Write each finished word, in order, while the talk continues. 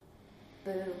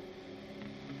Boo.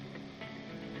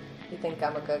 You think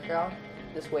I'm a good girl?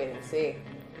 Just wait and see.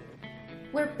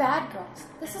 We're bad girls.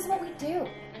 This is what we do.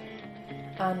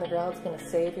 I'm the girl that's gonna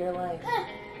save your life.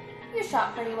 You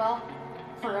shot pretty well.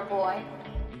 For a boy.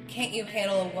 Can't you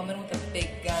handle a woman with a big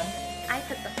gun? I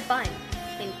put the fun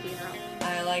in funeral.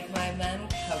 I like my men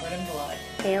covered in blood.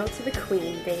 Hail to the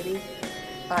queen, baby.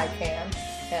 I can,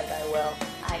 and I will.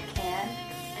 I can,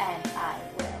 and I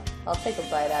will. I'll take a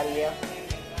bite out of you.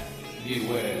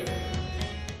 Beware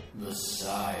the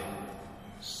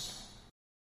sirens.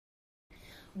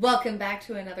 Welcome back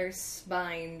to another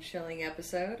spine-chilling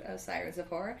episode of Sirens of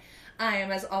Horror. I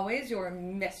am, as always, your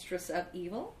mistress of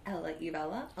evil, Ella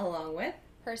Evella, along with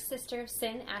Her sister of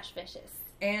sin, Ash Vicious.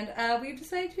 And we've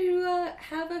decided to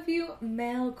have a few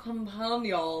male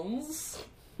companions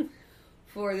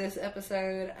for this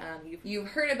episode. You've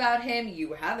heard about him.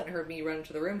 You haven't heard me run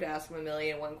to the room to ask him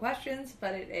 1,000,001 questions,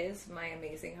 but it is my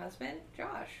amazing husband,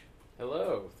 Josh.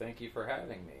 Hello. Thank you for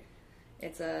having me.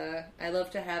 I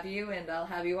love to have you, and I'll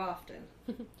have you often.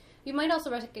 You might also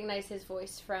recognize his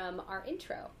voice from our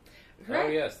intro. Correct.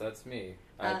 Oh, yes, that's me.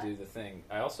 I do the thing.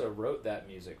 I also wrote that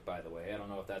music, by the way. I don't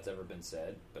know if that's ever been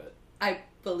said, but... I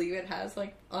believe it has, on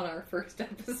our first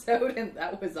episode, and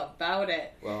that was about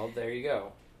it. Well, there you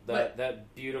go.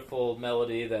 That beautiful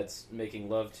melody that's making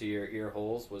love to your ear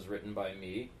holes was written by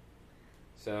me.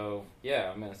 So,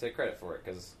 yeah, I'm going to take credit for it,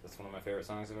 because it's one of my favorite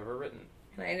songs I've ever written.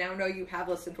 And I now know you have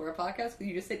listened to our podcast, because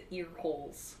you just said ear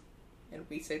holes. And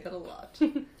we say that a lot.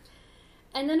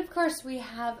 And then, of course, we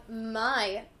have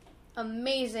my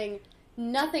amazing,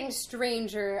 nothing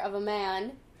stranger of a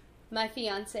man, my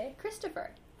fiancé,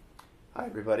 Christopher. Hi,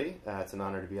 everybody. It's an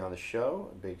honor to be on the show.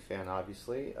 A big fan,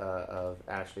 obviously, of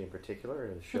Ashley in particular,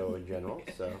 and the show in general.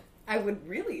 So I would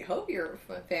really hope you're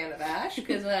a fan of Ash,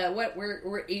 because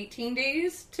we're 18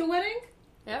 days to wedding?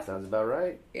 Yep. sounds about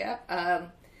right. Yeah.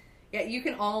 Yeah, you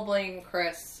can all blame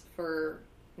Chris for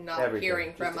not Everything.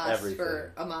 hearing from Just us everything.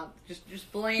 for a month. Just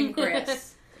blame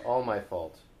Chris. All my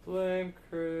fault. Blame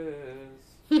Chris.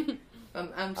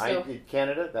 I'm so...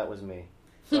 Canada, that was me.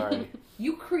 Sorry.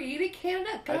 You created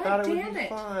Canada? God I thought it would damn be it.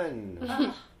 fun. Who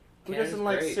Canada's doesn't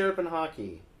like great. syrup and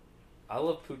hockey? I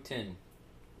love poutine.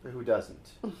 Who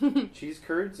doesn't? Cheese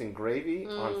curds and gravy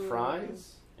on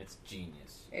fries? It's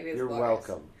genius. It is You're glorious.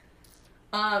 welcome.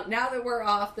 Now that we're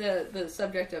off the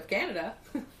subject of Canada...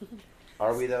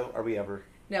 Are we, though? Are we ever?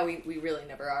 No, we really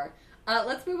never are.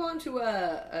 Let's move on to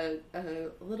a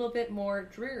little bit more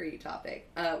dreary topic.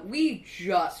 We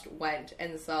just went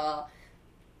and saw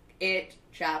It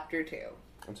Chapter 2.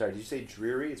 I'm sorry, did you say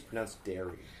dreary? It's pronounced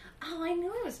dairy. Oh, I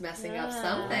knew I was messing up Ah.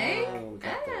 something. Oh,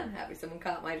 got that. I'm happy someone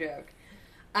caught my joke.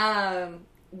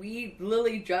 We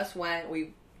literally just went.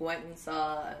 We went and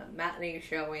saw a matinee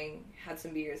showing, had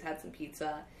some beers, had some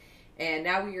pizza, and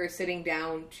now we are sitting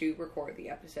down to record the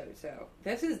episode. So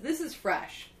this is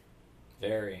fresh.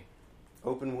 Very.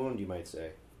 Open wound, you might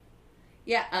say.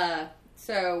 Yeah,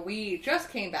 so we just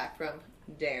came back from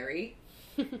Derry.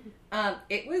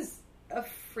 It was a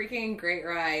freaking great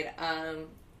ride.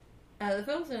 The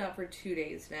film's been out for 2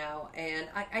 days now, and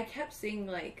I kept seeing,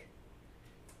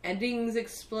 endings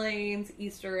explains,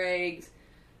 Easter eggs,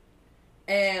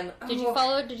 and... Did you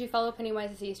follow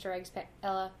Pennywise's Easter eggs,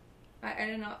 Ella? I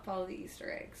did not follow the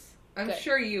Easter eggs. I'm Good.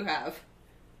 sure you have.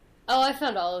 Oh, I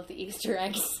found all of the Easter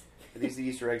eggs. Are these the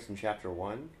Easter eggs from Chapter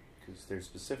 1? Because there's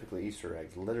specifically Easter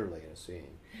eggs, literally in a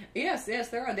scene. Yes,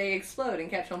 there are. They explode and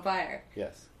catch on fire.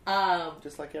 Yes.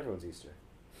 Just like everyone's Easter.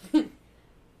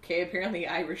 Okay, apparently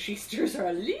Irish Easters are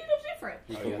a little different.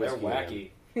 You Oh, put yeah, they're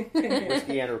whiskey wacky. in.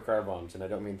 Whiskey and or car bombs, and I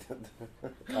don't mean the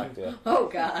cocktail. Oh,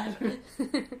 God.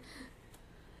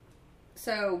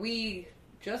 So, we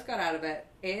just got out of it.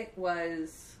 It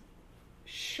was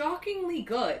shockingly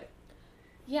good.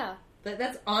 Yeah.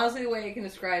 That's honestly the way I can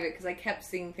describe it, because I kept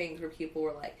seeing things where people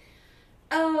were like,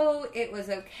 oh, it was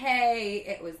okay,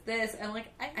 it was this, and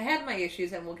I had my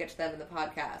issues, and we'll get to them in the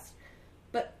podcast.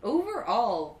 But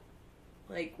overall,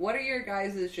 what are your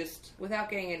guys' just,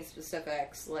 without getting into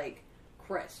specifics,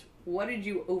 Chris, what did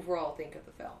you overall think of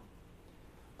the film?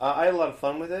 I had a lot of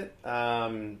fun with it.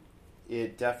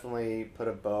 It definitely put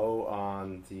a bow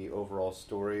on the overall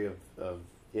story of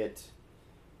it.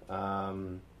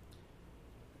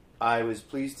 I was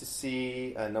pleased to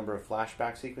see a number of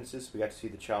flashback sequences. We got to see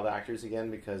the child actors again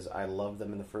because I loved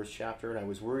them in the first chapter, and I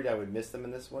was worried I would miss them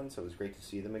in this one, so it was great to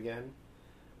see them again.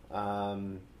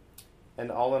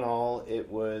 And all in all, it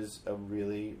was a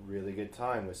really, really good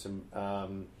time with some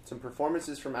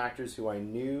performances from actors who I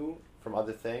knew from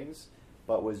other things,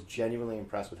 but was genuinely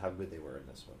impressed with how good they were in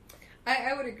this one.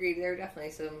 I would agree. There were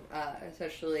definitely some,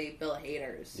 especially Bill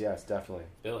Hader's. Yes, definitely.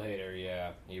 Bill Hader,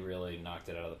 yeah, he really knocked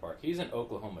He's an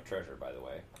Oklahoma treasure, by the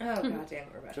way. Oh, god damn it,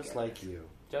 we're about Just to get like this. you.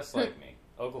 Just like me.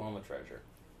 Oklahoma treasure.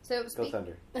 So, Go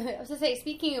Thunder. I was to say,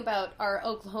 speaking about our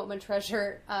Oklahoma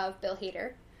treasure of Bill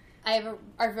Hader, I have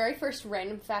our very first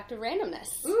random fact of randomness.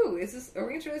 Ooh, are we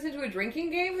going to turn this into a drinking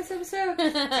game this episode?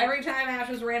 Every time Ash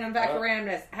was random fact of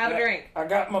randomness, have a drink. I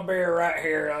got my beer right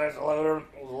here. Let's load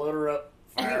her up.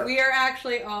 Fire. We are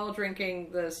actually all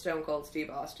drinking the Stone Cold Steve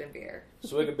Austin beer.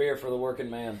 Swig of beer for the working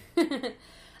man.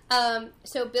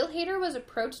 So Bill Hader was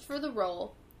approached for the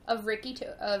role of Richie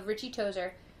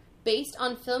Tozer, based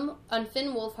on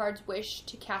Finn Wolfhard's wish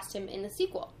to cast him in the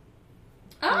sequel.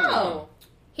 Oh!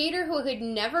 Hader, who had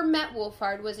never met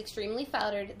Wolfhard, was extremely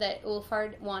flattered that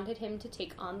Wolfhard wanted him to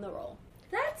take on the role.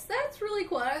 That's really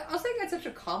cool. I also think that's such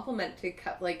a compliment to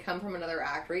come from another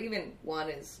actor, even one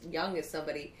as young as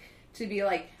somebody, to be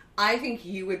like, I think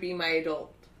you would be my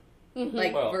adult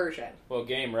version. Well,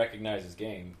 game recognizes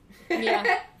game.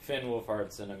 Yeah. Finn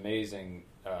Wolfhard's an amazing,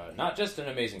 not just an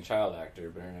amazing child actor,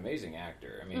 but an amazing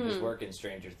actor. I mean, his work in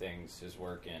Stranger Things, his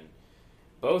work in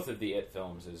both of the It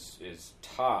films is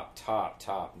top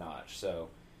notch. So,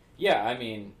 yeah, I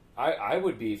mean, I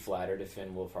would be flattered if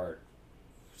Finn Wolfhard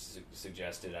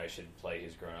suggested I should play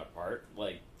his grown-up part.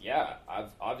 Like, yeah,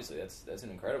 obviously that's an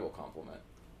incredible compliment.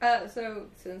 So,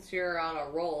 since you're on a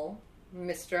roll,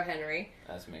 Mr. Henry,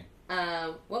 That's me.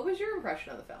 what was your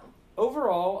impression of the film?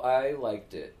 Overall, I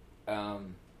liked it.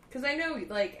 Because I know,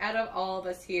 like, out of all of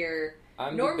us here,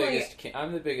 I'm normally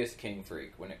the biggest King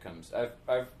freak when it comes.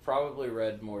 I've probably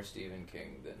read more Stephen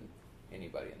King than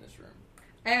anybody in this room.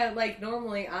 And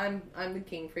normally I'm the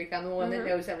King freak. I'm the one that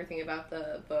knows everything about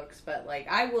the books. But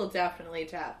I will definitely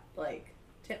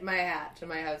tip my hat to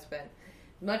my husband.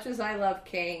 Much as I love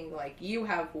King, you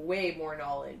have way more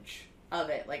knowledge of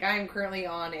it. I'm currently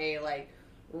on a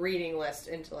reading list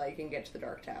until I can get to the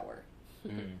Dark Tower.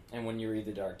 Mm-hmm. And when you read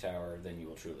the Dark Tower, then you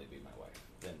will truly be my wife.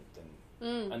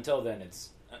 Then until then,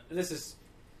 this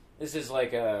is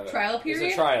like a trial period.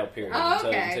 It's a trial period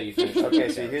until you finish. Okay,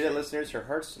 so you hear that, listeners? Her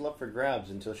heart's still up for grabs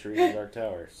until she reads the Dark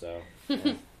Tower. So,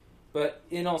 yeah. But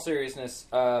in all seriousness,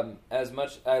 as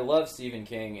much I love Stephen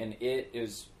King, and it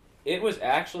was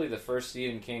actually the first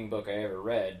Stephen King book I ever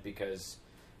read because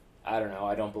I don't know,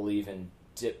 I don't believe in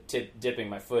dipping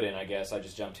my foot in. I guess I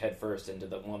just jumped headfirst into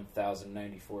the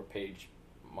 1,094 page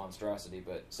monstrosity.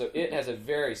 But so it has a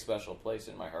very special place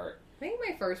in my heart. I think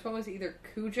my first one was either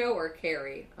Cujo or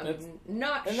Carrie. I'm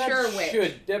not and sure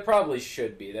which. That probably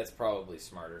should be. That's probably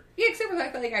smarter. Yeah, except for the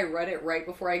fact that I read it right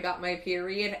before I got my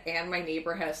period, and my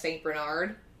neighbor had a Saint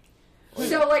Bernard.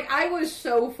 So I was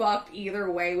so fucked either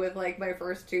way with my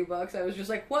first two books. I was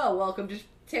just like, well, welcome to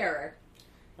terror.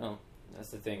 Well, that's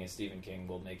the thing is Stephen King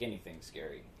will make anything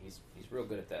scary. He's real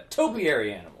good at that.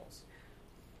 Topiary animals.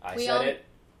 I said it.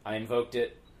 I invoked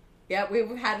it. Yeah, we've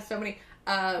had so many.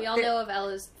 We all know of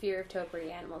Ella's fear of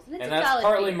topiary animals, and it's and a that's valid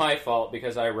partly fear. my fault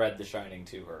because I read The Shining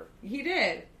to her. He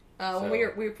did. When we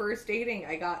were first dating,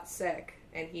 I got sick,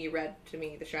 and he read to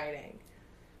me The Shining.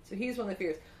 So he's one of the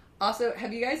fears. Also,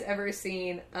 have you guys ever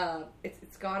seen?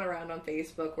 It's gone around on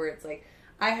Facebook where it's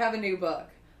I have a new book.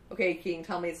 Okay, King,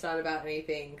 tell me it's not about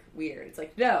anything weird. It's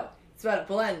no, it's about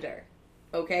a blender.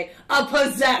 Okay, a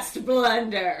possessed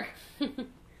blender.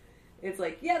 It's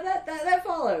yeah, that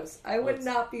follows. I would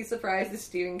not be surprised if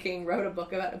Stephen King wrote a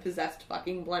book about a possessed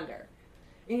fucking blender.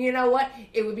 And you know what?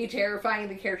 It would be terrifying.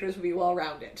 The characters would be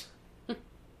well-rounded.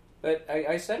 But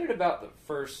I said it about the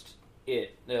first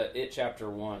It Chapter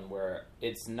 1, where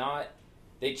it's not...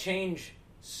 They change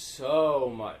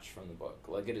so much from the book.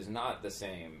 It is not the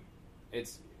same.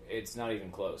 It's not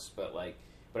even close. But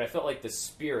I felt like the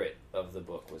spirit of the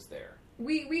book was there.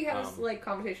 We had this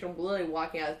conversation with Lily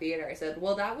walking out of the theater. I said,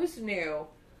 well, that was new,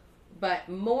 but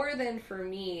more than for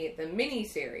me, the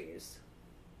miniseries.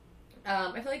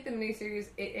 I feel like the miniseries,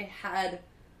 it had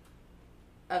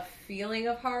a feeling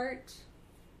of heart.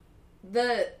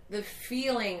 The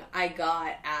feeling I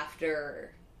got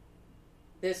after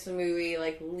this movie,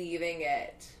 leaving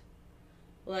it,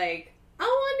 I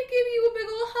wanted to give you a big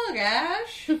ol' hug,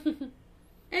 Ash,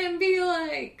 and be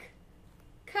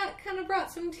kind of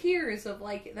brought some tears of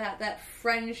that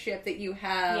friendship that you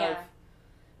have. Yeah.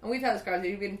 And we've had this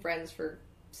conversation. We've been friends for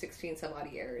 16 some odd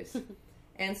years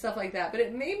and stuff like that. But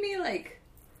it made me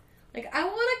I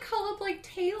want to call up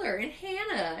Taylor and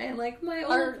Hannah and my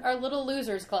old our Little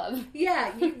Losers Club.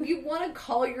 Yeah, you want to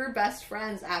call your best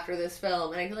friends after this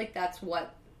film, and I feel like that's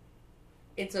what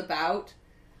it's about.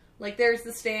 There's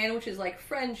The Stand, which is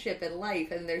friendship and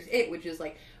life, and there's It, which is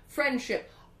friendship.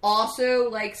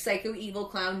 Also, Psycho Evil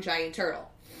Clown Giant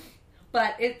Turtle.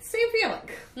 But it's same feeling.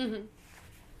 Mm-hmm.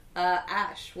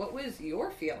 Ash, what was your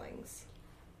feelings?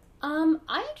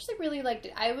 I actually really liked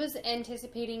it. I was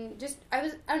anticipating I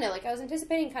was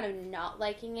anticipating kind of not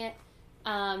liking it,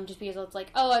 just because it's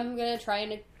like, oh, I'm gonna try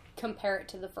and compare it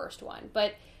to the first one,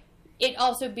 but it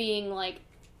also being like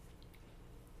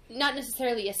not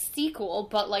necessarily a sequel,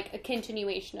 but like a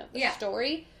continuation of the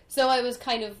story. So I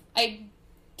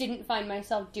didn't find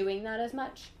myself doing that as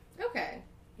much. Okay.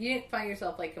 You didn't find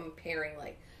yourself like comparing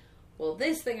like, well,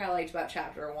 this thing I liked about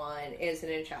chapter 1 isn't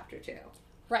in chapter 2.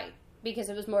 Right. Because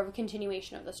it was more of a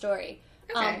continuation of the story.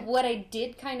 Okay. What I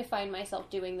did kind of find myself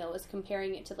doing, though, was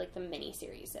comparing it to, like, the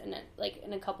miniseries, and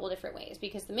in a couple of different ways.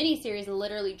 Because the miniseries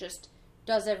literally just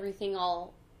does everything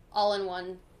all in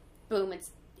one. Boom, it's,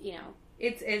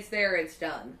 It's there, it's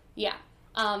done. Yeah.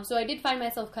 So I did find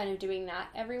myself kind of doing that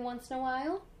every once in a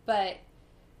while,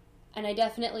 and I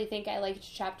definitely think I liked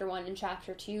chapter 1 and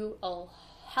chapter 2 a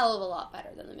hell of a lot better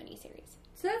than the miniseries.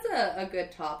 So that's a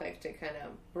good topic to kind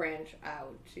of branch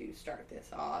out to start this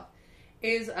off.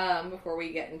 Is, before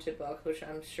we get into books, which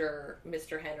I'm sure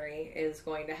Mr. Henry is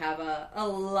going to have a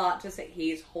lot to say.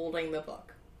 He's holding the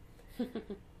book.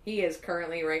 He is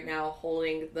currently, right now,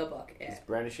 holding the book. He's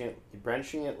brandishing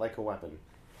it like a weapon.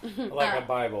 Like a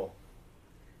Bible.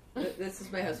 This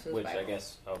is my husband's Which Bible. I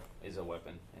guess is a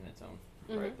weapon in its own.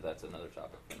 Mm-hmm. Right, but that's another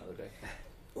topic for another day.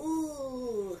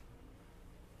 Ooh.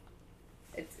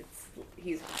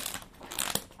 He's...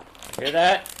 Hear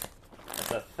that?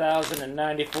 That's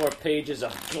 1,094 pages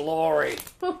of glory.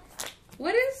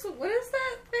 What is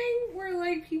that thing where,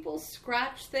 like, people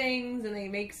scratch things and they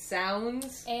make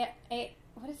sounds?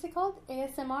 What is it called?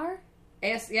 ASMR?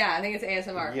 Yeah, I think it's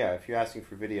ASMR. Yeah, if you're asking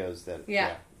for videos that...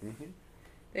 Yeah. Mm-hmm.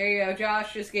 There you go.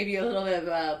 Josh just gave you a little bit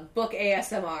of book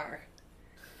ASMR.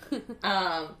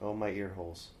 Oh, my ear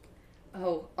holes.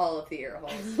 Oh, all of the ear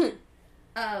holes.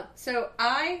 So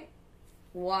I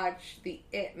watched the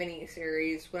It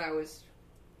miniseries when I was,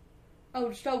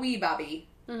 just a wee babby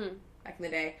back in the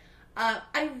day.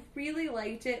 I really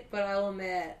liked it, but I'll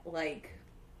admit, like,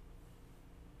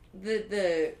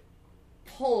 the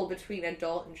pull between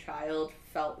adult and child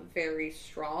felt very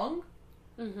strong.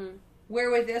 Mm-hmm. Where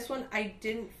with this one, I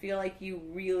didn't feel like you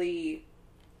really...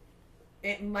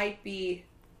 It might be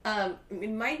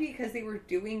because they were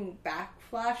doing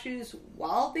backflashes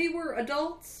while they were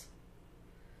adults.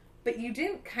 But you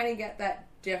didn't kind of get that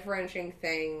differentiating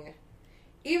thing.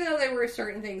 Even though there were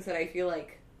certain things that I feel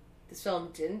like this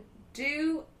film didn't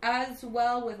do as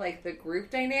well with, like, the group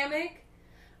dynamic.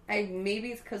 Maybe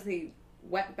it's because they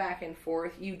went back and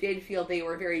forth. You did feel they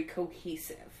were very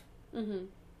cohesive. Mm-hmm.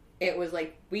 It was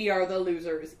like, we are the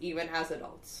losers, even as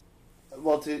adults.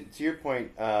 Well, to your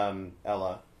point,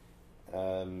 Ella,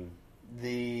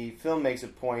 the film makes a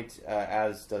point,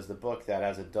 as does the book, that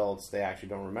as adults, they actually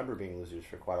don't remember being losers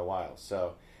for quite a while.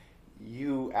 So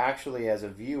you actually, as a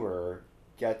viewer,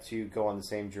 get to go on the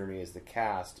same journey as the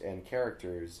cast and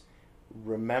characters,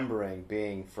 remembering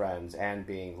being friends and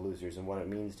being losers and what it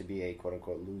means to be a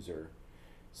quote-unquote loser.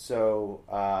 So,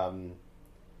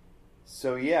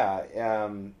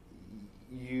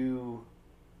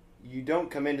 you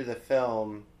don't come into the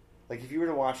film, like if you were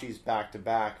to watch these back to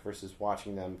back versus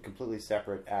watching them completely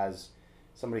separate as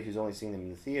somebody who's only seen them in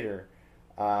the theater,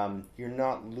 you're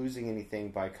not losing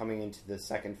anything by coming into the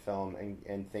second film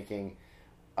and thinking,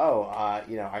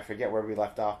 I forget where we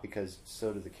left off because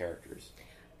so do the characters.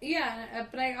 Yeah,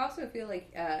 but I also feel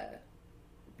like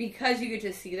because you get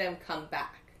to see them come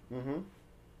back,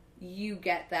 you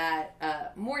get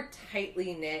that more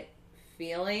tightly knit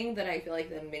feeling that I feel like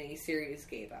the miniseries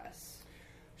gave us.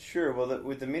 Sure. Well,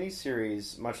 with the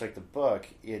miniseries, much like the book,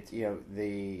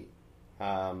 the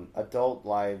adult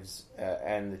lives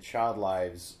and the child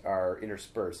lives are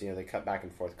interspersed. They cut back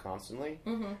and forth constantly.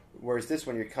 Mm-hmm. Whereas this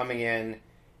one, you're coming in,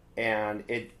 and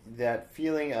that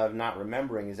feeling of not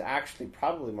remembering is actually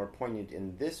probably more poignant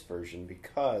in this version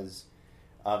because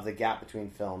of the gap between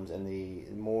films and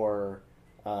the more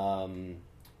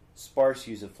sparse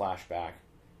use of flashback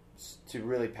to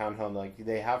really pound home, like,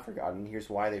 they have forgotten, here's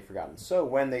why they've forgotten. So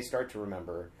when they start to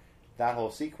remember, that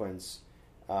whole sequence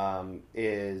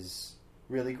is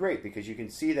really great because you can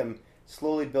see them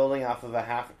slowly building off of I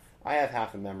have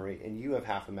half a memory, and you have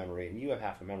half a memory, and you have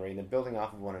half a memory, and then building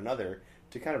off of one another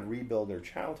to kind of rebuild their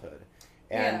childhood.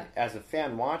 And as a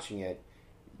fan watching it,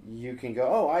 you can go,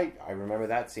 oh, I remember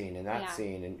that scene and that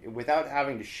scene, and without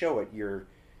having to show it,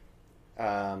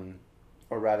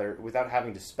 or rather, without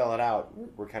having to spell it out,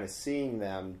 we're kind of seeing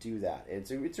them do that.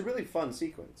 It's a really fun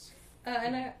sequence.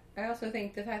 And I also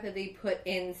think the fact that they put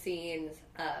in scenes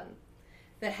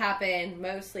that happen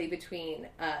mostly between,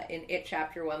 in It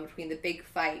Chapter 1, between the big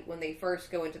fight when they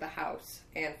first go into the house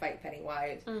and fight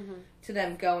Pennywise, to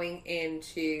them going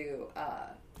into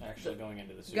Actually going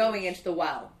into the sewers. going into the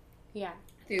well Yeah.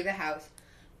 through the house.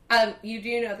 You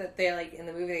do know that they, like, in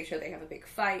the movie they show they have a big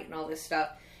fight and all this stuff.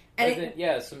 And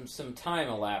some time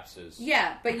elapses.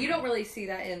 yeah, but you don't really see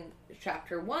that in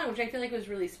chapter 1, which I feel like was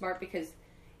really smart because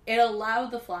it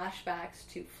allowed the flashbacks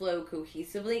to flow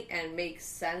cohesively and make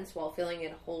sense while filling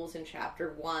in holes in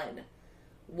chapter 1.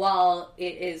 While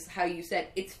it is, how you said,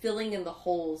 it's filling in the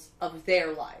holes of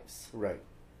their lives. Right.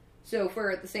 So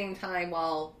for at the same time,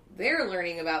 while they're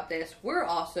learning about this, we're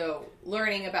also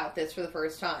learning about this for the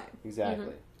first time. Exactly.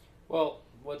 Mm-hmm. Well,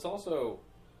 what's also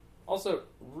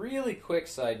really quick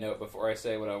side note before I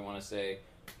say what I want to say,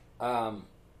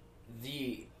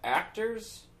 the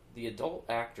actors, the adult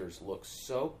actors, look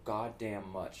so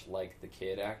goddamn much like the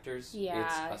kid actors.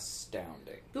 Yeah. It's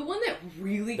astounding. The one that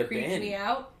really The creeped Ben. me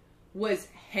out was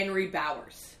Henry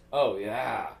Bowers. Oh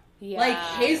yeah. Yeah.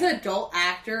 Like, his adult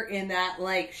actor in that,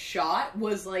 like, shot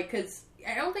was, like, because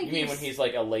I don't think You mean when he's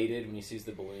like elated when he sees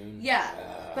the balloon? Yeah,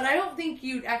 but I don't think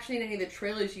you'd actually, in any of the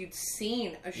trailers, you'd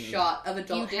seen a shot of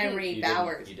adult You didn't. Henry You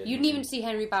Bowers. didn't. You didn't even see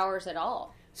Henry Bowers at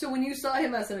all. So when you saw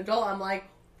him as an adult, I'm like,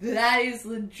 that is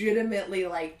legitimately,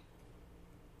 like,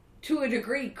 to a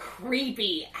degree,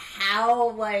 creepy. How,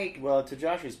 like... Well, to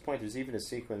Josh's point, there's even a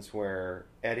sequence where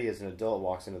Eddie, as an adult,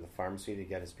 walks into the pharmacy to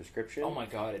get his prescription. Oh my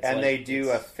god! It's And like, they do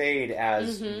a it's- fade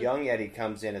as Mhm. young Eddie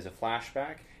comes in as a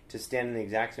flashback to stand in the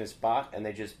exact same spot, and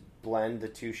they just blend the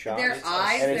two shots. Their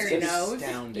eyes, and their it's nose.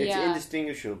 astounding. It's Yeah.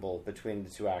 indistinguishable between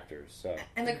the two actors. So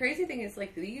And the crazy thing is,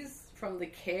 like, these, from the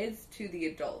kids to the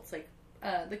adults, like,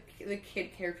 the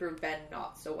kid character of Ben,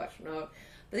 not so much known.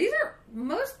 But these are,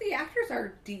 most of the actors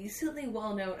are decently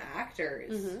well-known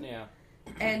actors. Mhm. Yeah.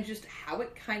 And just how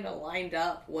it kind of lined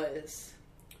up was...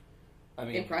 I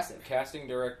mean, Impressive. Casting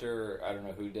director, I don't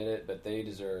know who did it, but they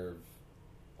deserve.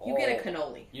 You get a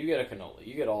cannoli. You get a cannoli.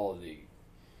 You get all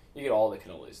the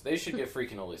cannolis. They should get free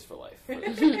cannolis for life. For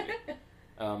this movie.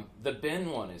 The Ben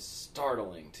one is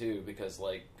startling too because,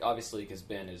 like, obviously, because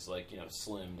Ben is, like, you know,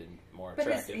 slimmed and more But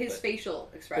attractive. his facial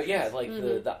but expressions. yeah, like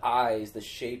the eyes, the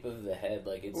shape of the head,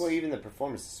 like it's. well, even the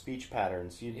performance, the speech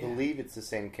patterns, you Yeah. believe it's the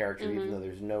same character, even though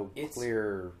there's no It's-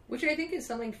 clear. Which I think is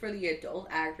something for the adult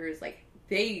actors. Like,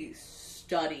 they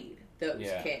studied those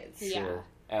Yeah. kids. Yeah. Sure.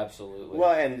 Absolutely.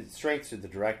 Well, and strengths to the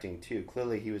directing too.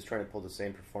 Clearly, he was trying to pull the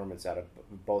same performance out of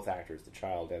both actors, the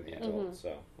child and the Yeah. adult.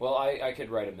 So Well, I could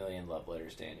write a million love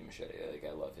letters to Andy Machete. Like,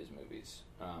 I love his movies.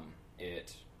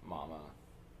 It, Mama.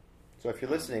 So if you're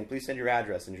listening, please send your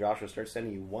address, and Josh will start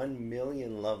sending you 1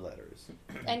 million love letters.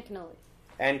 And cannoli.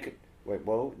 And wait,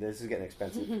 whoa, this is getting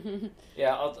expensive.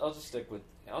 Yeah, I'll just stick with.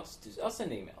 I'll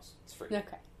send emails. It's free.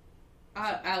 Okay.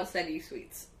 I'll send you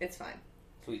sweets. It's fine.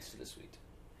 Sweets to the sweet.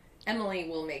 Emily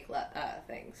will make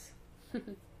things.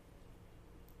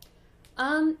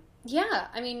 Yeah,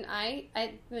 I mean, I'm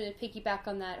going to piggyback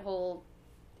on that whole,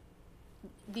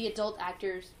 the adult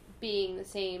actors being the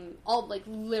same, all, like,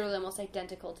 literally almost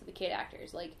identical to the kid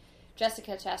actors. Like,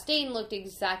 Jessica Chastain looked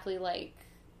exactly like,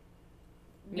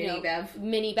 Minnie Bev.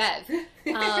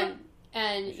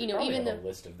 And, We should you know, probably even have the... a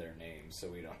list of their names so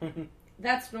we don't.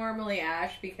 That's normally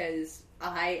Ash because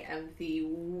I am the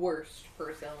worst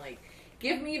person. Like,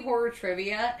 give me horror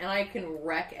trivia and I can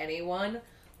wreck anyone.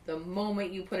 The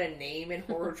moment you put a name in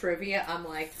horror trivia, I'm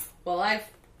like, well,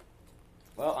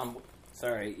 Well, I'm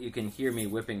sorry. You can hear me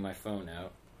whipping my phone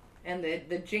out. and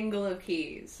the jingle of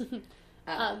keys.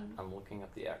 I'm looking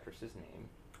up the actress's name.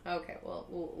 Okay, well,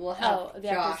 we'll help the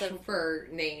Josh actress of- for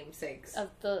namesakes. of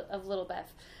Little Bev.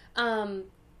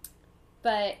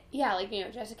 But yeah, like, you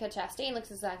know, Jessica Chastain looks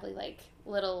exactly like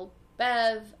Little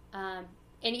Bev. And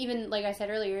even, like I said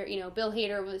earlier, you know, Bill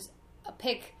Hader was a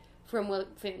pick from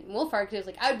Finn Wolfhard because,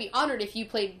 like, I would be honored if you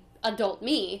played adult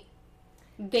me.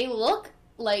 They look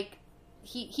like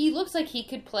he looks like he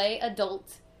could play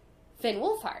adult Finn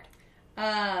Wolfhard.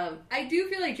 I do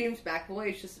feel like James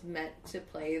McAvoy is just meant to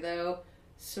play, though,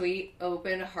 sweet,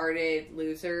 open-hearted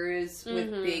losers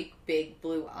with big, big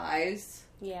blue eyes.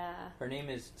 Yeah. Her name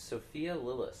is Sophia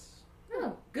Lillis.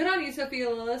 Oh, good on you, Sophia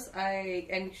Lillis.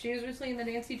 And she was recently in the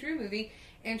Nancy Drew movie,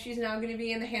 and she's now going to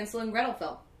be in the Hansel and Gretel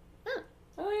film.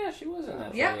 Oh yeah, she was in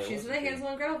that. Yeah, trailer, she's in the wasn't she? Hansel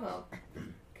and Gretel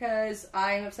film. Because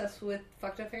I'm obsessed with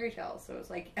fucked up fairy tales, so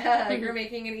it's like, you're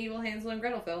making an evil Hansel and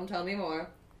Gretel film, tell me more.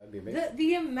 That'd be amazing.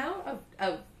 The amount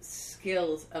of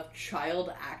skills of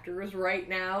child actors right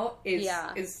now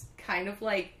is kind of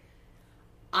like,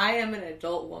 I am an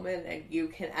adult woman and you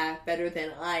can act better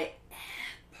than I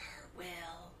ever will.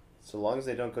 So long as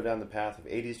they don't go down the path of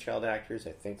 80s child actors,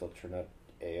 I think they'll turn out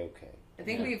A-okay. I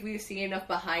think we've seen enough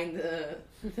behind the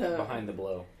Behind the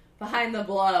blow. behind the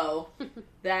blow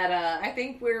that I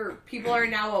think people are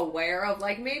now aware of.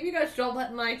 Like, maybe just don't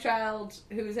let my child,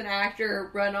 who's an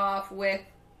actor, run off with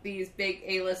these big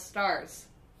A-list stars.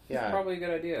 Yeah. It's probably a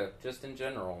good idea, just in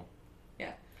general.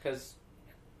 Yeah. Because,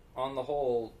 on the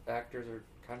whole, actors are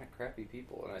kind of crappy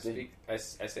people, and I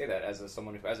say that as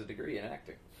someone who has a degree in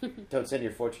acting. Don't send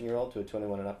your 14-year-old to a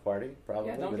 21 and up party,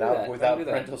 probably, Yeah, don't do without that. without Don't do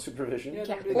that. parental supervision. Yeah,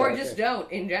 don't do Or that. just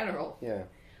don't, in general. Yeah.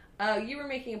 You were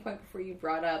making a point before you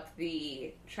brought up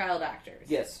the child actors.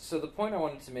 Yes, so the point I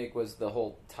wanted to make was the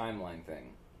whole timeline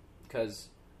thing. Because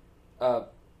I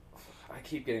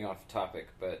keep getting off topic,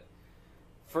 but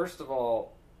first of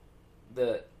all,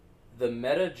 the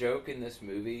meta joke in this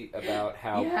movie about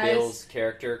how Yes. Bill's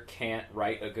character can't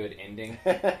write a good ending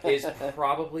is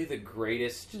probably the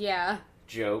greatest Yeah.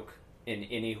 joke in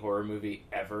any horror movie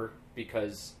ever,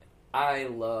 because I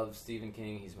love Stephen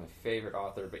King. He's my favorite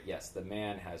author, but yes, the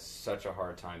man has such a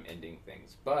hard time ending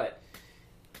things. But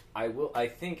I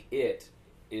think It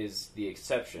is the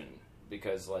exception,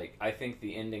 because I think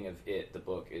the ending of It, the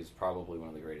book, is probably one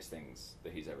of the greatest things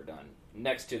that he's ever done.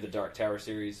 Next to the Dark Tower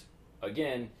series,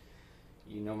 again,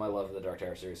 you know my love of the Dark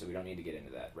Tower series, so we don't need to get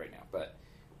into that right now. But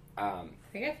I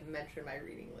think I've mentioned my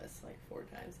reading list 4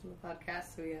 times in the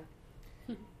podcast, so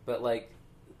yeah. But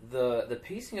the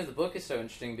pacing of the book is so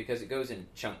interesting because it goes in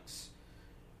chunks,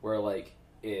 where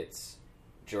it's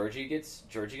Georgie gets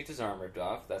his arm ripped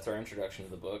off. That's our introduction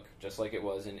to the book, just like it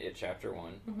was in It Chapter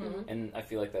 1. Mm-hmm. And I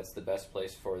feel like that's the best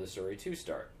place for the story to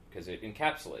start because it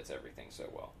encapsulates everything so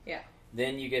well. Yeah.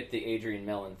 Then you get the Adrian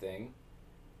Mellon thing,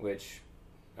 which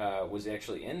was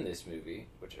actually in this movie,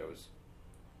 which I was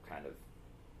kind of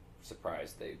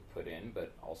surprised they put in,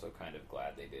 but also kind of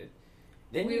glad they did.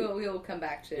 Then we will come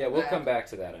back to we'll that. come back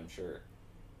to that, I'm sure.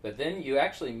 But then you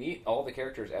actually meet all the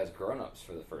characters as grown-ups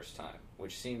for the first time,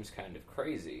 which seems kind of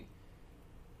crazy.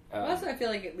 Also, I feel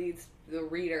like it leads the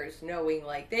readers knowing,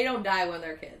 they don't die when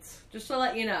they're kids. Just to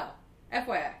let you know.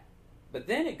 FYI. But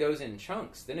then it goes in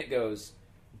chunks. Then it goes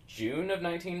June of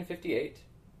 1958,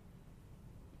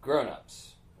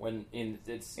 grown-ups. And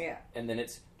then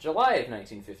it's July of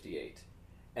 1958.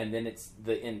 And then it's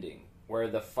the ending, where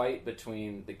the fight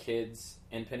between the kids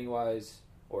and Pennywise,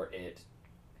 or It,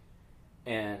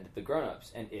 and the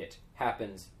grown-ups and It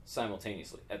happens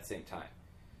simultaneously at the same time.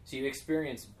 So you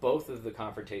experience both of the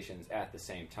confrontations at the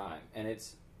same time, and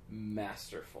it's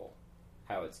masterful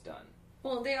how it's done.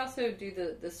 Well, they also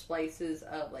do the splices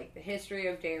of the history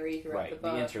of Derry throughout the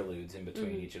book. The interludes in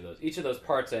between each of those. Each of those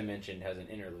parts I mentioned has an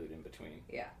interlude in between.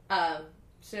 Yeah.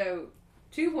 So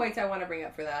 2 points I want to bring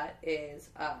up for that is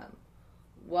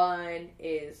one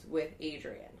is with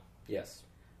Adrian. Yes.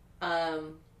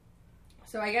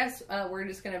 So I guess we're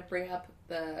just gonna bring up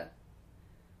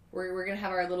we're gonna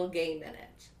have our little gay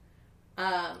minute.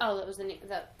 That was the name.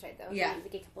 That was Yeah. the name of the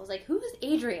gay couple. I was like, who is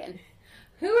Adrian?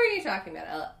 Who are you talking about,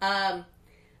 Ella?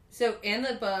 So in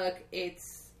the book,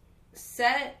 it's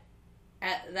set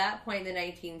at that point in the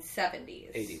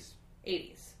 1970s.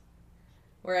 80s.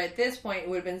 Where at this point, it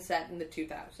would have been set in the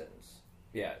 2000s.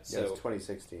 Yeah, So it's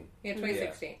 2016. Yeah,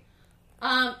 2016.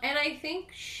 And I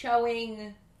think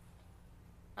showing,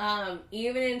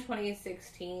 even in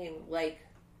 2016,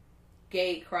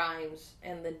 gay crimes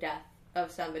and the death of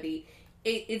somebody,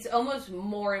 it's almost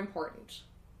more important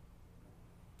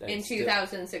in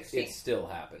 2016. It's still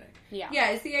happening. Yeah.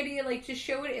 Yeah, it's the idea, to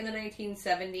show it in the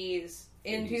 1970s,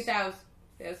 in 2000,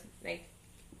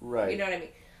 Right. you know what I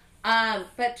mean?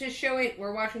 But to show it,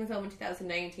 we're watching the film in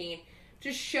 2019,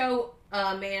 to show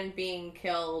a man being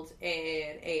killed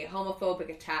in a homophobic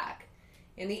attack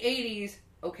in the 80s,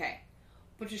 okay.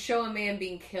 But to show a man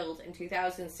being killed in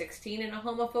 2016 in a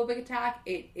homophobic attack,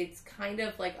 it's kind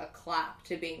of like a clap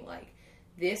to being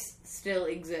this still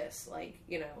exists.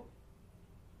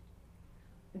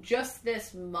 Just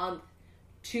this month,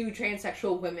 2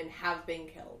 transsexual women have been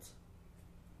killed.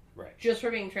 Right. Just for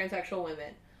being transsexual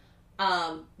women.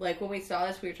 When we saw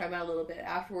this, we were talking about a little bit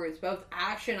afterwards. Both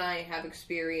Ash and I have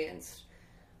experienced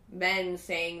men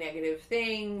saying negative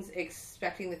things,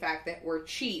 expecting the fact that we're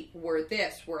cheap, we're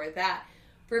this, we're that,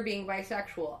 for being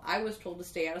bisexual. I was told to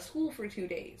stay out of school for 2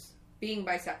 days, being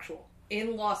bisexual,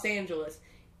 in Los Angeles,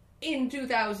 in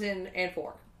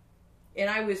 2004. And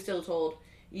I was still told,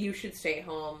 you should stay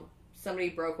home. Somebody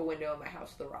broke a window in my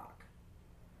house with a rock.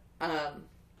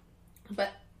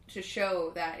 But to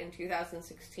show that in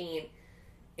 2016,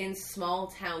 in small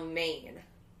town Maine,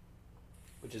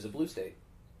 Which is a blue state.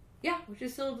 yeah, which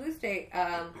is still a blue state,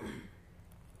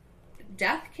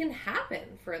 death can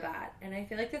happen for that, and I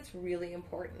feel like that's really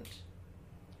important.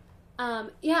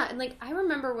 Yeah, and I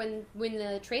remember when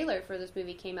the trailer for this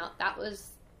movie came out, that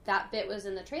was that bit was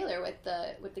in the trailer with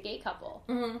the gay couple.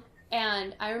 Mm-hmm.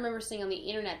 And I remember seeing on the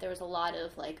internet there was a lot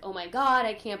of like, oh my god,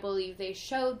 I can't believe they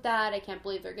showed that. I can't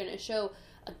believe they're going to show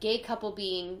a gay couple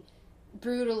being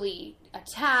brutally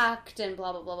attacked and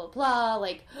blah blah blah blah blah.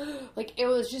 Like it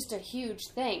was just a huge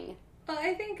thing. Well,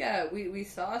 I think we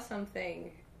saw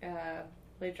something.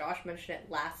 Like Josh mentioned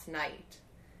it last night.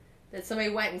 That somebody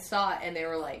went and saw it and they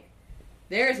were like,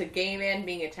 "There's a gay man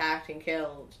being attacked and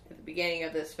killed at the beginning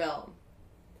of this film,"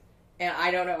 and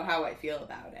I don't know how I feel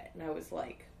about it. And I was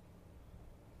like,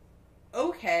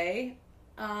 "Okay."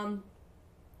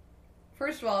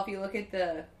 First of all, if you look at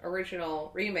the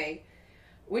original remake,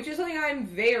 which is something I'm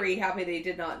very happy they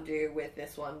did not do with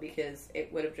this one because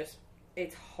it would have just,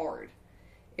 it's hard,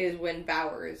 is when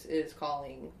Bowers is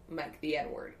calling Mike the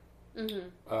N-word. Mm-hmm.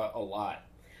 A lot.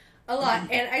 A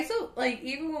lot. And I still, like,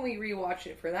 even when we rewatch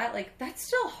it for that, like, that's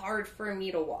still hard for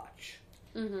me to watch.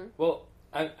 Mm-hmm. Well,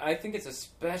 I think it's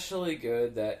especially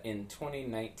good that in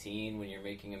 2019, when you're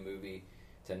making a movie,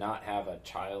 to not have a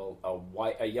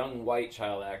young white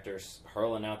child actor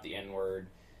hurling out the N-word.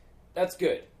 That's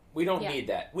good. We don't need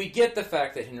that. We get the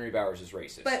fact that Henry Bowers is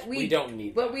racist. But we don't need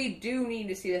that. But we do need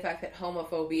to see the fact that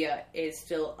homophobia is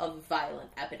still a violent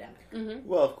epidemic. Mm-hmm.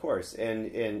 Well, of course. And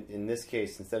in this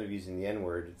case, instead of using the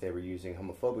N-word, they were using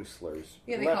homophobic slurs.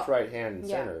 Left, right, hand, and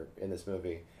center in this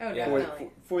movie. Oh,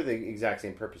 definitely. For the exact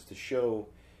same purpose, to show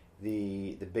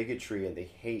the bigotry and the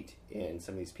hate in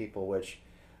some of these people, which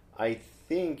I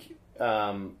think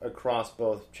across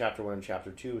both Chapter 1 and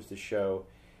Chapter 2 is to show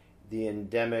the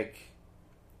endemic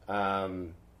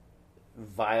vile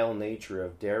nature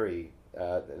of Derry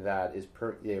that is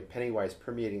Pennywise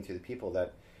permeating through the people,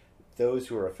 that those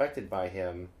who are affected by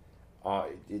him,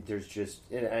 there's just,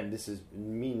 and this is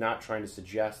me not trying to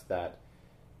suggest that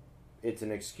it's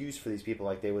an excuse for these people,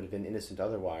 like they would have been innocent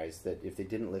otherwise, that if they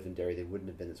didn't live in Derry they wouldn't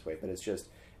have been this way, but it's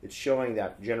showing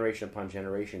that generation upon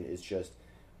generation is just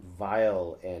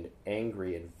vile and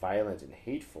angry and violent and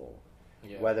hateful.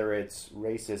 Yeah. Whether it's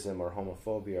racism or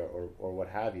homophobia or what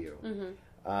have you.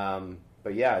 Mm-hmm.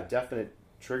 But yeah, definite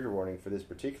trigger warning for this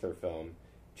particular film.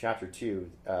 Chapter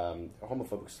 2,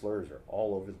 homophobic slurs are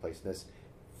all over the place in this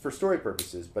for story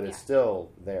purposes, but it's still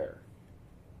there.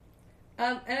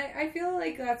 And I feel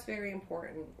like that's very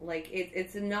important. Like,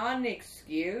 it's not an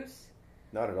excuse.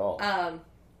 Not at all.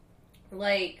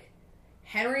 Like,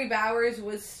 Henry Bowers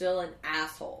was still an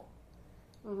asshole.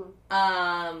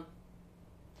 Mm-hmm.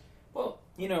 Well,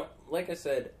 like I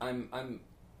said, I'm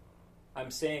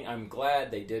saying I'm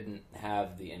glad they didn't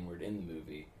have the N-word in the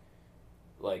movie.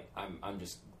 Like, I'm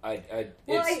just I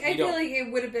feel like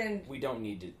it would have been. We don't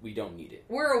need it.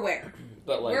 We're aware,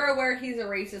 but like, we're aware he's a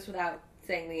racist without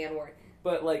saying the N-word.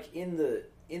 But like in the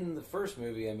first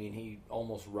movie, I mean, he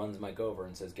almost runs Mike over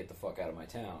and says, "Get the fuck out of my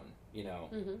town."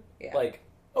 Mm-hmm. Yeah. Like,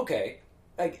 okay.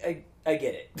 I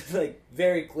get it. Like,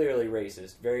 very clearly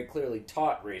racist, very clearly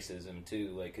taught racism too.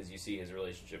 Like, because you see his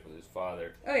relationship with his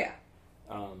father. Oh yeah.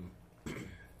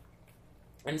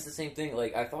 And it's the same thing.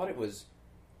 Like, I thought it was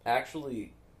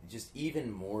actually just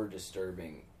even more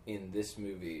disturbing in this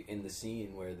movie, in the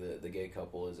scene where the gay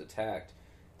couple is attacked,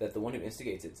 that the one who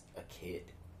instigates it's a kid.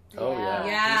 Oh yeah.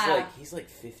 Yeah. He's like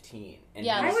 15. And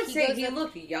Yeah, I would he say goes he up-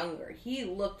 looked younger. He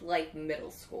looked like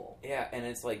middle school. Yeah, and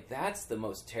it's like, that's the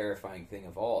most terrifying thing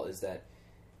of all, is that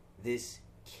this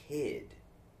kid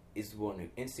is the one who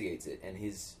instigates it, and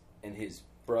his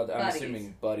brother, I'm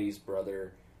assuming Buddy's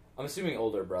brother, I'm assuming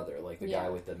older brother, like the guy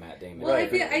with the Matt Damon. Well, I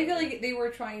feel like they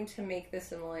were trying to make the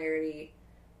similarity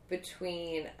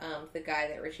between the guy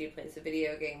that Richie plays the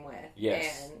video game with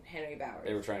and Henry Bowers.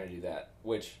 They were trying to do that,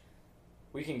 which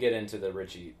we can get into the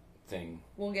Richie thing.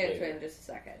 We'll get later. into it in just a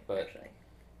second, actually.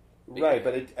 Right,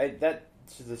 but that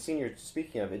to the scene you're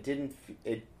speaking of, it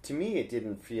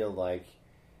didn't feel like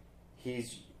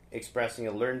he's expressing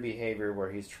a learned behavior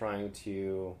where he's trying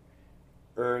to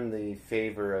earn the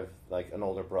favor of like an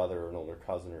older brother or an older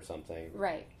cousin or something.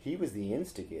 Right. He was the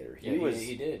instigator. He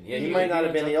did. Yeah, he might not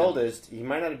have been the oldest. He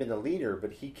might not have been the leader,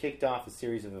 but he kicked off a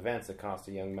series of events that cost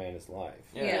a young man his life.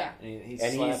 Yeah. And he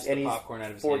slaps the popcorn out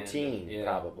of his 14, hand.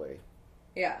 probably.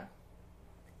 Yeah.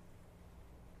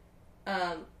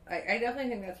 I definitely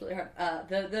think that's really hard.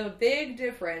 The big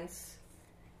difference,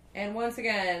 and once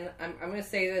again, I'm going to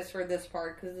say this for this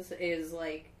part, because this is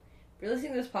like, if you're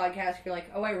listening to this podcast, you're like,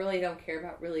 oh, I really don't care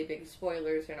about really big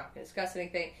spoilers, they're not going to discuss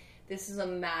anything. This is a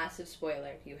massive spoiler.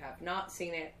 If you have not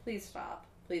seen it, please stop.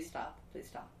 Please stop. Please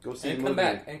stop. Go see And the come movie.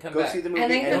 back. And come Go back. see the movie.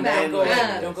 And then come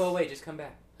back. Don't go away. Just come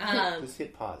back. Just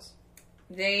hit pause.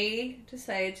 They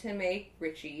decided to make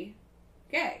Richie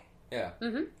gay. Yeah.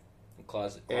 Mm-hmm.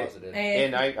 Closeted.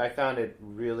 And I found it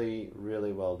really,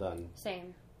 really well done.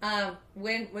 Same.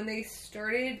 When they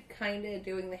started kind of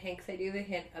doing the hint, 'cause they do the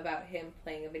hint about him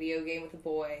playing a video game with a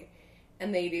boy,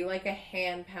 and they do like a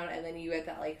hand pound, and then you get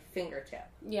that like fingertip.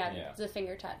 Yeah, the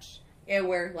finger touch. And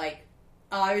where like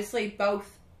obviously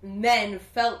both men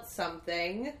felt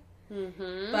something,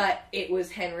 but it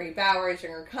was Henry Bowers'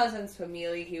 younger cousin, so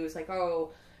immediately he was like,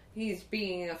 "Oh, he's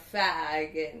being a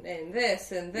fag and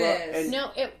this and this." Well, and-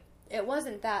 No, it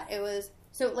wasn't that. It was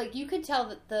so like you could tell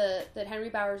that that Henry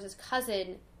Bowers'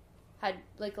 cousin had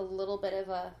like a little bit of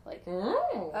a like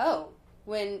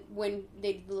when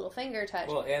they did the little finger touch.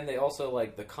 Well, and they also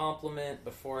like the compliment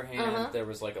beforehand. There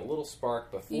was like a little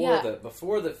spark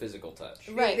before the physical touch.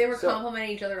 Right. They were So-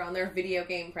 complimenting each other on their video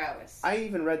game prowess. I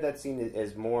even read that scene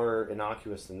as more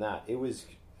innocuous than that. It was,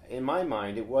 in my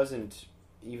mind, it wasn't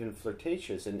even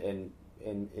flirtatious, and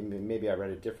maybe I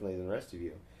read it differently than the rest of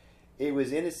you. It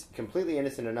was completely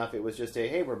innocent enough. It was just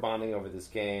hey, we're bonding over this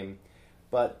game,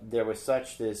 but there was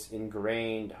such this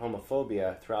ingrained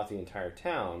homophobia throughout the entire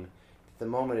town. The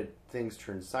moment things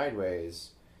turned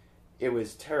sideways, it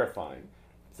was terrifying.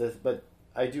 But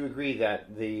I do agree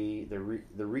that the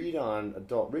read on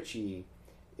adult Richie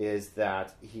is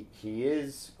that he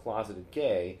is closeted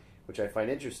gay, which I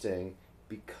find interesting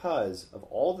because of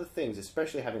all the things,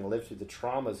 especially having lived through the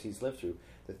traumas he's lived through.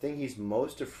 The thing he's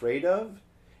most afraid of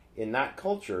in that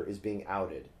culture is being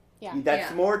outed. Yeah.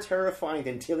 That's more terrifying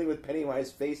than dealing with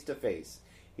Pennywise face to face.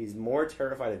 He's more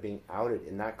terrified of being outed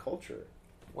in that culture.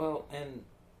 Well, and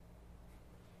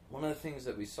one of the things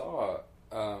that we saw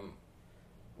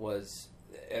was,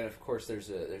 and of course, there's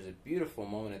a beautiful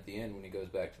moment at the end when he goes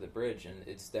back to the bridge, and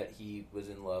it's that he was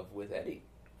in love with Eddie.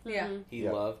 Yeah. He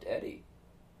loved Eddie,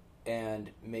 and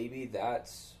maybe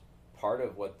that's part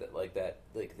of what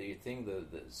the thing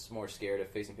that's more scared of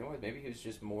facing people with. Maybe he was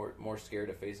just more scared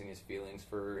of facing his feelings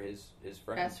for his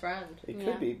friend. Best friend. It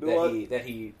could be. That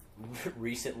he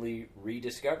recently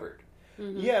rediscovered.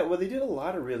 Yeah, well, they did a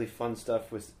lot of really fun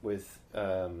stuff with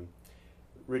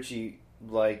Richie,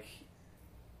 like,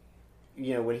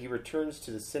 when he returns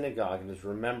to the synagogue and is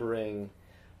remembering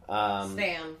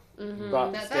Stan. Stan's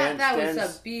That was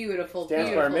a beautiful, Stan's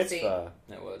beautiful bar mitzvah.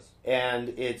 scene. It was. And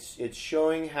it's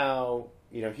showing how,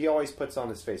 he always puts on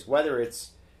his face, whether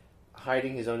it's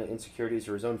hiding his own insecurities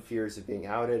or his own fears of being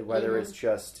outed, whether it's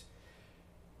just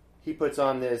he puts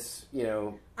on this,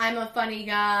 I'm a funny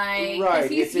guy.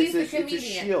 right? He's the It's comedian. a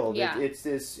shield. Yeah. It's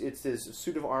this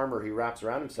suit of armor he wraps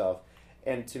around himself.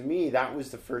 And to me, that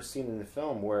was the first scene in the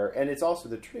film where, and it's also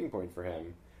the turning point for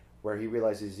him, where he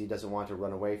realizes he doesn't want to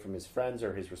run away from his friends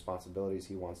or his responsibilities.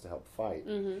 He wants to help fight.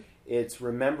 It's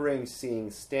remembering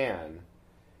seeing Stan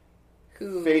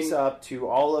Who face up to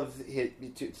all of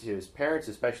to his parents,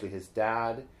 especially his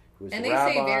dad, who was and a they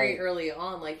rabbi. say very early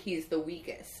on, like, he's the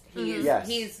weakest. Yes.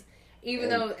 He's even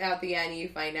though at the end you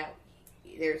find out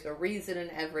there's a reason and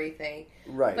everything,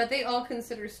 Right. but they all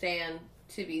consider Stan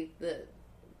to be the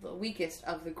weakest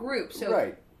of the group. So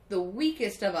Right. the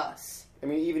weakest of us. I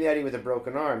mean, even Eddie with a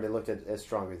broken arm, they looked at as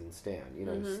stronger than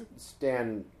Stan.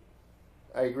 Stan,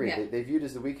 I agree, Yeah. they viewed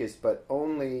as the weakest, but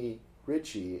only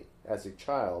Richie, as a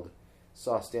child,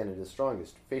 saw Stan as the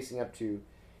strongest, facing up to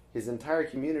his entire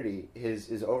community,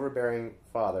 his overbearing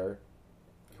father,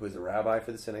 who was a rabbi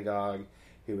for the synagogue,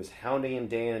 who was hounding him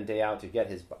day in and day out to get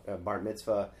his bar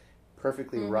mitzvah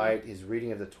perfectly right, his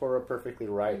reading of the Torah perfectly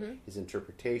right, his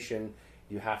interpretation.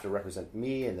 You have to represent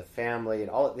me and the family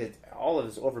and all of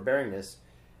his overbearingness.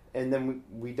 And then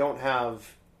we don't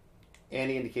have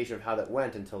any indication of how that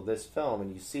went until this film.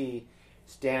 And you see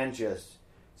Stan just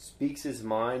speaks his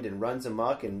mind and runs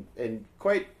amok and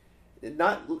quite,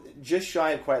 not just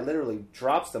shy of quite literally,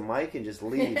 drops the mic and just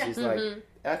leaves. He's like,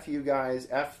 F you guys,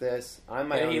 F this, I'm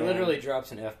my own he man. literally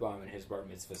drops an F-bomb in his bar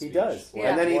mitzvah speech. He does. Yeah.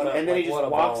 And then he just what a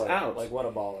walks baller. out. Like, what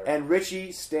a baller. And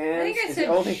Richie stands. I think I is said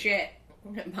the only, shit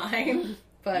at mine,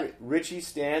 but Richie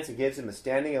stands and gives him a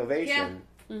standing ovation.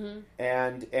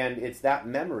 And it's that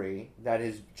memory that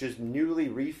is just newly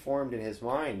reformed in his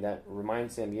mind that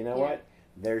reminds him, what?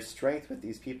 There's strength with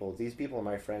these people. These people are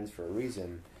my friends for a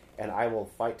reason, and I will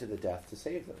fight to the death to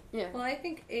save them. Yeah. well, I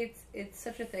think it's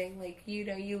such a thing. Like, you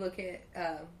look at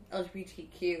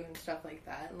LGBTQ and stuff like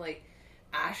that, and like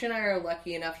Ash and I are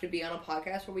lucky enough to be on a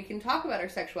podcast where we can talk about our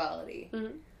sexuality.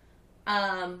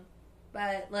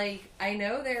 But like, I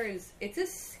know it's a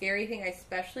scary thing. I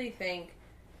especially think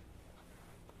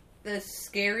the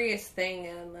scariest thing,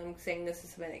 and I'm saying this is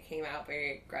something that came out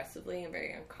very aggressively and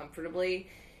very uncomfortably.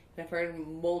 And I've heard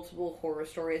multiple horror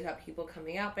stories about people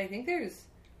coming out, but I think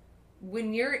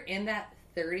when you're in that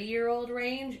 30-year-old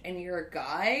range and you're a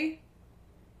guy,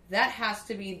 that has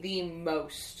to be the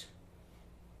most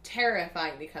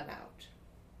terrifying to come out.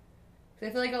 So I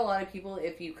feel like a lot of people,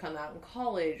 if you come out in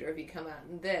college or if you come out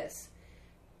in this,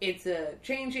 it's a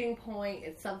changing point.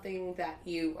 It's something that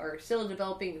you are still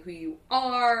developing who you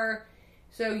are.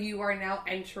 So you are now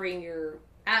entering your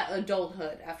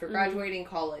adulthood after graduating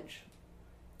college.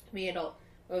 Me adult.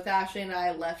 Both Ashley and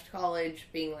I left college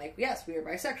being like, yes, we are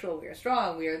bisexual, we are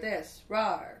strong, we are this,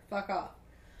 rawr, fuck off.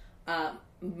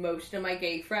 Most of my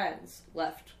gay friends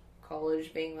left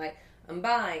college being like, I'm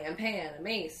bi, I'm pan, I'm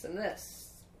ace, I'm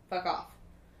this, fuck off.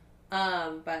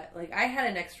 But, like, I had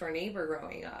a next door neighbor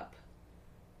growing up.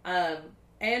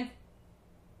 And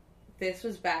this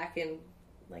was back in,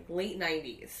 like, late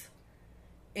 90s.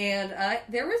 And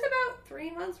there was about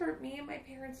 3 months where me and my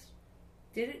parents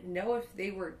didn't know if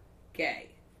they were gay.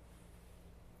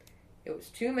 It was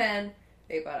 2 men.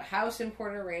 They bought a house in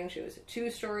Porter Ranch. It was a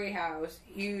 2-story house,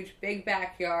 huge, big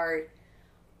backyard.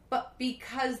 But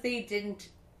because they didn't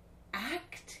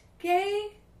act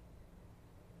gay,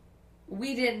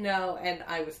 we didn't know, and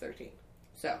I was 13.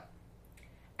 So,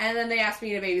 and then they asked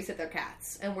me to babysit their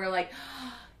cats, and we're like,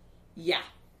 yeah.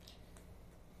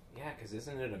 Yeah, because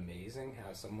isn't it amazing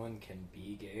how someone can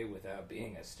be gay without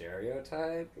being a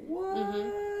stereotype?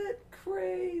 What?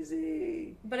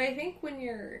 Crazy. But I think when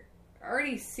you're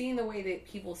already seeing the way that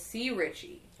people see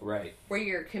Richie, Right. where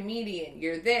you're a comedian,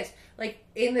 you're this, like,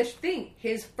 in this thing,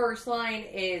 his first line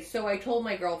is, so I told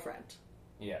my girlfriend.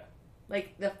 Yeah.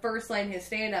 Like, the first line in his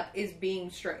stand-up is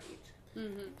being straight.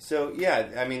 So, yeah,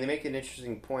 I mean, they make an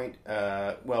interesting point,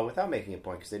 well, without making a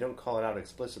point, because they don't call it out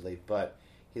explicitly, but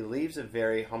he leaves a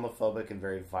very homophobic and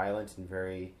very violent and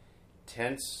very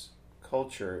tense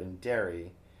culture in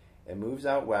Derry and moves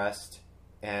out west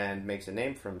and makes a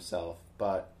name for himself.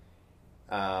 But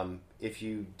if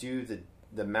you do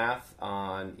the math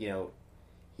on, you know,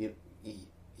 he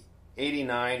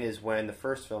 89 is when the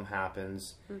first film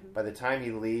happens. By the time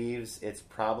he leaves, it's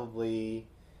probably...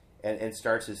 And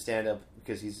starts his stand-up,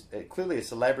 because he's clearly a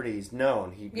celebrity, he's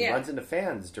known. He runs into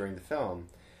fans during the film.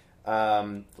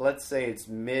 Let's say it's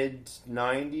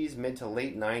mid-90s, mid to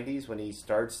late 90s, when he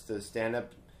starts the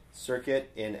stand-up circuit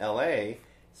in L.A.,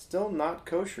 still not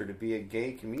kosher to be a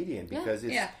gay comedian, because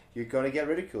you're going to get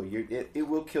ridiculed. It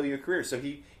will kill your career. So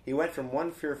he went from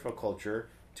one fearful culture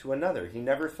to another. He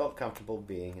never felt comfortable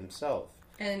being himself.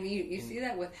 And you see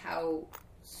that with how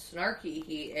snarky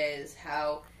he is,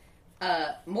 how...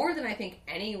 more than I think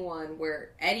anyone,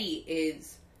 where Eddie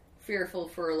is fearful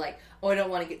for, like, oh, I don't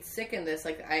want to get sick in this,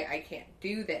 like, I can't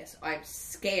do this, I'm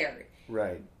scared.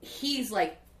 Right. He's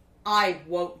like, I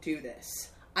won't do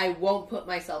this. I won't put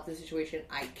myself in a situation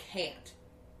I can't.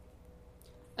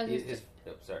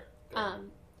 Sorry.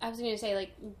 I was going to say,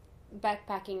 like,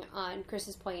 backpacking on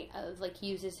Chris's point of, like, he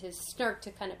uses his snark to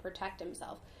kind of protect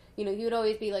himself. You know, he would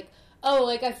always be like, oh,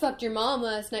 like, I fucked your mom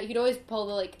last night. He'd always pull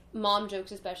the, like, mom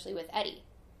jokes, especially with Eddie.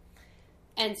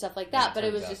 And stuff like that. But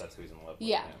it was just... That's who he's in love with.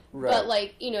 Yeah. Right. But,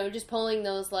 like, you know, just pulling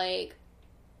those, like,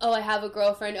 oh, I have a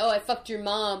girlfriend. Oh, I fucked your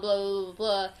mom. Blah, blah, blah,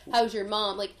 blah. How's your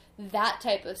mom? Like, that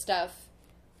type of stuff,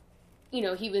 you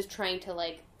know, he was trying to,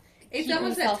 like... It's keep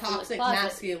almost that himself in the toxic closet.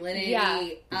 masculinity. Yeah.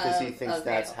 Because he thinks of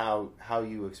that's male. how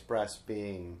you express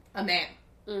being... A man.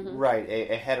 Right,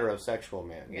 a heterosexual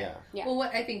man, yeah. Well,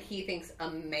 what I think he thinks a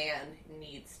man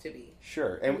needs to be.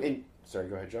 Sure. And sorry,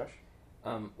 go ahead, Josh.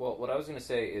 Well, what I was going to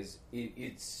say is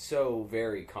it's so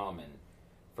very common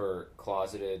for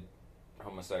closeted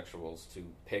homosexuals to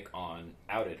pick on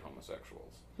outed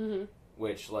homosexuals.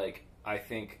 Which, like, I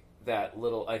think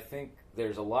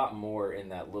there's a lot more in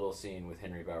that little scene with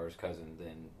Henry Bauer's cousin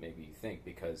than maybe you think,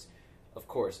 because, of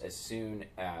course, as soon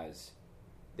as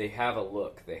they have a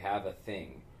look, they have a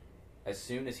thing, as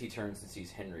soon as he turns and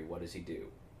sees Henry, what does he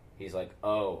do? He's like,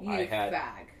 oh, You I had...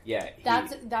 fag. Yeah.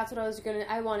 That's what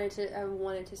I wanted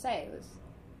to say. It was,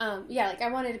 yeah, like, I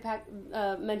wanted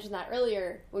to mention that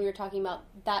earlier when we were talking about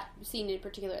that scene in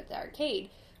particular at the arcade,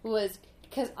 was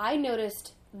because I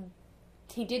noticed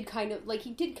he did kind of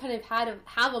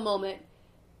have a moment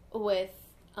with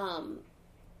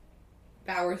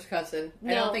Bauer's cousin. I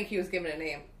No. don't think he was given a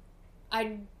name.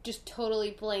 I just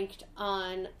totally blanked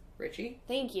on. Richie?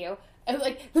 Thank you. I,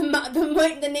 like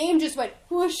the name just went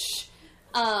whoosh.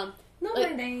 Not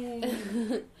Like- my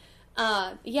name.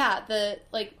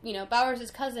 Yeah,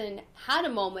 Bowers' cousin had a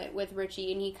moment with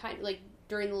Richie, and he kind of, like,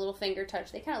 during the little finger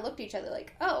touch, they kind of looked at each other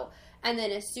like, oh. And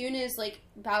then as soon as, like,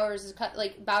 Bowers comes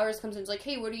in and is like,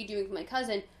 hey, what are you doing with my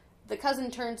cousin? The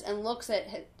cousin turns and looks at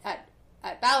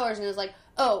Bowers and is like,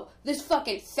 oh, this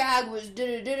fucking fag was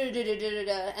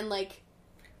da-da-da-da-da-da-da-da, and, like...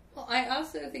 Well, I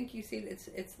also think you see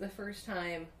it's the first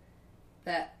time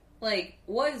that, like,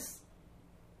 was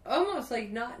almost, like,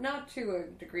 not to a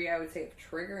degree I would say of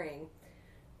triggering,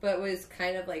 but was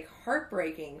kind of like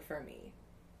heartbreaking for me,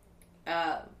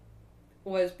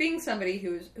 was being somebody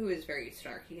who is very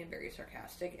snarky and very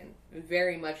sarcastic and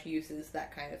very much uses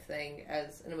that kind of thing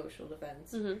as an emotional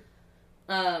defense.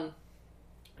 Mm-hmm.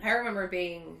 I remember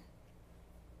being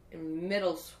in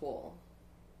middle school,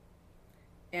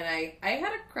 and I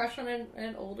had a crush on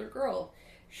an older girl.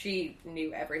 She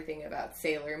knew everything about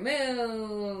Sailor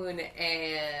Moon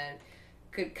and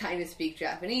could kind of speak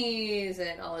Japanese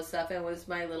and all this stuff, and was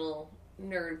my little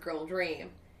nerd girl dream.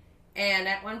 And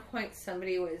at one point,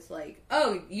 somebody was like,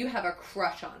 "Oh, you have a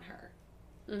crush on her."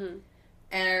 Mm-hmm.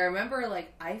 And I remember,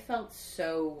 like, I felt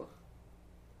so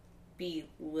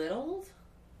belittled.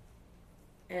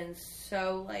 And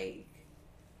so, like,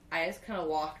 I just kind of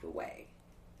walked away.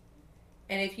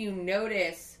 And if you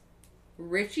notice,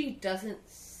 Richie doesn't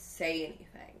say anything.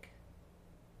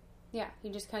 Yeah, he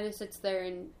just kind of sits there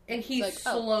and he like,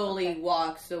 slowly oh, okay.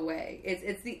 walks away.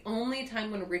 It's the only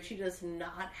time when Richie does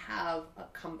not have a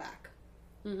comeback.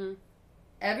 Mm-hmm.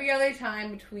 Every other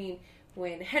time between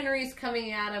when Henry's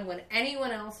coming at him, when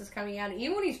anyone else is coming at him,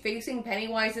 even when he's facing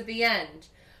Pennywise at the end,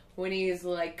 when he's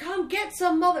like, "Come get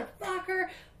some, motherfucker!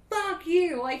 Fuck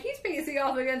you!" Like, he's facing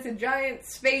off against a giant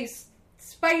space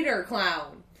spider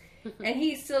clown. And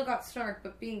he still got snark,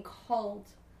 but being called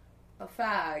a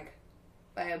fag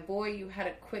by a boy you had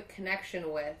a quick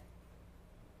connection with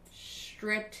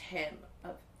stripped him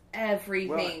of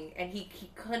everything, and he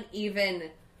couldn't even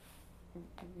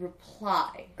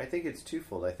reply. I think it's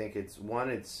twofold. I think it's one,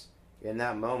 it's in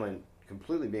that moment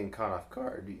completely being caught off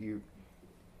guard.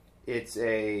 It's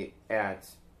at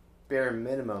bare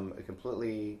minimum a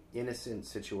completely innocent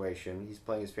situation. He's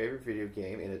playing his favorite video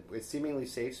game in a seemingly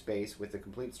safe space with a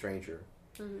complete stranger,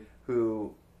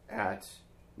 who at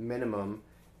minimum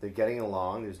they're getting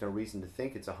along. There's no reason to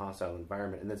think it's a hostile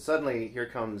environment, and then suddenly here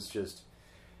comes just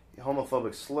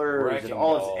homophobic slurs Wrecking and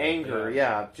all ball, its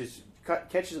anger. just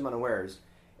catches him unawares.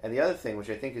 And the other thing,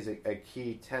 which I think is a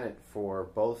key tenet for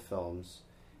both films,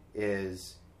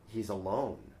 is he's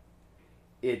alone.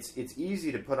 It's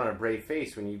easy to put on a brave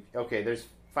face when there's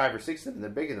 5 or 6 of them,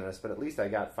 they're bigger than us, but at least I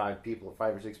got 5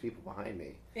 or 6 people behind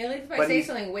me. At least if I But say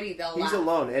something witty, they'll laugh. He's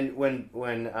alone, and when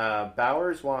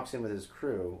Bowers walks in with his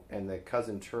crew and the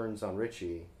cousin turns on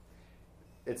Richie,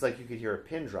 it's like you could hear a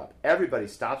pin drop. Everybody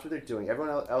stops what they're doing.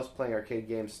 Everyone else playing arcade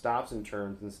games stops and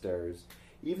turns and stares.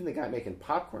 Even the guy making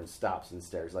popcorn stops and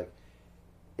stares. Like,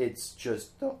 it's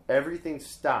just everything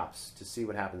stops to see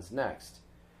what happens next,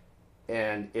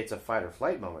 and it's a fight or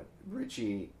flight moment.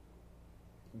 Richie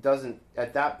doesn't,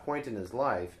 at that point in his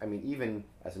life, I mean, even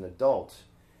as an adult,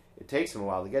 it takes him a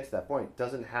while to get to that point,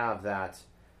 doesn't have that,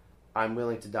 I'm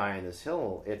willing to die on this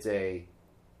hill. It's a,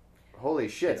 holy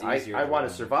shit, I want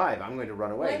to survive, I'm going to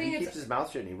run away. Well, he keeps his mouth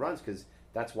shut and he runs because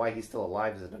that's why he's still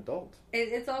alive as an adult.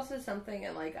 It's also something,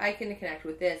 and like, I can connect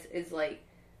with this, is like,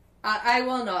 I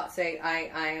will not say I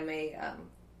am a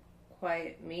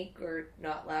quiet, meek, or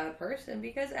not loud person,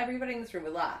 because everybody in this room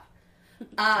would laugh.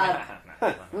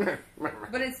 But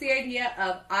it's the idea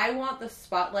of, I want the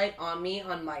spotlight on me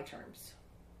on my terms.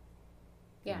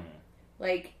 Yeah.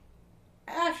 Like,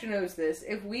 Ash knows this.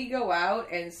 If we go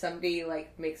out and somebody,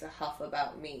 like, makes a huff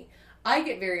about me, I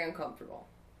get very uncomfortable.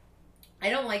 I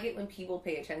don't like it when people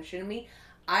pay attention to me.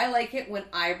 I like it when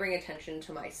I bring attention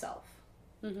to myself.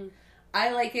 Mm-hmm. I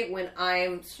like it when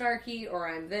I'm snarky or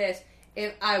I'm this.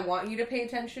 If I want you to pay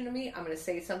attention to me, I'm going to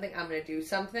say something, I'm going to do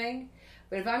something.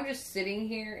 But if I'm just sitting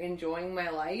here enjoying my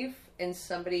life and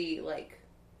somebody, like,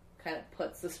 kind of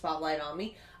puts the spotlight on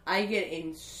me, I get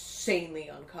insanely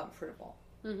uncomfortable.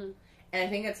 Mm-hmm. And I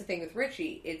think that's the thing with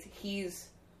Richie. He's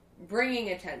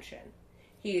bringing attention.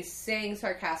 He's saying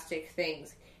sarcastic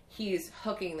things. He's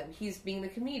hooking them. He's being the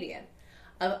comedian.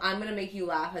 I'm going to make you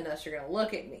laugh unless you're going to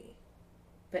look at me.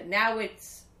 But now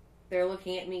they're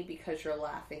looking at me because you're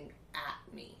laughing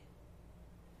at me.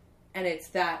 And it's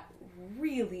that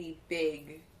really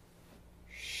big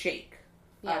shake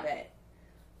of it.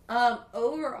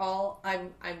 Overall,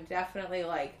 I'm definitely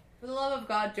like, for the love of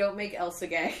God, don't make Elsa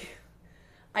gay.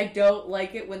 I don't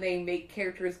like it when they make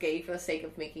characters gay for the sake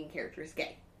of making characters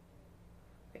gay.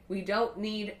 Like, we don't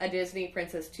need a Disney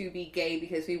princess to be gay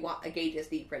because we want a gay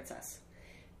Disney princess.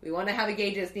 We want to have a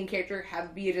gay Disney character,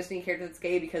 be a Disney character that's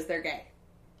gay because they're gay.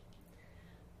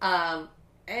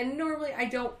 And normally I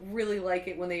don't really like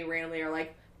it when they randomly are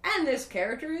like, and this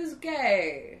character is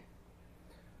gay.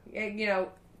 You know,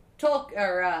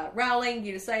 Rowling,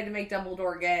 you decided to make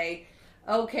Dumbledore gay.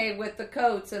 Okay, with the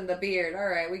coats and the beard.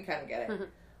 Alright, we kind of get it.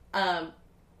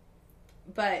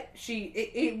 But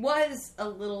it was a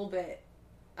little bit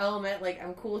element, like,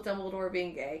 I'm cool with Dumbledore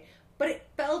being gay, but it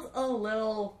felt a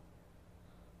little,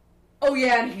 oh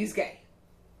yeah, and he's gay.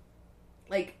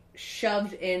 like,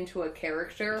 shoved into a You're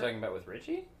character. talking about with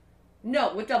Richie?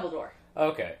 No, with Dumbledore.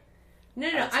 Okay.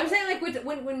 No. I'm saying, like,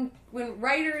 when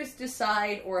writers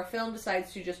decide, or a film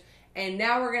decides to just, and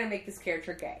now we're going to make this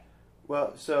character gay.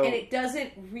 Well, so And it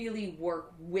doesn't really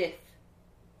work with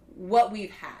what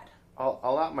we've had.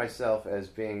 I'll out myself as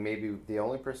being maybe the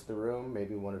only person in the room,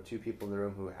 maybe one or two people in the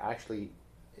room who actually,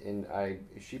 and I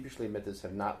sheepishly admit this,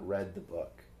 have not read the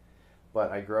book.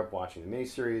 But I grew up watching the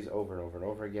miniseries over and over and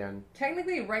over again.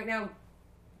 Technically, right now,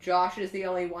 Josh is the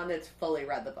only one that's fully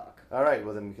read the book. All right,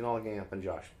 well then we can all gang up on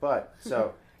Josh. But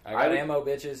so I got ammo,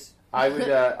 bitches. I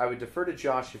would defer to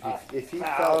Josh if he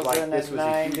felt like this was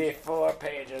a huge, 94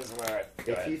 pages worth.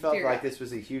 if he felt Dear like God. this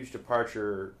was a huge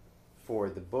departure for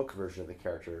the book version of the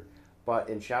character. But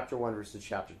in chapter 1 versus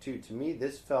chapter 2, to me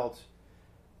this felt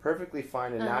perfectly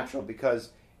fine and natural because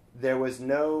there was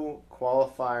no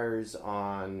qualifiers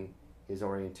on his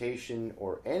orientation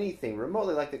or anything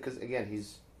remotely like that. Because again,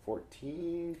 he's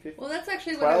 14, 15, Well, that's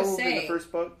actually what I 12 was in saying. the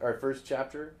first book or first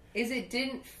chapter. Is it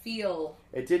didn't feel...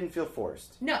 It didn't feel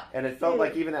forced. No. And it felt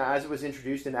like even as it was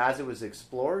introduced and as it was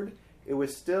explored, it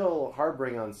was still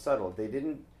harboring on subtle. They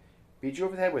didn't beat you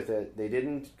over the head with it. They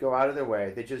didn't go out of their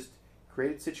way. They just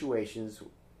created situations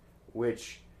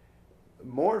which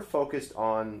more focused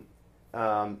on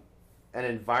an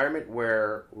environment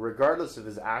where, regardless of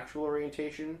his actual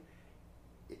orientation,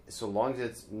 so long as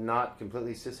it's not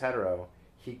completely cis-hetero,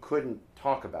 he couldn't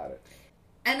talk about it.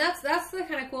 And that's the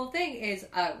kind of cool thing is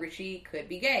Richie could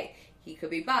be gay. He could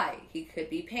be bi. He could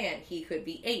be pan. He could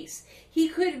be ace. He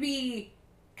could be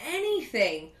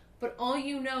anything. But all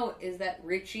you know is that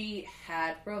Richie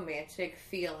had romantic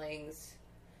feelings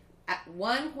at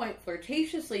one point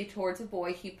flirtatiously towards a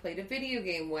boy he played a video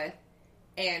game with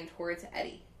and towards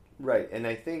Eddie. Right, and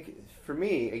I think for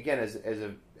me, again, as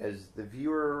the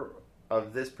viewer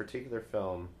of this particular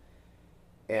film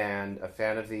and a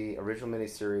fan of the original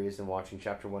miniseries and watching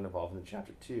Chapter 1 evolve into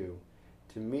Chapter 2,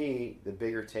 to me, the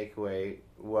bigger takeaway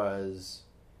was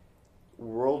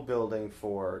world building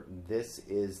for this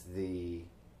is the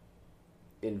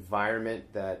environment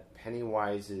that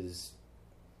Pennywise's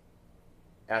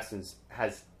essence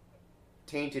has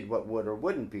tainted what would or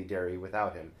wouldn't be Derry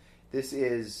without him. This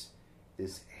is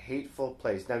this hateful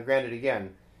place. Now, granted,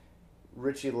 again,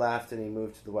 Richie left and he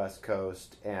moved to the West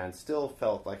Coast and still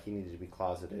felt like he needed to be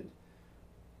closeted.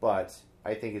 But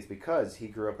I think it's because he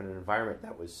grew up in an environment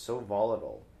that was so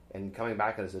volatile, and coming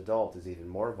back as an adult is even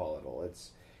more volatile.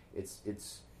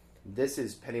 This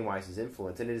is Pennywise's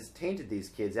influence, and it has tainted these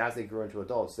kids as they grow into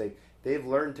adults. They've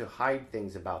learned to hide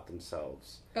things about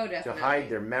themselves. Oh, definitely. To hide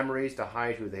their memories, to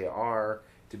hide who they are,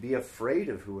 to be afraid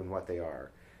of who and what they are.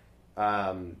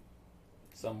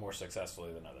 Some more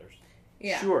successfully than others.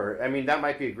 Yeah. Sure. I mean, that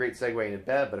might be a great segue into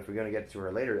Bev, but if we're going to get to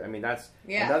her later, I mean, that's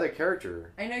another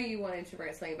character. I know you wanted to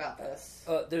write something about this.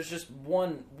 There's just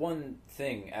one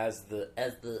thing as the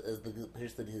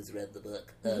person who's read the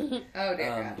book. Oh,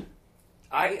 dear God.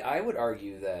 I would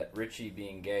argue that Richie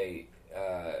being gay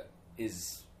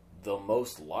is the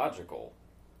most logical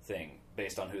thing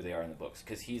based on who they are in the books,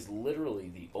 because he's literally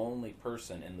the only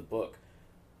person in the book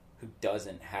who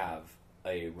doesn't have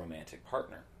a romantic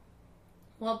partner.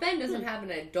 Well, Ben doesn't have an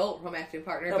adult romantic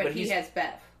partner, No, but but he he's- has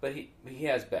Bev. But he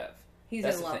has Bev. He's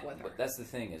That's in the love thing. with her. But that's the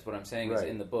thing is what I'm saying is Right.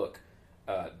 in the book,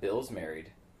 Bill's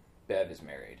married, Bev is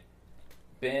married.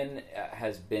 Ben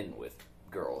has been with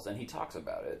girls, and he talks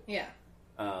about it. Yeah.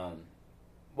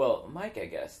 Well, Mike, I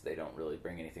guess they don't really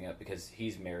bring anything up because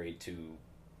he's married to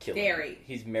killing. Derry.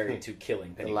 He's married to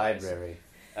killing The Pennywise. library.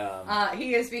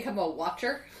 He has become a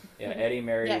watcher. Yeah, Eddie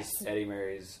marries Yes. Eddie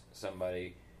marries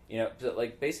somebody. You know, but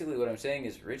like basically what I'm saying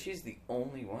is Richie's the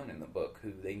only one in the book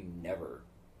who they never.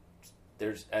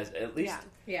 There's at least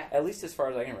Yeah. at least as far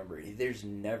as I can remember, there's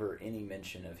never any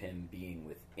mention of him being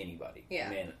with anybody.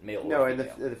 Yeah. Male No, or and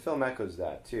female. the film echoes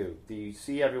that, too. You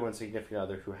see everyone's significant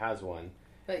other who has one.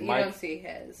 But you Mike- don't see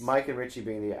his. Mike and Richie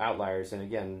being the outliers, and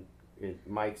again,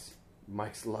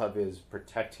 Mike's love is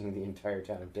protecting the entire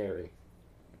town of Derry.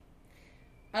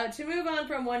 To move on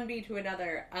from one B to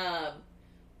another,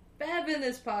 Bev in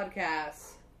this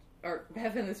podcast, or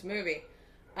Bev in this movie,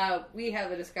 we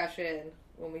have a discussion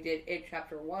when we did It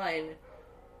Chapter 1.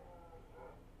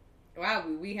 Wow,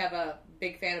 we have a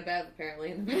big fan of Bev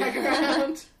apparently in the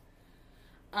background.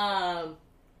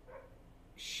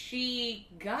 She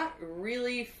got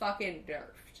really fucking nerfed.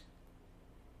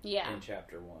 Yeah. in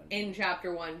chapter 1. In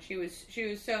Chapter 1, she was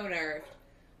so nerfed.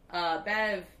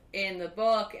 Bev in the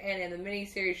book and in the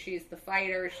miniseries, she's the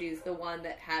fighter. She's the one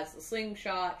that has the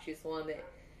slingshot. She's the one that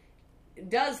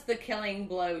does the killing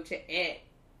blow to It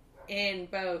in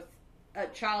both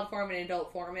child form and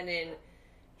adult form. And in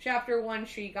chapter 1,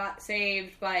 she got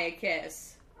saved by a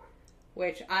kiss,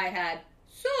 which I had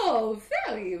so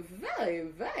very, very,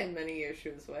 very many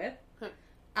issues with.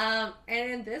 And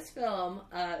in this film,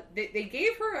 they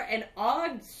gave her an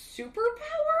odd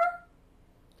superpower.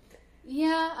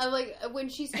 Yeah, I like when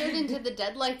she stared into the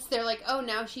deadlights. They're like, "Oh,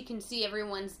 now she can see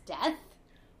everyone's death."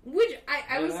 Which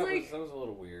I was that like, that was a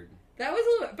little weird. that was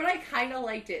a little, but I kind of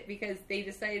liked it because they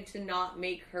decided to not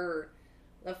make her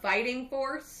the fighting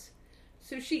force.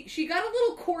 So she got a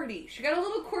little Cordy. She got a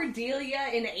little Cordelia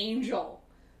in Angel.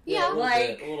 Yeah,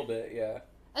 like a little bit, yeah.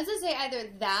 I was gonna say either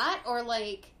that or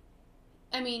like,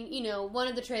 I mean, you know, one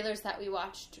of the trailers that we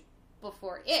watched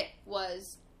before it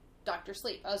was Dr.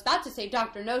 Sleep. I was about to say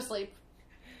Dr. No Sleep.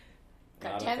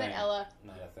 God Not a damn it, thing. Ella.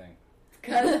 Not a thing.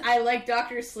 because I like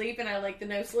Dr. Sleep and I like the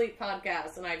No Sleep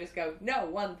podcast, and I just go, no,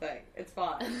 one thing, it's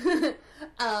fine.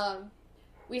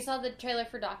 We saw the trailer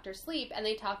for Dr. Sleep, and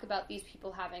they talk about these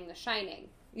people having the Shining.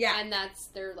 Yeah, And that's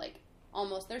their, like,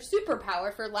 almost their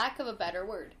superpower, for lack of a better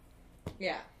word.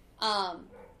 yeah.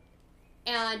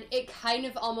 And it kind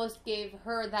of almost gave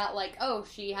her that, like, oh,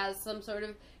 she has some sort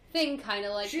of thing, kind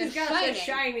of like She's the got Shining. the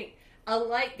shining. A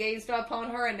light gazed upon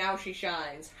her, and now she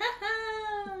shines. Ha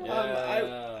ha!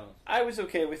 Yeah. I was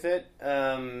okay with it.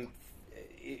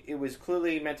 It was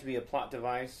clearly meant to be a plot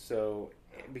device, so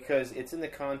because it's in the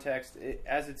context,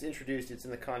 as it's introduced, it's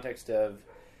in the context of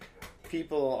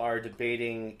people are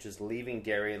debating just leaving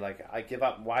Derry. Like, I give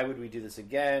up. Why would we do this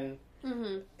again?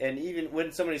 Mm-hmm. And even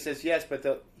when somebody says yes, but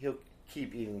he'll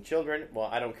keep eating children. Well,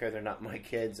 I don't care. They're not my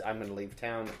kids. I'm going to leave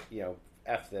town.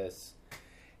 F this.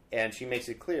 And she makes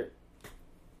it clear.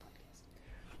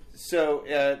 So,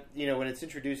 when it's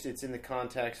introduced, it's in the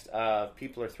context of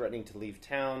people are threatening to leave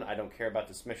town. I don't care about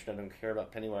this mission. I don't care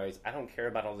about Pennywise. I don't care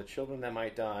about all the children that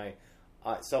might die.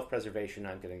 Self-preservation,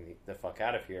 I'm getting the fuck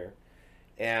out of here.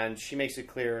 And she makes it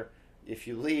clear, if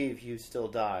you leave, you still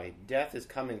die. Death is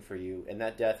coming for you, and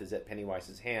that death is at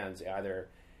Pennywise's hands, either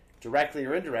directly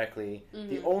or indirectly. Mm-hmm.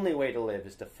 The only way to live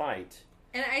is to fight.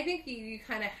 And I think you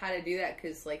kind of had to do that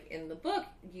because, like, in the book,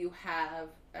 you have,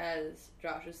 as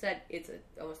Josh has said, it's an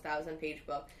almost 1,000-page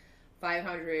book.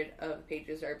 500 of the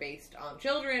pages are based on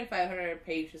children. 500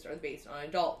 pages are based on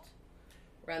adult.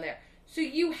 Around there. So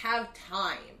you have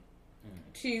time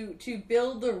to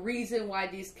build the reason why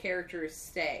these characters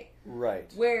stay.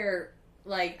 Right. Where,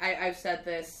 like, I've said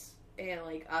this in,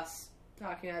 like, us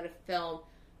talking about a film.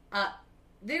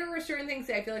 There are certain things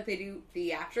that I feel like they do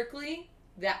theatrically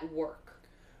that work.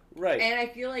 Right. And I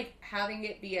feel like having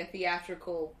it be a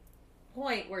theatrical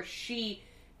point where she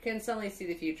can suddenly see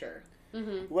the future.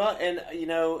 Mm-hmm. Well, and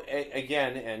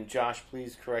again, and Josh,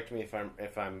 please correct me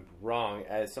if I'm wrong.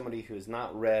 As somebody who has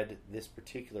not read this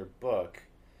particular book,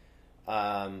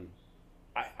 I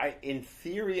in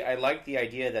theory, I like the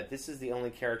idea that this is the only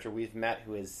character we've met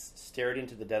who has stared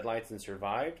into the deadlights and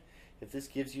survived. If this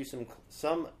gives you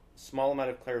some small amount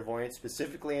of clairvoyance,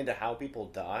 specifically into how people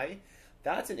die,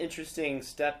 that's an interesting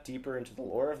step deeper into the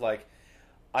lore of, like,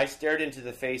 I stared into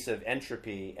the face of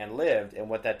entropy and lived, and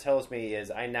what that tells me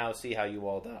is I now see how you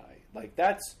all die. Like,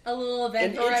 that's A little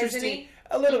event an interesting,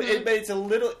 horizon-y. but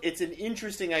it's an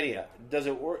interesting idea. Does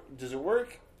it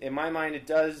work? In my mind, it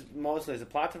does mostly as a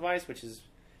plot device, which is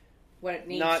What it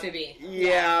needs not to be.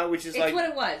 Yeah, which is It's like what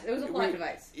it was. It was a plot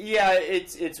device. Yeah,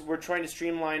 it's we're trying to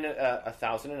streamline a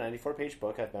 1,094-page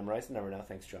book. I've memorized the number now.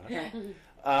 Thanks, Josh.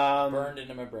 Burned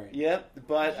into my brain. Yep,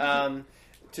 but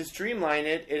to streamline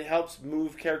it, it helps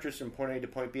move characters from point A to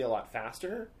point B a lot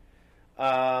faster.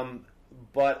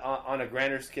 But on a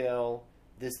grander scale,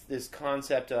 this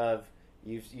concept of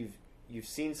you've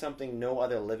seen something no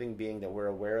other living being that we're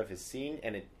aware of has seen,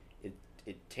 and it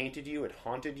tainted you, it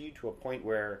haunted you to a point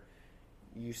where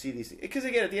you see these. Because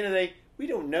again, at the end of the day, we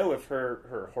don't know if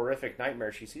her horrific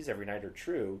nightmares she sees every night are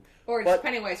true. Or it's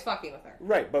Pennywise fucking with her.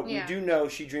 Right, but Yeah. we do know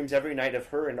she dreams every night of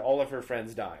her and all of her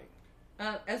friends dying.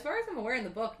 As far as I'm aware in the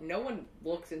book, no one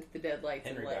looks into the deadlights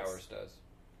Henry and lives. Bowers does.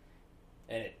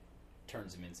 And it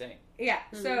turns him insane. Yeah,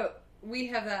 so we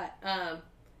have that.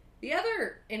 The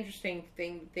other interesting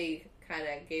thing they kind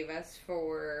of gave us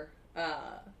for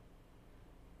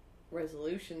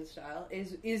resolution style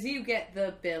is you get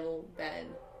the Bill, Ben,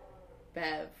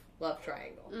 Bev love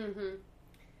triangle. Mm-hmm.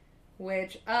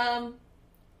 Which, I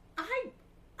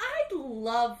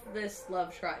love this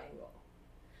love triangle.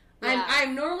 Yeah.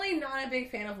 I'm normally not a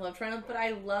big fan of love triangles, but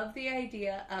I love the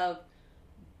idea of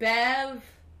Bev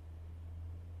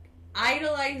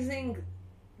idolizing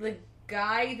the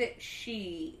guy that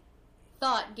she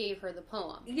Thought gave her the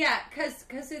poem. yeah, because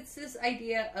it's this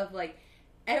idea of, like,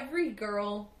 every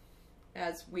girl,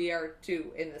 as we are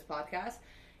too in this podcast,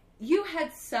 you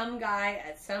had some guy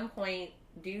at some point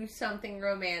do something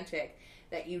romantic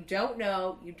that you don't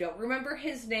know, you don't remember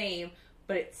his name,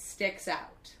 but it sticks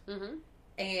out. Mm-hmm.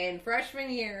 And freshman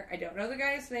year, I don't know the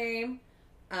guy's name.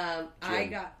 I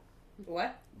got...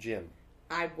 What? Jim.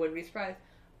 I wouldn't be surprised.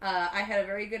 I had a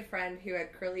very good friend who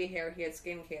had curly hair. He had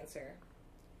skin cancer.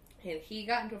 And he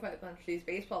got into a fight with a bunch of these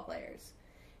baseball players.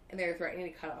 And they were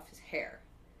threatening to cut off his hair.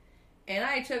 And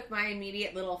I took my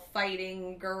immediate little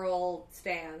fighting girl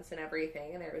stance and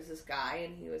everything. And there was this guy,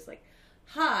 and he was like,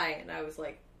 hi. And I was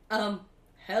like,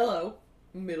 hello.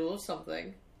 Middle of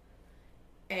something.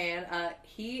 And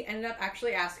he ended up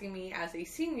actually asking me as a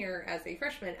senior, as a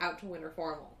freshman, out to winter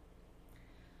formal.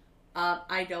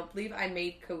 I don't believe I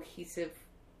made cohesive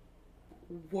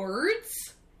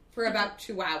words for about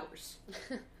 2 hours.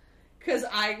 Because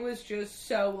I was just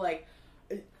so like...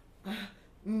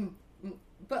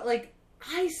 But like,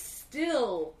 I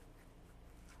still,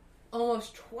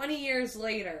 almost 20 years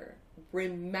later,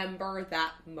 remember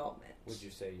that moment. Would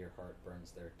you say your heart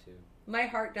burns there too? My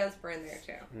heart does burn there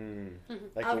too.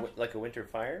 Like a winter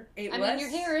fire? It I was, mean, your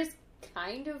hair is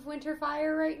kind of winter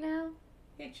fire right now.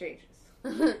 It changes.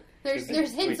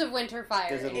 There's hints of winter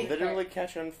fire. Does it literally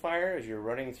catch on fire as you're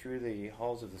running through the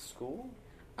halls of the school?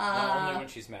 Only when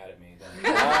she's mad at me. Then.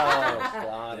 Oh,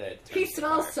 got it. He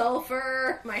smells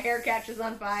sulfur. My hair catches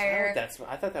on fire.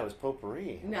 I thought that was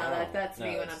potpourri. No, Wow. that's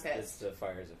me when I'm It's pissed. the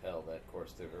fires of hell that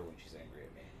course through her when she's angry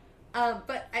at me.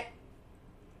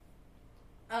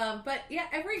 But yeah,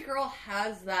 every girl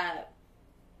has that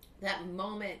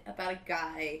moment about a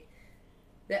guy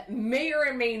that may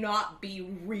or may not be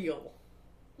real.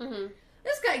 Mm-hmm.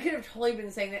 This guy could have totally been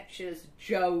saying that shit as a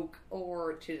joke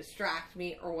or to distract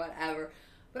me or whatever.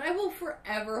 But I will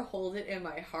forever hold it in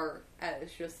my heart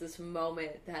as just this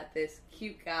moment that this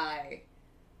cute guy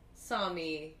saw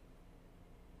me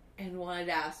and wanted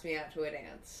to ask me out to a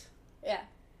dance. Yeah.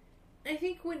 I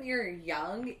think when you're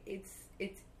young, it's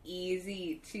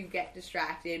easy to get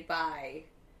distracted by,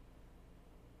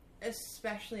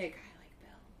 especially a guy like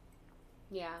Bill.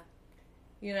 Yeah.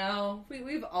 You know,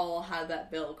 we've all had that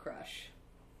Bill crush.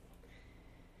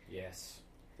 Yes.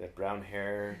 That brown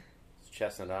hair,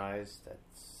 chestnut eyes, that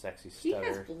sexy He stutter.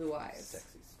 has blue eyes.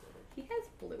 Sexy stutter. He has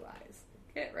blue eyes.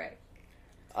 Get it right.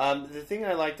 The thing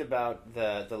I liked about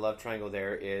the love triangle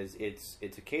there is it's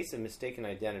a case of mistaken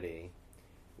identity,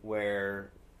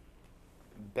 where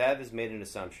Bev has made an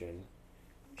assumption.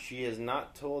 She has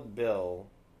not told Bill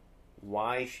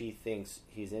why she thinks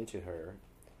he's into her,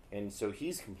 and so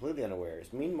he's completely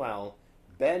unawares. Meanwhile,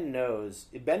 Ben knows.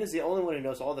 Ben is the only one who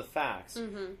knows all the facts,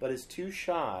 but is too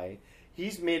shy.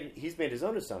 He's made his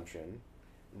own assumption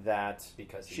that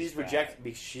Because he's she's fat.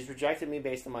 rejected me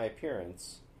based on my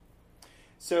appearance.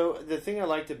 So the thing I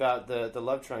liked about the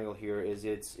love triangle here is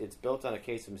it's built on a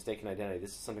case of mistaken identity.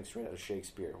 This is something straight out of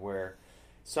Shakespeare, where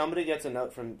somebody gets a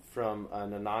note from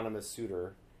an anonymous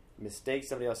suitor, mistakes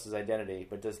somebody else's identity,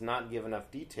 but does not give enough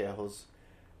details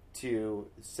to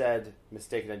said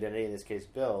mistaken identity, in this case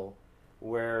Bill,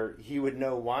 where he would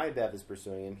know why Bev is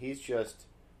pursuing him. He's just,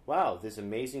 wow, this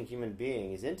amazing human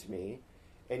being is into me,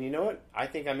 and you know what? I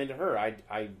think I'm into her.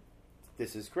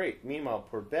 This is great. Meanwhile,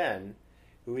 poor Ben,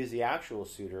 who is the actual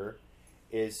suitor,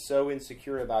 is so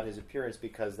insecure about his appearance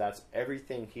because that's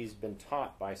everything he's been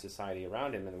taught by society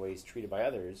around him and the way he's treated by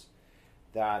others,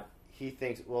 that he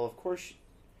thinks, well, of course...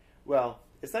 Well,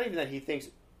 it's not even that he thinks...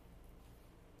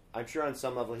 I'm sure on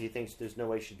some level he thinks there's no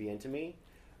way she'd be into me,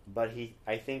 but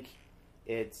I think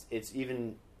it's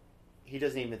even... He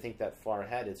doesn't even think that far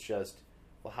ahead. It's just,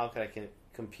 well, how can I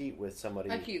compete with somebody...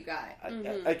 A cute guy.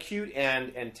 A cute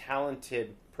and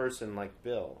talented person like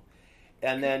Bill.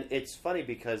 And then it's funny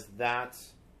because that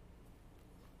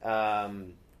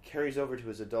carries over to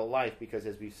his adult life, because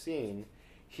as we've seen,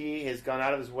 he has gone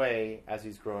out of his way as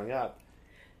he's growing up.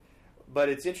 But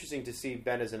it's interesting to see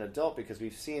Ben as an adult, because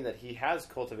we've seen that he has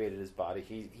cultivated his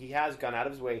body. He has gone out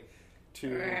of his way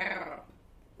to...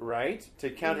 right? To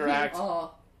counteract...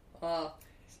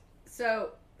 So,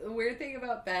 the weird thing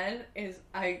about Ben is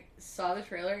I saw the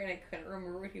trailer and I couldn't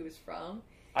remember what he was from.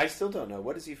 I still don't know.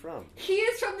 What is he from? He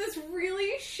is from this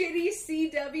really shitty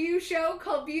CW show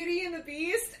called Beauty and the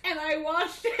Beast, and I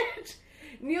watched it.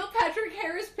 Neil Patrick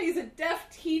Harris plays a deaf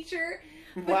teacher.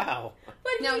 Wow.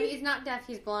 But No, he's not deaf.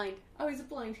 He's blind. Oh, he's a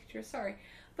blind teacher, sorry.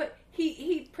 But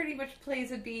he pretty much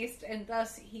plays a beast, and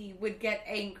thus he would get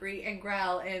angry and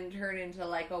growl and turn into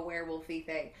like a werewolfy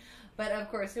thing. But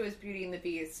of course, it was Beauty and the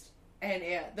Beast, and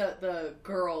the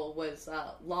girl was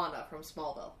Lana from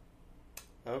Smallville.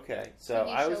 Okay. So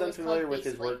TV I was show was unfamiliar called with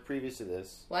his Beastly. work previous to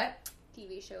this. What?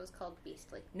 TV show is called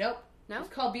Beastly. Nope. No? It's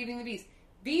called Beauty and the Beast.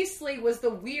 Beastly was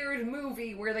the weird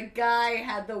movie where the guy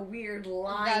had the weird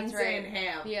lines That's right. in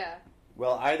him. Yeah.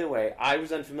 Well, either way, I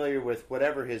was unfamiliar with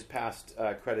whatever his past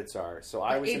credits are, so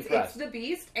I was impressed. It's the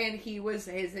Beast, and his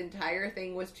entire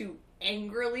thing was to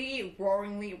angrily,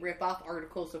 roaringly rip off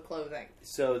articles of clothing.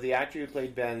 So the actor who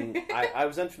played Ben, I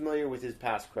was unfamiliar with his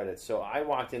past credits, so I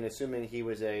walked in assuming he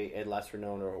was a lesser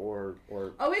known or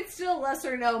Oh, it's still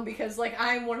lesser known because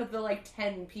I'm one of the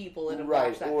 10 people that have right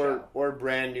watched that show. or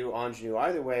brand new ingenue.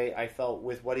 Either way, I felt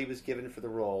with what he was given for the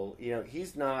role,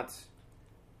 he's not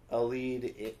a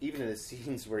lead even in the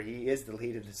scenes where he is the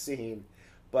lead of the scene,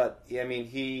 but I mean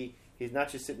he's not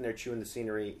just sitting there chewing the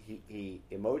scenery. He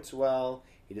emotes well.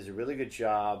 He does a really good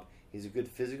job. He's a good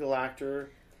physical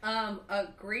actor. A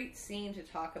great scene to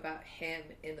talk about him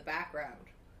in the background.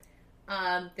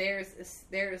 There's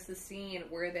the scene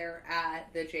where they're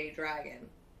at the Jade Dragon,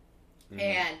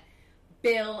 and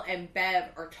Bill and Bev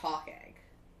are talking,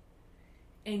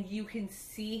 and you can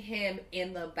see him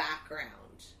in the background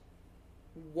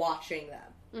watching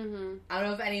them. Mm-hmm. I don't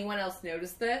know if anyone else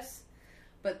noticed this,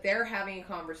 but they're having a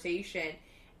conversation,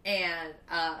 and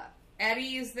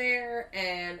Eddie's there,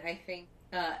 and I think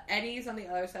Eddie's on the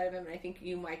other side of him, and I think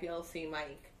you might be able to see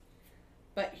Mike,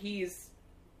 but he's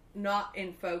not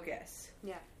in focus.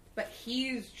 Yeah. But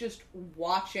he's just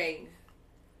watching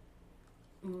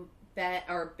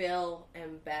Bill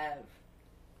and Bev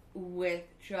with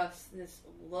just this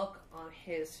look on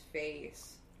his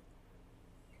face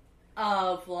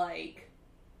of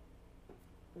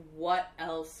what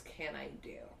else can I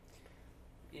do?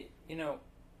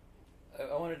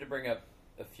 I wanted to bring up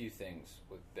a few things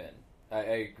with Ben. I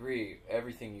agree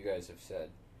everything you guys have said.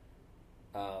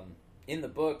 In the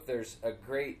book, there's a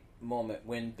great moment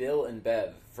when Bill and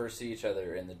Bev first see each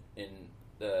other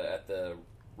at the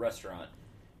restaurant,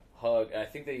 hug. I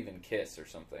think they even kiss or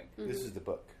something. Mm-hmm. This is the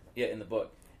book. Yeah, in the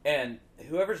book. And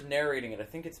whoever's narrating it, I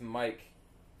think it's Mike.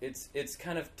 It's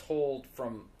kind of told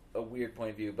from a weird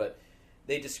point of view, but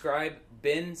they describe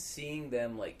Ben seeing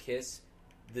them kiss.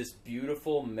 This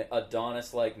beautiful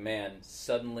Adonis-like man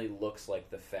suddenly looks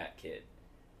like the fat kid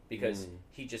because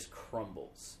he just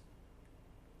crumbles.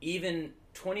 Even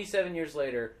 27 years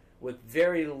later, with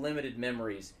very limited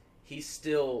memories, he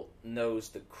still knows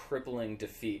the crippling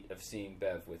defeat of seeing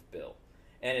Bev with Bill.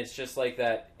 And it's just like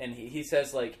that. And he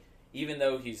says, even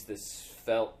though he's this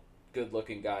felt,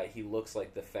 good-looking guy, he looks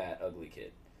like the fat, ugly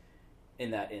kid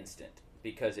in that instant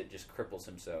because it just cripples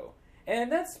him so.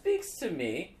 And that speaks to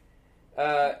me.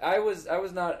 I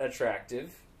was not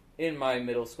attractive in my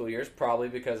middle school years, probably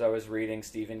because I was reading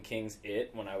Stephen King's It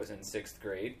when I was in 6th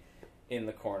grade in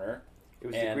the corner. It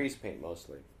was the grease paint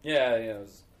mostly. Yeah, it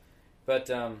was. But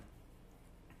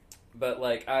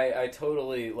I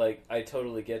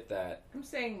totally get that. I'm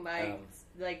saying Mike's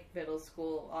middle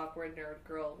school awkward nerd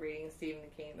girl reading Stephen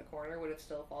King in the corner would have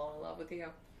still fallen in love with you.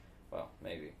 Well,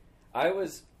 maybe. I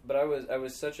was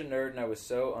such a nerd and I was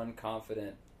so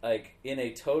unconfident. In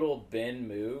a total Ben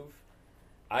move,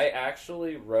 I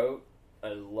actually wrote a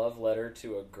love letter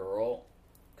to a girl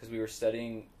because we were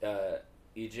studying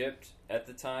Egypt at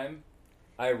the time.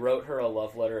 I wrote her a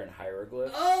love letter in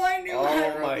hieroglyphs. Oh, I knew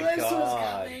hieroglyphs my was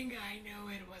God. coming. I knew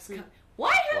it was coming.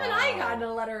 Why haven't I gotten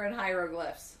a letter in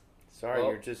hieroglyphs? Sorry,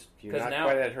 Well, you're not now-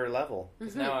 quite at her level.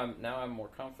 Because now I'm more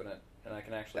confident and I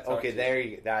can actually talk Okay, to there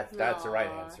you that's the right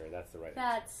Aw. answer. That's the right answer.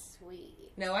 That's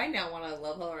sweet. No, I now want a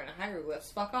love letter in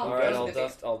hieroglyphs. Fuck off. All right, Both of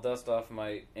you. I'll dust off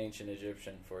my ancient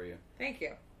Egyptian for you. Thank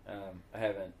you. I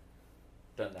haven't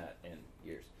done that in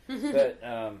years,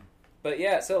 but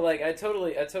yeah. So I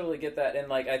totally get that,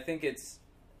 and I think it's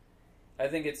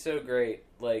so great,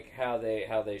 how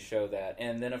they show that,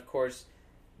 and then of course,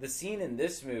 the scene in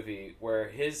this movie where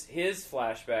his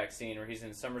flashback scene where he's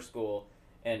in summer school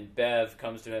and Bev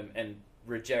comes to him and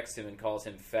rejects him and calls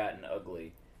him fat and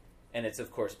ugly, and it's of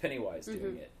course Pennywise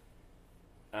doing it.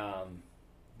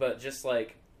 But just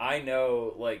I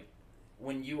know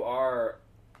when you are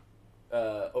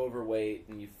overweight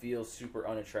and you feel super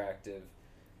unattractive,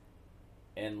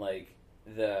 and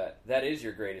that is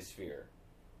your greatest fear.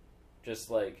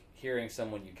 Just hearing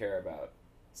someone you care about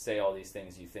say all these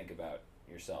things you think about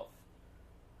yourself,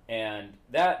 and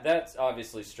that's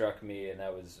obviously struck me, and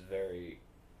that was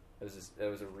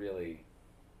a really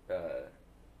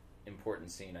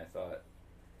important scene, I thought.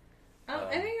 I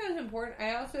think it was important.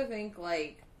 I also think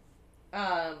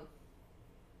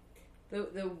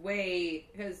the way,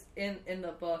 because in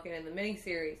the book and in the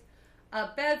miniseries,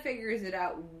 Bev figures it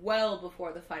out well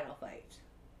before the final fight.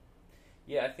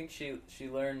 Yeah, I think she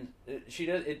learned. She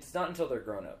does. It's not until they're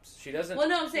grown-ups. She doesn't. Well,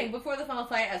 no, I'm saying before the final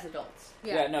fight as adults.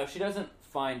 Yeah, no, she doesn't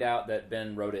find out that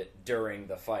Ben wrote it during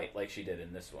the fight like she did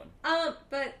in this one.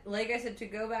 But like I said, to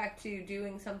go back to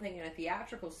doing something in a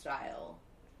theatrical style,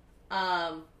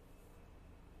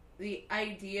 the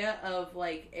idea of,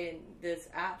 like, in this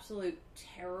absolute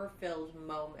terror-filled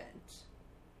moment,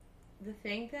 the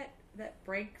thing that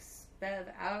breaks Bev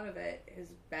out of it is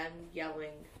Ben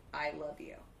yelling, "I love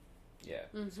you." Yeah,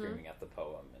 screaming out the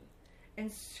poem.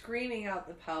 And screaming out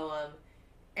the poem.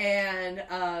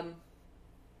 And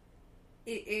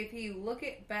if you look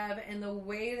at Bev and the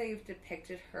way they've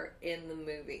depicted her in the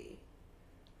movie,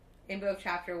 in both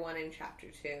Chapter 1 and Chapter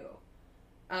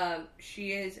 2,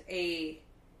 she is a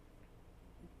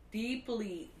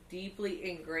deeply,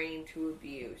 deeply ingrained to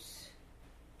abuse.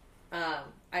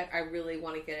 I really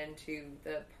want to get into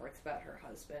the parts about her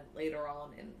husband later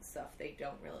on and stuff they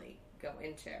don't really go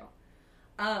into.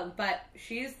 But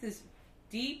she is this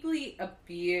deeply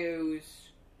abused.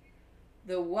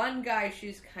 The one guy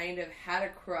she's kind of had a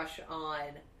crush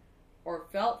on or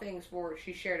felt things for,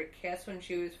 she shared a kiss when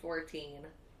she was 14.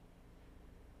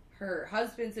 Her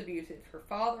husband's abusive. Her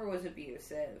father was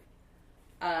abusive.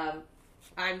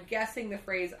 I'm guessing the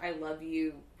phrase "I love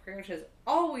you" pretty much has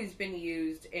always been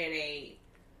used in a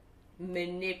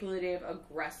manipulative,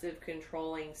 aggressive,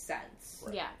 controlling sense.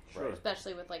 Yeah, Sure.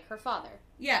 especially with like her father.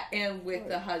 Yeah, and with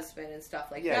the husband and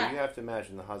stuff like that. Yeah, you have to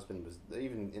imagine the husband was,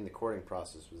 even in the courting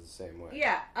process, was the same way.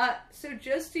 Yeah, so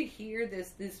just to hear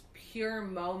this pure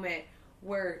moment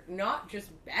where not just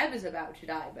Bev is about to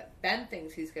die, but Ben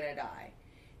thinks he's going to die.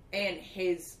 And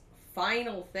his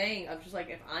final thing of just like,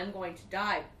 if I'm going to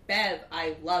die, Bev,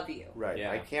 I love you. Right.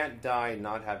 Yeah. I can't die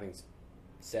not having...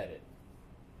 Said it.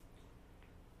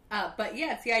 But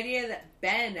yeah, it's the idea that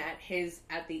Ben at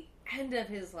the end of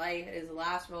his life, at his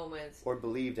last moments, Or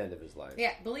believed end of his life.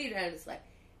 yeah, believed end of his life,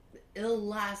 the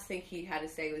last thing he had to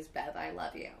say was, "Bev, I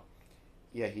love you."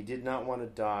 Yeah, he did not want to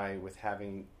die with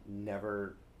having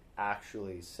never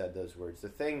actually said those words. The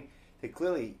thing that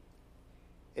clearly...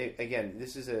 Again,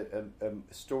 this is a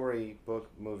story,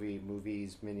 book,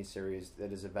 movies, miniseries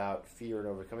that is about fear and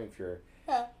overcoming fear.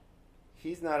 Yeah.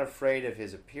 He's not afraid of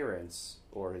his appearance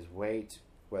or his weight,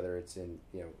 whether it's in,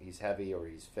 he's heavy or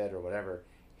he's fit or whatever.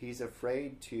 He's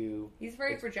afraid to... He's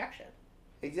very projection.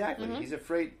 Exactly. Mm-hmm. He's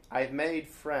afraid. I've made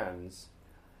friends.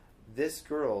 This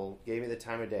girl gave me the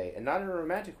time of day, and not in a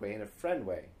romantic way, in a friend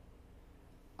way.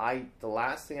 The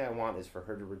last thing I want is for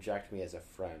her to reject me as a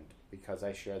friend because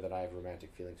I share that I have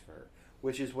romantic feelings for her.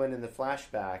 Which is when, in the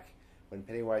flashback, when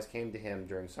Pennywise came to him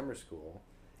during summer school,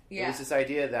 it was this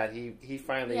idea that he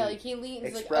finally he leans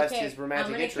expressed like, okay, his romantic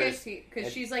I'm gonna interest. kiss you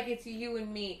because she's like, "It's you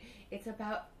and me. It's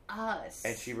about us."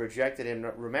 And she rejected him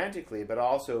not romantically, but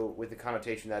also with the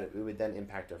connotation that it would then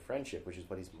impact our friendship, which is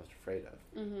what he's most afraid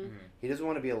of. Mm-hmm. He doesn't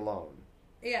want to be alone.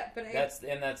 Yeah, but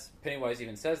That's Pennywise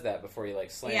even says that before he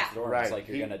like slams the door. Right. It's like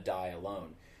you're gonna die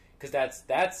alone, because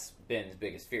that's been his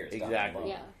biggest fear. Is dying Exactly. alone.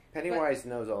 Yeah. Pennywise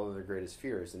knows all of their greatest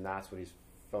fears, and that's what he's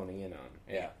phoning in on.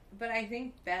 Yeah. But I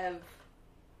think Bev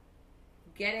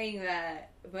getting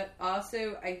that, but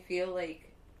also I feel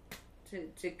like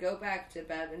to go back to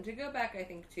Bev and to go back, I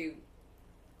think, to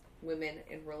women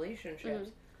in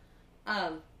relationships.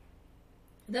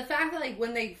 The fact that, like,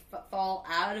 when they fall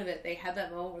out of it, they have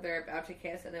that moment where they're about to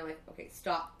kiss and they're like, "Okay,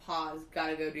 stop, pause,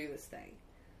 gotta go do this thing."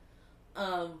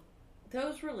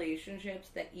 Those relationships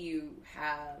that you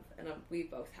have, and we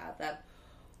both have them,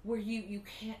 where you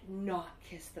can't not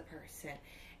kiss the person,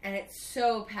 and it's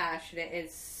so passionate,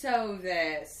 it's so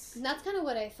this. And that's kind of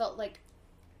what I felt like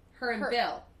Her and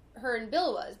Bill. her and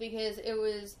Bill was, because it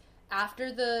was after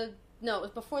it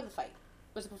was before the fight.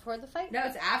 Was it before the fight? No,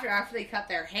 it's after they cut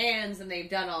their hands and they've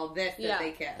done all this that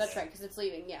they kiss. That's right, because it's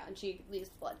leaving, and she leaves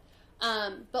blood.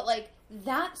 But, like,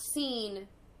 that scene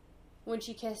when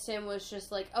she kissed him was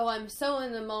just like, oh, I'm so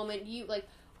in the moment.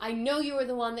 I know you were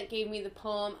the one that gave me the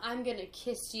poem. I'm going to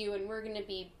kiss you, and we're going to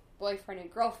be boyfriend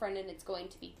and girlfriend, and it's going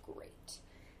to be great.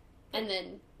 And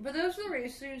then... But those are the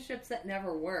relationships that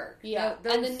never work. Yeah.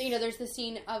 Those... And then, there's the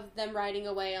scene of them riding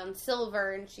away on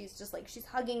Silver, and she's just like, she's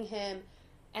hugging him.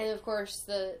 And, of course,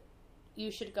 you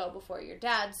should go before your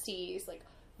dad sees. Like,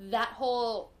 that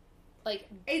whole, like...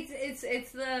 It's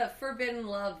the forbidden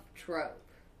love trope.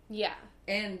 Yeah.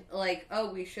 And, like,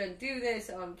 oh, we shouldn't do this,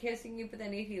 oh, I'm kissing you, but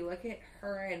then if you look at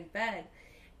her and Ben,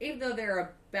 even though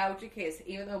they're about to kiss,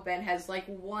 even though Ben has, like,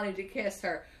 wanted to kiss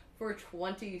her for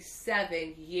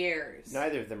 27 years.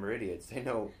 Neither of them are idiots. They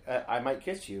know, I might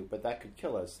kiss you, but that could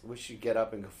kill us. We should get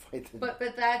up and go fight the... But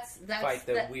that's Fight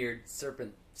the weird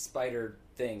serpent spider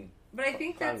thing. But I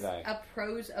think Clown that's guy. a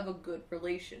pros of a good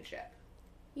relationship.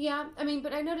 Yeah, I mean,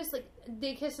 but I noticed, like,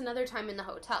 they kiss another time in the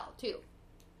hotel, too.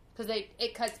 Because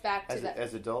it cuts back to that.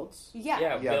 As adults? Yeah.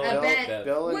 Yeah, Bill I and bet- Bev.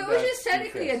 Bill and Which Bev is do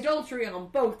technically kiss. adultery on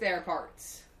both their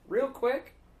parts. Real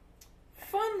quick,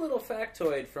 fun little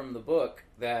factoid from the book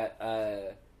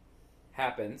that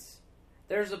happens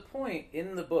there's a point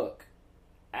in the book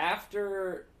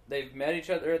after they've met each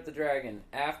other at the Dragon,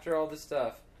 after all this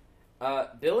stuff,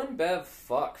 Bill and Bev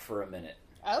fuck for a minute.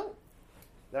 Oh,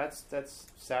 That's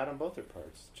sad on both their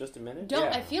parts. Just a minute. don't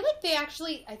Yeah. I feel like they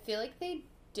actually? I feel like they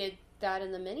did that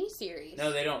in the miniseries.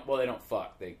 No, they don't. Well, they don't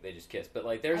fuck. They just kiss. But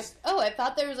like, there's I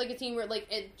thought there was like a scene where like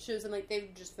it shows them like they've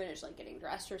just finished like getting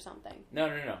dressed or something.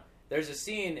 no. There's a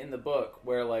scene in the book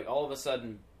where like all of a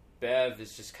sudden Bev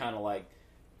is just kind of like,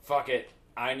 fuck it,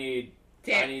 I need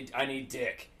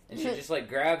dick, and she just like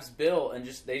grabs Bill and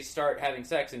just they start having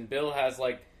sex, and Bill has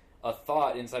like a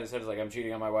thought inside his head is like, I'm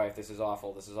cheating on my wife, this is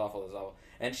awful, this is awful, this is awful,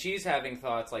 and she's having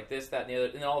thoughts like this, that, and the other,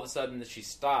 and then all of a sudden she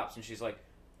stops and she's like,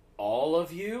 all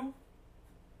of you?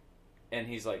 And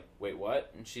he's like, wait,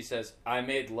 what? And she says, I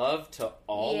made love to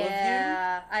all of you?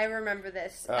 Yeah, I remember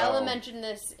this. Oh. Ella mentioned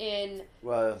this in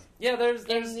Well, Yeah, there's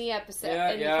in the episode,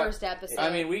 yeah, in yeah. the first episode. I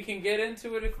mean, we can get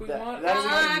into it if we That- want.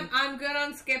 that's- I'm good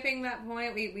on skipping that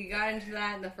point. We got into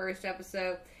that in the first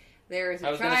episode. There's I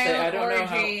a was gonna say, I child don't know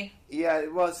how- orgy. yeah.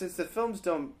 Well, since the films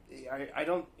don't, I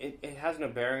don't. It has no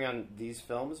bearing on these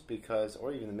films because,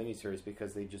 or even the miniseries,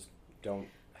 because they just don't.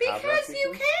 have that Because you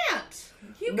sequence.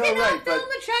 can't. You No, cannot right, film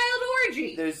but- a child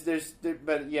orgy.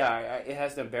 But yeah, it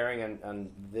has no bearing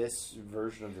on this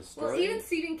version of the story. Well, even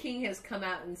Stephen King has come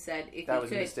out and said if that he was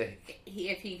could, a mistake.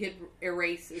 if he could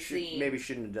erase the scene, Maybe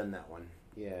shouldn't have done that one.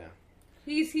 Yeah.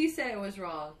 he said it was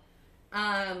wrong.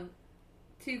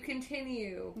 To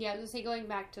continue, yeah, I was gonna say going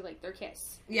back to like their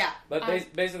kiss. yeah, But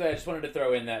basically, I just wanted to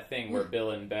throw in that thing where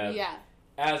Bill and Bev, Yeah,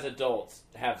 as adults,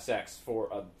 have sex for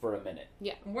a minute.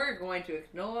 we're going to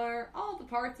ignore all the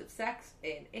parts of sex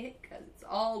in it because it's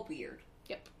all weird.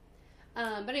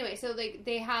 but anyway, so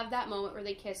they have that moment where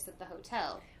they kissed at the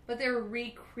hotel. But they're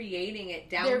recreating it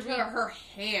down They're to re- her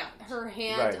hand. Her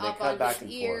hand Right, they up cut on back his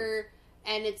and ear,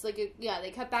 and it's like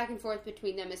they cut back and forth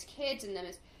between them as kids and them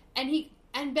as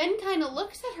and Ben kind of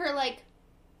looks at her like,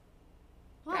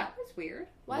 why? That was weird.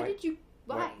 Why did you?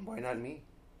 Why? Why not me?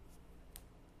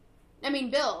 I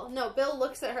mean, Bill. No, Bill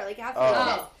looks at her like after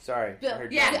Oh, sorry. Bill. I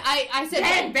heard Yeah. you. I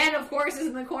said Ben, of course, is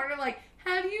in the corner like,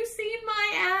 have you seen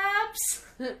my abs?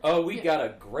 Oh, we got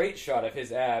a great shot of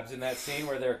his abs in that scene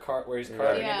where where he's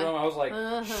carving Yeah. into him. I was like,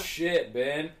 Uh-huh. shit,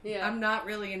 Ben. Yeah. I'm not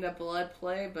really into blood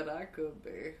play, but I could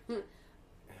be.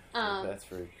 That's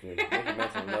for you. Make a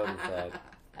mental note of that.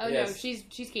 Oh no, Yes. she's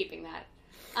keeping that.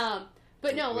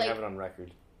 But no, we like have it on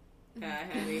record.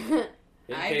 Honey.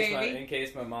 In Hi, baby.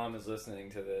 case my mom is listening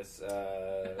to this,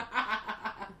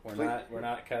 we're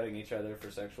not cutting each other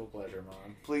for sexual pleasure,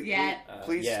 Mom. Please, Yet.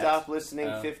 please Yet. stop listening.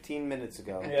 Oh. 15 minutes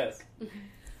ago. Yes.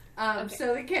 Okay.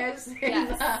 So the kids in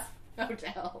Yes. the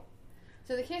hotel.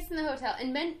 so the kiss in the hotel,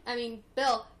 and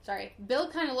Bill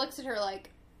kind of looks at her like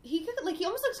he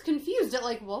almost looks confused at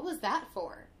like what was that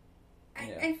for?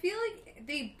 Yeah. I feel like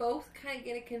they both kind of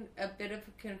get a bit of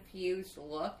a confused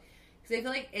look. Because I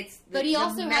feel like it's But he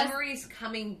also has- memories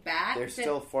coming back. They're that-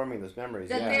 still forming those memories.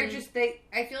 That yeah. they're just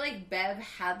I feel like Bev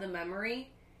had the memory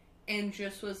and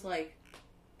just was like,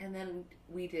 and then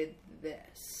we did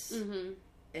this, Mm-hmm.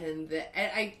 and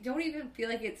I don't even feel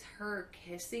like it's her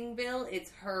kissing Bill.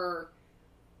 It's her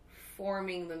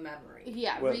forming the memory.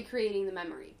 Yeah, Well- recreating the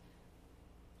memory.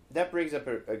 That brings up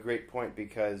a great point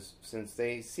because since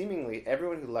they seemingly,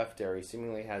 everyone who left Derry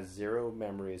seemingly has zero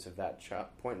memories of that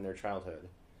point in their childhood,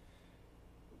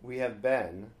 we have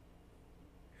Ben,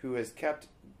 who has kept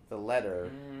the letter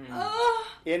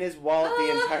Oh, in his wallet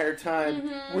the entire time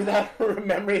Mhm. without a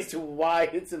memory as to why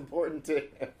it's important to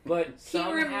him. But he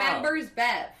somehow, remembers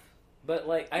Bev. But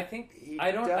like, I think He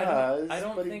I don't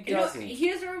but think he You know, doesn't. he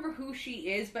doesn't remember who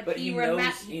she is, but But he he knows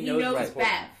knows what's Bev.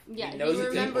 important. Yeah, He he, knows it's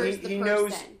remembers important. the He person.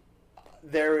 knows-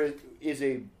 There is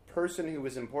a person who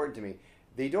was important to me.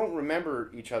 They don't remember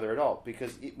each other at all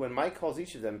because when Mike calls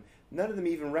each of them, none of them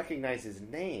even recognize his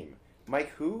name. Mike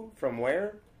who? From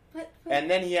where? But And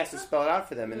then he has to spell it out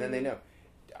for them, and then they know.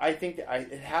 I think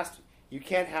that it has to. You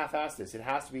can't half-ass this. It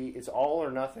has to be. It's all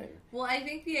or nothing. well, I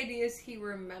think the idea is he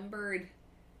remembered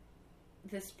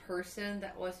this person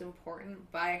that was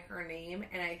important by her name,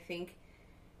 and I think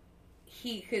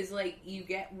because like you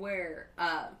get where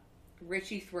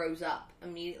Richie throws up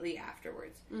immediately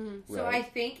afterwards. Mm-hmm. So Right. I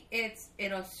think it's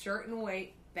in a certain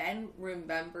way Ben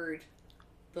remembered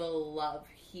the love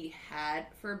he had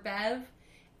for Bev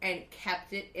and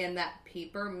kept it in that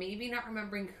paper, maybe not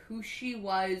remembering who she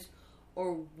was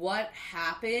or what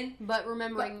happened. But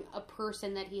remembering a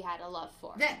person that he had a love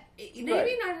for. That maybe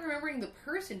Right. not remembering the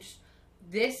person. Just,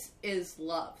 this is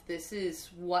love. This is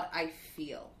what I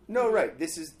feel. No, right.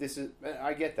 This is.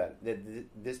 I get that.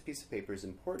 This piece of paper is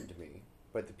important to me,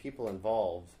 but the people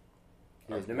involved,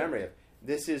 he has no memory of.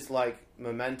 This is like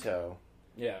Memento,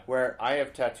 Yeah. where I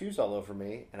have tattoos all over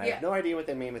me, and I Yeah. have no idea what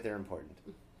they mean, but they're important.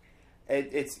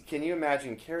 It's. Can you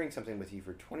imagine carrying something with you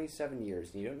for 27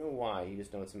 years, and you don't know why? You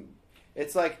just know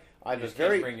it's like I have You a just can't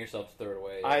very bring yourself to throw it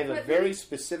away. I have a But very we-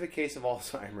 specific case of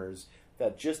Alzheimer's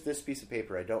that just this piece of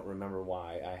paper, I don't remember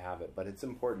why I have it, but it's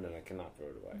important and I cannot throw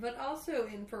it away. But also,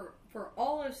 for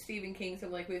all of Stephen King's,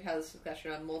 and like we've had this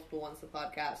discussion on multiple ones of the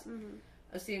podcast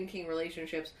of Stephen King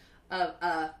relationships, of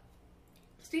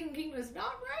Stephen King does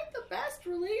not write the best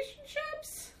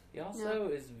relationships. He also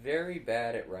is very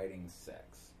bad at writing sex.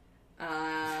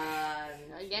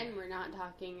 Again, we're not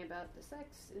talking about the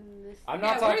sex in this. I'm Yeah,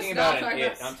 not we're talking not about talking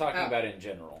it. about- I'm talking oh. about it in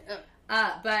general.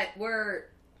 But we're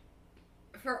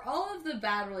for all of the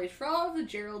bad relations, for all of the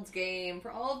Gerald's Game, for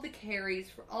all of the Carries,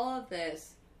 for all of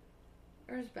this,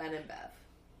 there's Ben and Bev.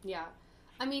 Yeah.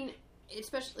 I mean,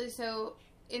 especially so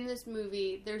in this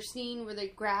movie, there's a scene where they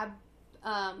grab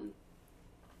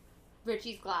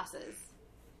Richie's glasses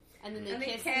and then they And they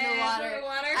kiss kiss in the water.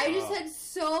 I just Oh. had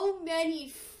so many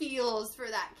feels for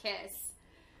that kiss.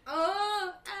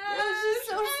 Oh, was just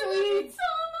so I love sweet. it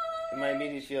so much. My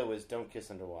immediate feel was don't kiss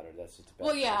underwater. That's just the best.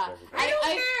 Well, yeah. part of everything. I don't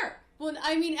I- care. Well,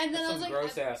 I mean, and then That's I was some like,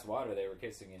 gross ass water they were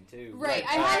kissing in too. Right,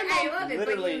 I I had love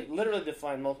it. literally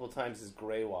defined multiple times as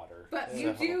gray water. But So-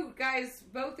 you do, guys,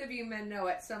 both of you men know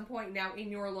at some point now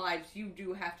in your lives, you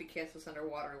do have to kiss us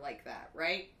underwater like that,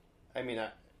 right? I mean,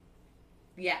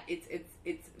 Yeah, it's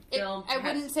It- film. I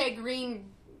wouldn't say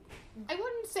green. I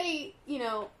wouldn't say,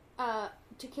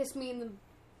 to kiss me in the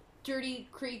dirty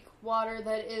creek water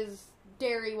that is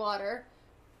dairy water,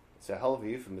 it's a hell of a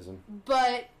euphemism.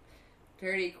 but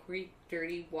Dirty creek,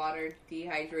 dirty water,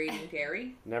 dehydrating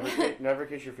dairy. Never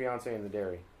kiss your fiance in the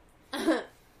dairy. Well,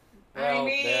 I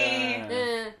mean,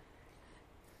 then-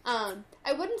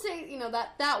 I wouldn't say,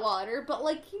 that water, but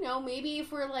maybe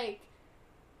if we're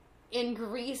in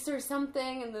Greece or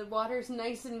something and the water's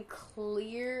nice and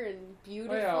clear and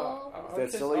beautiful. Well, Is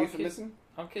that still a euphemism?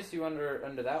 I'll kiss you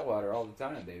under that water all the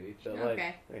time, baby. But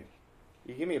okay.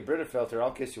 You give me a Brita filter, I'll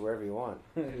kiss you wherever you want.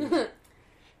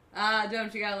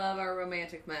 Don't you gotta love our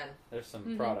romantic men? there's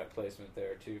some product placement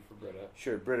there too for Britta.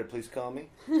 Sure, Brita, please call me.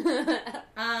 To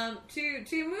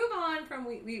move on from,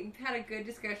 we've had a good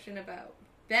discussion about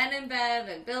Ben and Bev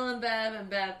and Bill and Bev and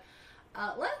Bev.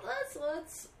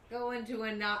 Let's go into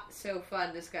a not so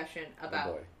fun discussion about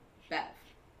Oh boy. Bev.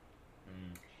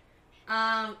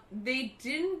 They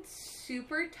didn't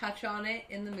super touch on it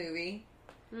in the movie,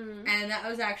 and that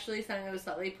was actually something that was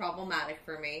slightly problematic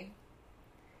for me.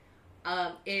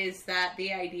 Is that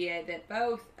the idea that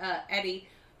both Eddie,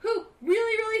 who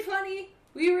really funny,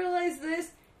 we realized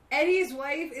this, Eddie's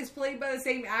wife is played by the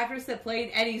same actress that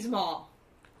played Eddie's mom.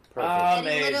 Perfect.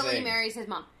 Eddie literally Amazing. marries his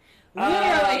mom.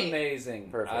 Literally. Amazing.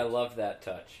 Perfect. I love that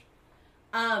touch.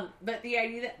 But the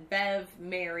idea that Bev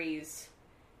marries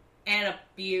an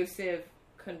abusive,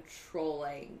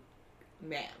 controlling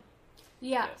man.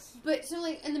 Yeah, Yes. but so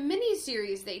in the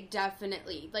miniseries, they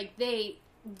definitely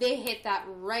they hit that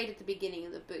right at the beginning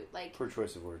of the boot. Poor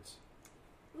choice of words.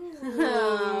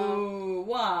 Ooh,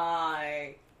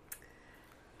 why?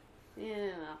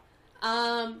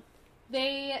 Yeah.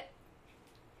 They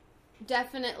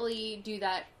definitely do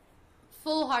that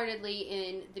full-heartedly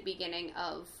in the beginning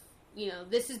of,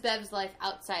 this is Bev's life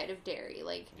outside of Derry.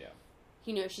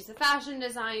 Yeah. She's a fashion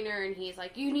designer, and he's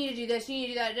like, you need to do this, you need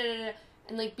to do that, da, da, da,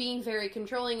 and, being very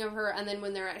controlling of her, and then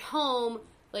when they're at home,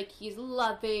 he's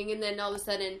loving, and then all of a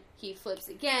sudden, he flips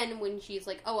again when she's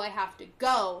like, oh, I have to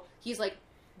go. He's like,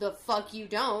 the fuck you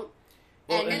don't.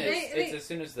 Well, And and they- it's as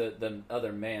soon as the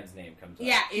other man's name comes up.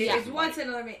 Yeah, Yeah. it's once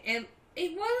another man. And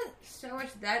it wasn't so much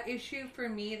that issue for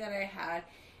me that I had.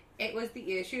 It was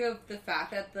the issue of the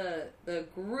fact that the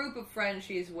group of friends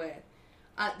she's with,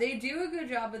 they do a good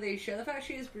job, but they show the fact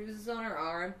she has bruises on her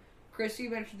arm. Chris, you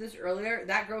mentioned this earlier.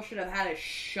 That girl should have had a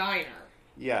shiner.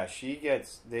 Yeah, she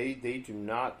gets. They do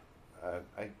not.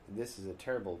 This is a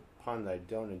terrible pun that I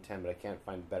don't intend, but I can't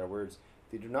find better words.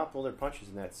 They do not pull their punches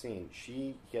in that scene.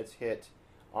 She gets hit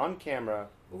on camera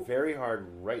very hard,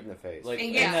 right in the face. And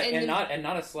yeah, and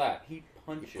not a slap. He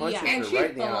punches. Punches Yeah. And her she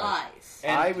right in the eye. flies.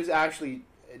 And- I was actually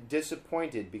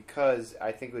disappointed because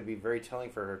I think it would be very telling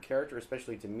for her character,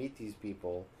 especially to meet these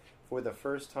people for the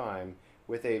first time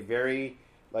with a very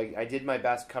I did my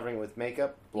best covering with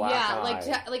makeup, black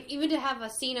eye. Even to have a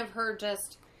scene of her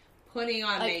just, Putting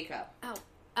on Like- makeup.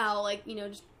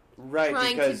 just right,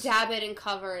 trying because to dab it and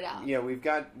cover it up. we've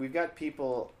got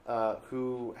people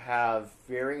who have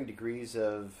varying degrees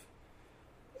of.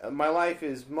 My life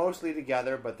is mostly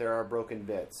together, but there are broken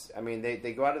bits. I mean, they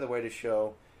go out of the way to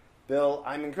show Bill,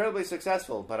 I'm incredibly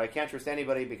successful, but I can't trust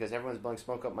anybody because everyone's blowing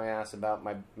smoke up my ass about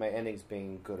my endings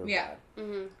being good or Yeah.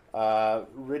 bad.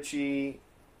 Richie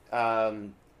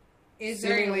Is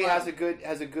seemingly very has a good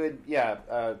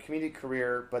comedic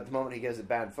career, but the moment he gets a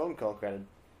bad phone call, credit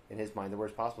in his mind, the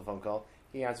worst possible phone call,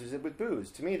 he answers it with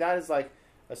booze. To me, that is like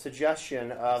a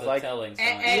suggestion of It's a like telling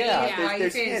sign. Eddie's wife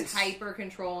there's is hints. hyper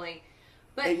controlling,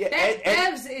 but Ed-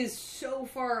 Bev's is so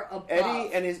far above.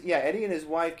 Eddie and his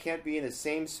wife can't be in the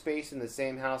same space in the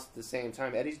same house at the same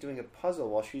time. Eddie's doing a puzzle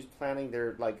while she's planning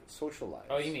their like social lives.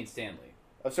 Oh, you mean Stanley?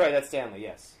 Oh, sorry, that's Stanley.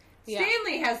 Yes. Yeah.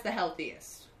 Stanley has the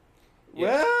healthiest,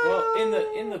 Yeah.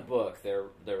 Well- in the book, their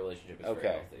relationship is Okay.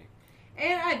 very healthy.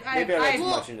 and Maybe I read too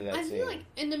Well, much into that I scene. feel like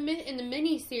in the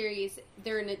mini series,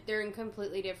 they're in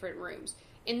completely different rooms.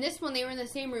 In this one, they were in the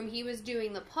same room. He was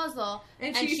doing the puzzle,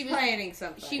 and she she's was planning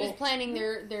something. she was planning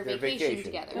their vacation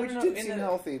together. Which did seem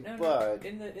healthy, but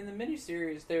in the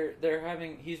miniseries, they're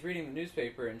having he's reading the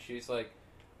newspaper and she's like,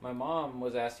 my mom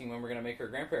was asking when we're gonna make her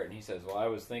grandparent, and he says, well, I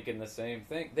was thinking the same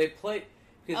thing. They play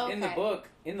because in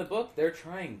the book they're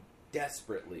trying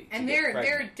desperately, and to get they're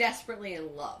pregnant. desperately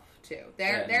in love too.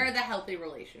 They're the healthy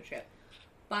relationship.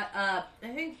 But I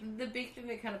think the big thing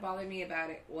that kind of bothered me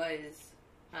about it was,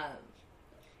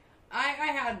 I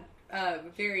had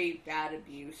very bad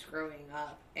abuse growing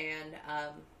up, and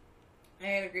I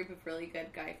had a group of really good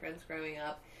guy friends growing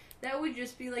up that would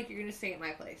just be like, "You're going to stay at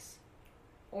my place."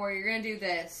 Or you're gonna do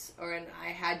this, and I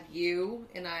had you,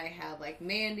 and I had like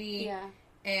Mandy, Yeah.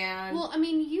 and Well, I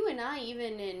mean, you and I,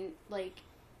 even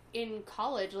in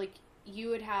college, like you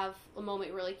would have a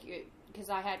moment where because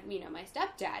I had my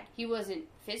stepdad. He wasn't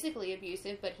physically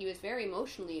abusive, but he was very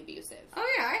emotionally abusive.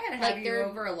 oh yeah, I had to have Like, you they're-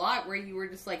 over a lot where you were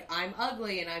just like, I'm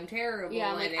ugly and I'm terrible. Yeah,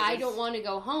 and like it I was- don't want to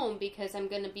go home because I'm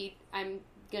gonna be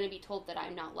told that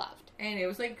I'm not loved. And it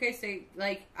was like, okay, so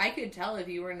like I could tell if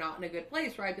you were not in a good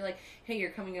place, where I'd be like, hey,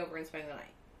 you're coming over and spending the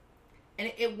night.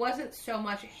 And it wasn't so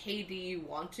much, hey, do you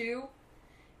want to?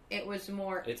 It was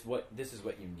more, This is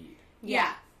what you need.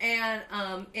 yeah. And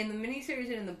in the miniseries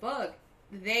and in the book,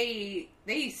 they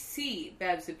see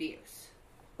Bev's abuse.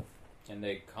 And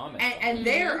they comment. And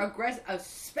they're aggressive,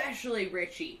 especially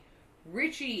Richie.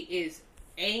 Richie is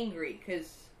angry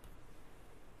because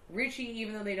Richie,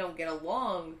 even though they don't get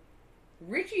along,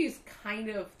 Richie is kind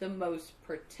of the most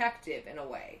protective in a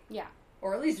way. Yeah.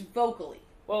 Or at least vocally.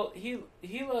 Well, he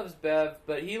loves Bev,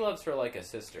 but he loves her like a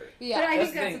sister. Yeah. But I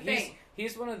That's think that's the He's- thing.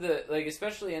 He's one of the, like,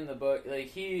 especially in the book, like,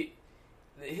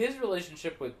 his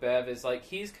relationship with Bev is, like,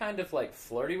 he's kind of, like,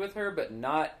 flirty with her, but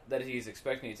not that he's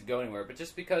expecting it to go anywhere, but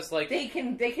just because, like... They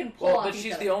can pull Well, off but each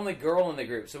she's other. the only girl in the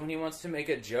group, so when he wants to make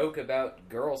a joke about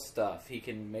girl stuff, he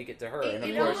can make it to her.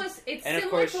 It's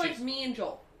similar to like me and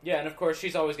Joel. Yeah, and of course,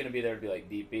 she's always going to be there to be like,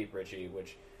 beep, beep, Richie,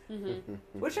 which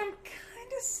Mm-hmm. which I'm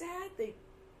kind of sad they...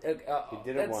 He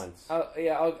did it once.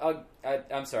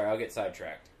 I'm sorry, I'll get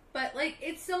sidetracked. But like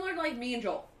it's similar to like me and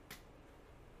Joel.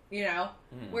 You know?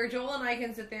 Where Joel and I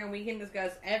can sit there and we can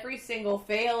discuss every single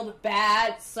failed,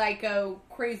 bad, psycho,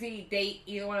 crazy date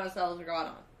either one of ourselves are going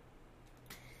on.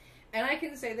 And I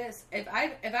can say this, if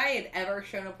I had ever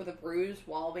shown up with a bruise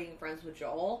while being friends with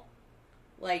Joel,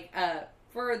 like,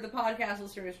 for the podcast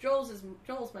listeners,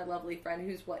 Joel's my lovely friend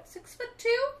who's what, 6'2"?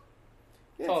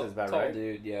 Yeah, Tall, that's about tall right.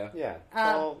 dude, yeah. Yeah.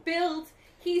 Tall. Built.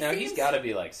 Now, he's got to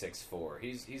be like 6'4".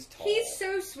 He's tall. He's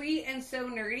so sweet and so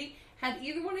nerdy. Have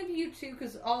either one of you two,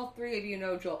 because all three of you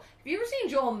know Joel, have you ever seen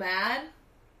Joel mad?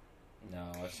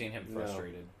 No, I've seen him No.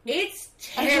 frustrated. It's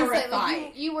I was gonna say, terrifying.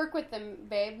 like, you work with them,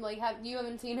 babe. Like, you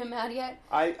haven't seen him mad yet?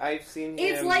 I've seen him.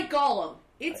 It's like Gollum.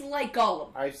 It's like Gollum.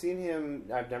 I've seen him.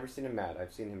 I've never seen him mad.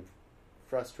 I've seen him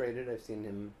frustrated. I've seen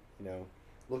him,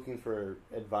 looking for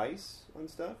advice on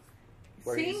stuff.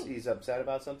 Where he's upset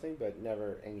about something, but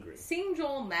never angry. Seeing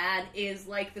Joel mad is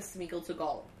like the Smeagol to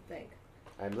Gollum thing.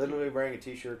 I'm literally wearing a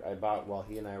T-shirt I bought while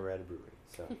he and I were at a brewery.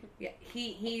 So Yeah,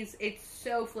 it's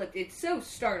so flipped. It's so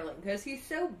startling because he's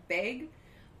so big,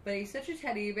 but he's such a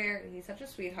teddy bear and he's such a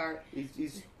sweetheart.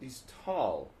 he's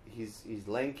tall. He's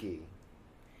lanky.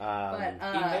 But He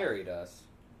married us.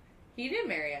 he did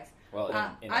marry us. Well,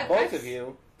 in I- Both of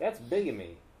you. That's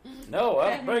bigamy. no,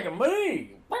 that's making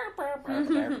me.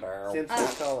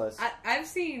 Simpsons tell us. I've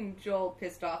seen Joel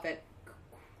pissed off at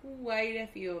quite a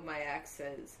few of my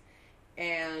exes,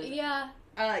 and Yeah.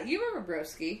 you remember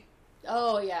Broski?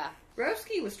 Oh, yeah.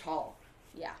 Broski was tall.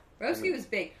 Yeah. Broski was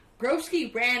big.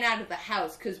 Broski ran out of the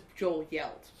house because Joel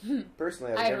yelled.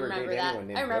 Personally, I would I never remember date that. anyone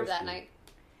named I remember that Broski. night.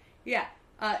 Yeah,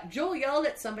 Joel yelled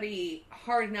at somebody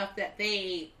hard enough that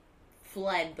they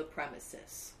fled the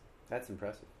premises. That's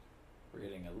impressive. We're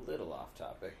getting a little off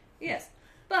topic. Yes,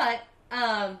 but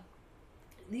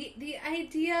the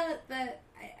idea that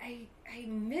I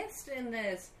missed in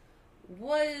this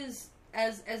was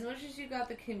as much as you got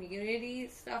the community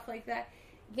stuff like that.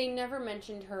 They never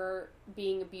mentioned her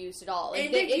being abused at all.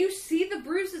 And then you see the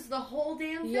bruises the whole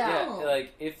damn film. Yeah. Yeah,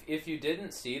 like if you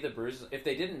didn't see the bruises, if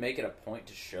they didn't make it a point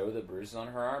to show the bruises on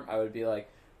her arm, I would be like,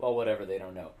 well, whatever, they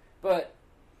don't know. But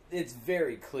it's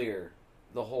very clear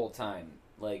the whole time.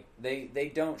 Like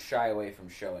they don't shy away from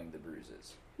showing the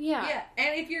bruises. Yeah. Yeah,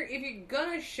 and if you're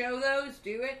gonna show those,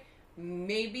 do it.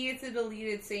 Maybe it's a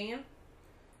deleted scene.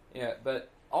 Yeah, but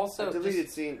also a deleted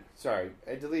scene. Sorry,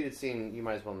 a deleted scene. You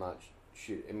might as well not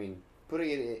shoot. I mean, putting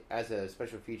it as a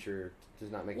special feature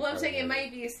does not make. Well, I'm part saying of it the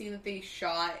might be a scene that they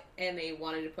shot and they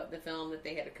wanted to put in the film that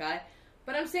they had to cut.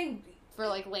 But I'm saying For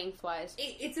like lengthwise.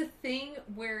 it's a thing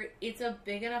where it's a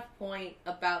big enough point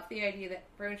about the idea that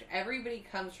pretty much everybody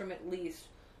comes from at least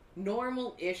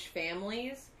normal-ish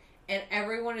families, and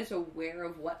everyone is aware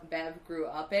of what Bev grew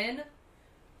up in.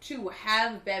 To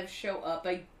have Bev show up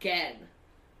again,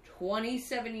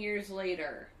 27 years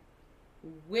later,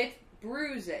 with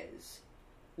bruises,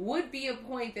 would be a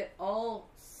point that all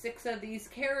 6 of these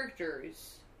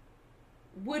characters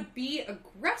would be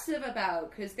aggressive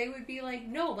about, because they would be like,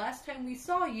 no, last time we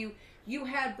saw you, you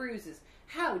had bruises.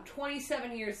 How,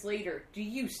 27 years later, do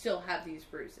you still have these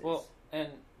bruises? Well, and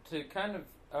to kind of,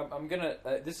 I'm gonna.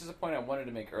 This is a point I wanted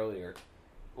to make earlier.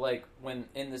 Like when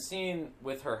in the scene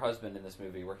with her husband in this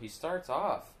movie, where he starts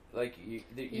off like you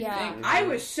Yeah. think I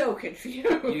was so confused.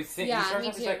 you think Yeah, he starts me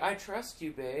off, he's too. like, I trust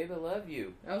you, babe, I love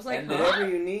you. I was like, And huh? whatever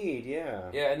you need. Yeah.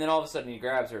 Yeah, and then all of a sudden he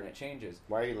grabs her and it changes.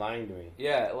 Why are you lying to me?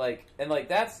 Yeah, like and like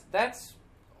that's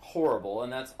horrible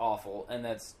and that's awful and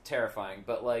that's terrifying.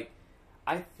 But like,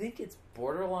 I think it's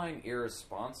borderline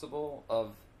irresponsible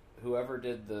of whoever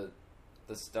did the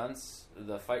stunts,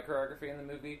 the fight choreography in the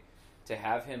movie, to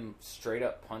have him straight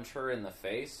up punch her in the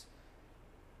face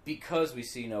because we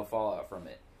see no fallout from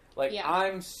it. Like, Yeah.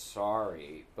 I'm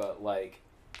sorry, but like,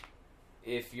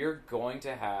 if you're going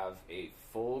to have a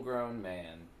full-grown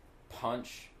man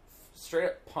straight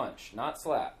up punch, not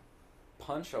slap,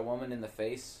 punch a woman in the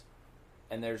face,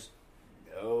 and there's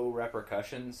no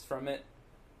repercussions from it,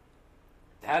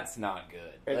 that's not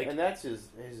good. And, Like, and that's his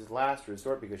last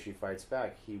resort because she fights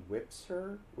back. He whips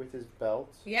her with his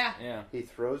belt. Yeah. yeah. He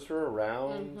throws her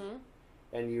around, Mm-hmm.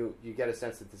 and you get a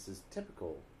sense that this is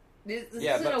typical. This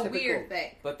Yeah, isn't but a typical- weird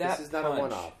thing. But that This is not punch, a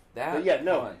one-off. That But yeah,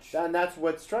 no, punch. and that's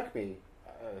what struck me.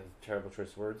 Terrible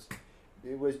choice of words.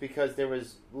 It was because there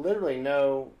was literally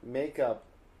no makeup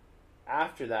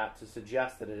after that to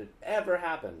suggest that it had ever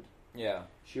happened. Yeah.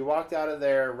 She walked out of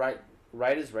there right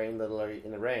as rain, literally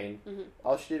in the rain. Mhm.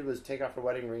 All she did was take off her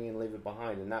wedding ring and leave it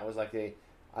behind, and that was like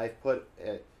I'm putting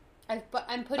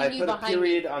I'm you a behind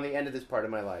period me. on the end of this part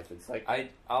of my life. It's like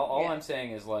All Yeah. I'm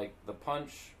saying is like the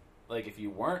punch. Like if you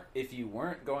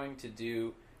weren't going to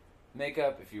do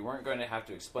makeup, if you weren't going to have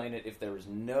to explain it, if there was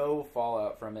no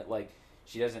fallout from it, like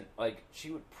she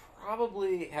would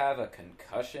probably have a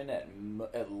concussion at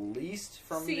least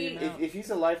from See, the amount. if he's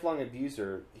a lifelong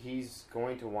abuser, he's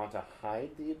going to want to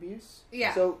hide the abuse.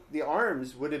 Yeah. So the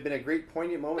arms would have been a great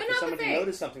poignant moment But for not someone the to thing.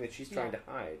 notice something that she's trying to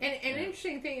hide. And an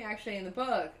interesting thing, actually, in the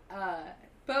book,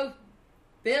 both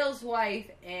Bill's wife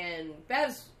and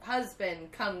Bev's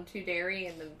husband come to Derry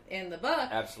in the book,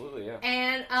 Absolutely, yeah.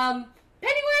 and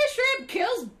Pennywise Shrimp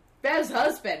kills Bev's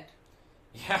husband.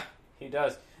 Yeah, he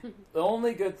does. The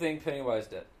only good thing Pennywise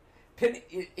did.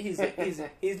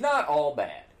 He's not all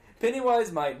bad.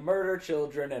 Pennywise might murder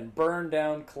children and burn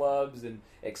down clubs and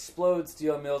explode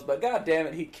steel mills, but god damn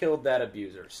it, he killed that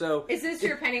abuser. So Is this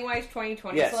your Pennywise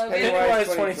 2020 Yes, slogan? Pennywise Pennywise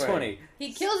 2020. 2020.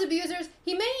 He kills abusers.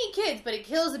 He may eat kids, but he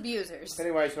kills abusers.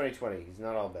 Pennywise 2020. He's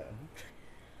not all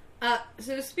bad.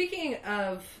 So speaking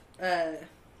of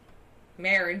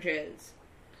marriages,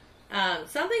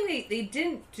 something they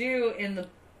didn't do in the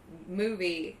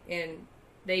movie, and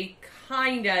they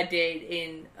kinda did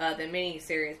in the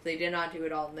miniseries, but they did not do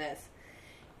it all in this,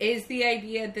 is the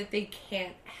idea that they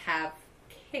can't have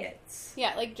kids.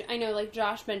 Yeah, like I know, like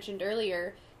Josh mentioned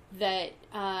earlier, that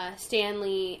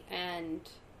Stanley and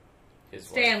His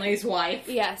wife. Stanley's wife.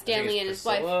 yeah, I think Stanley it's and his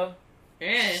wife. Priscilla.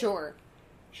 Eh, Sure.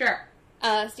 Sure.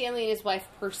 Stanley and his wife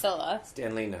Priscilla.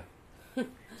 Stanlina.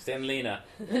 Stanlina.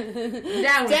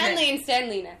 Down with Stanley it. and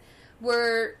Stanlina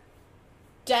were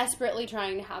desperately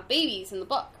trying to have babies in the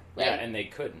book. Right? Yeah, and they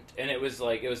couldn't. And it was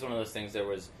one of those things, there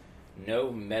was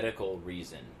no medical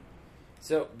reason.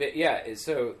 So, but yeah,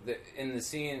 so in the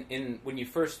scene, when you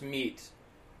first meet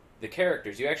the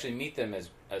characters, you actually meet them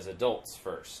as adults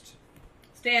first.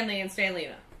 Stanley and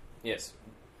Stanlina. Yes.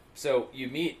 So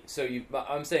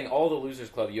I'm saying all the Losers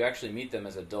Club, you actually meet them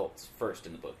as adults first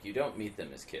in the book. You don't meet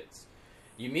them as kids.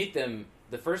 You meet them,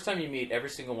 the first time you meet every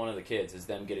single one of the kids is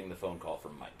them getting the phone call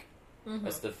from Mike. Mm-hmm.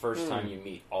 That's the first time you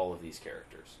meet all of these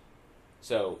characters.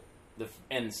 So,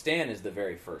 and Stan is the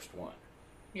very first one.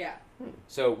 Yeah.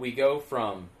 So we go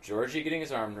from Georgie getting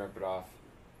his arm ripped off,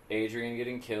 Adrian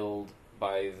getting killed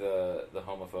by the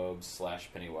homophobes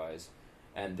 / Pennywise,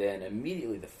 and then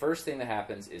immediately the first thing that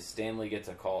happens is Stanley gets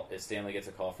a call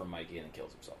from Mikey and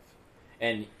kills himself.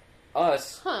 And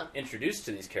us, introduced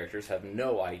to these characters, have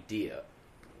no idea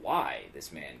why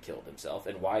this man killed himself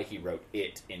and why he wrote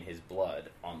it in his blood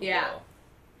on the wall.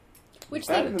 Which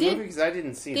that they in the did. movie? Because I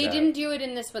didn't see They that. didn't do it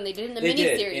in this one. They did it in the They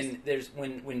miniseries. did. And there's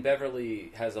when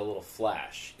Beverly has a little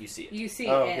flash, you see it. You see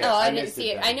Oh, it. okay. Oh, I I didn't missed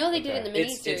see it it. then. I know they did it in the Okay.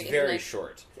 miniseries. It's very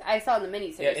short. I saw it in the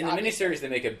miniseries. Yeah, in the obviously. miniseries they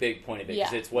make a big point of it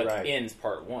because it's what Right. ends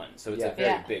part one, so it's Yeah. a very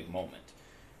Yeah. big moment.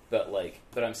 But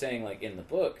I'm saying like in the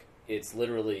book, it's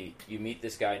literally you meet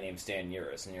this guy named Stan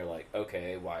Uris, and you're like,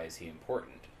 okay, why is he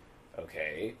important?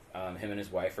 Okay, him and his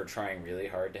wife are trying really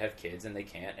hard to have kids, and they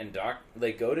can't. And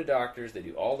they go to doctors, they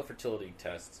do all the fertility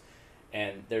tests,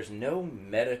 and there's no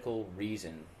medical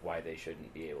reason why they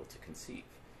shouldn't be able to conceive,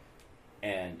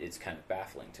 and it's kind of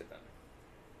baffling to them.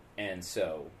 And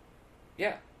so,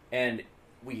 yeah, and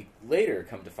we later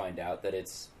come to find out that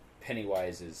it's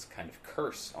Pennywise's kind of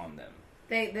curse on them.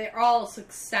 They're all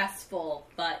successful,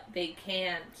 but they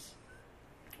can't.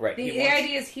 Right. The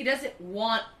idea is he doesn't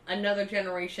want another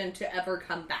generation to ever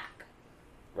come back.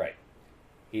 Right.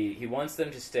 He wants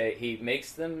them to stay. He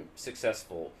makes them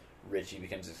successful. Richie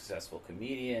becomes a successful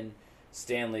comedian.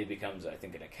 Stanley becomes, I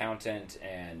think, an accountant.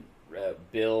 And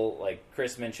Bill, like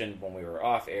Chris mentioned when we were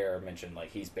off air, mentioned like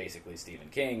he's basically Stephen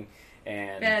King.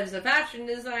 And Bev's a fashion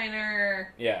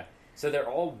designer. yeah. So they're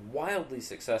all wildly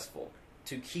successful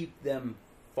to keep them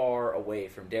far away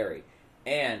from Derry.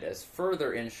 And as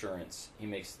further insurance, he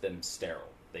makes them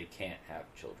sterile. They can't have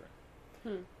children.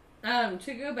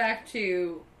 To go back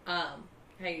to,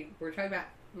 hey, we're talking about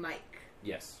Mike.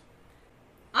 Yes.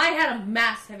 I had a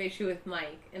massive issue with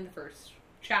Mike in the first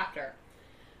chapter.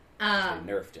 They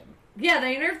nerfed him. Yeah,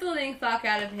 they nerfed the living fuck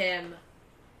out of him.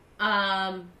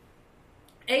 I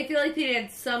feel like they did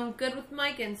some good with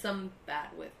Mike and some bad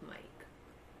with Mike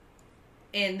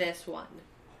in this one.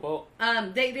 Well,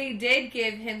 They did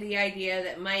give him the idea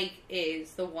that Mike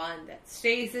is the one that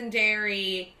stays in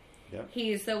Derry. Yep.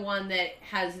 He's the one that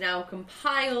has now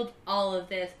compiled all of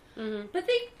this. Mm-hmm. But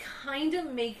they kind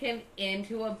of make him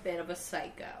into a bit of a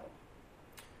psycho.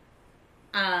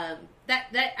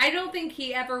 That I don't think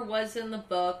he ever was in the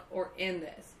book or in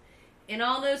this. In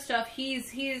all those stuff,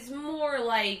 he's more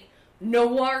like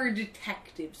noir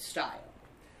detective style.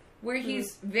 Where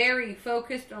he's very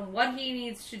focused on what he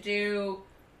needs to do,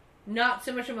 not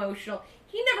so much emotional.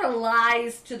 He never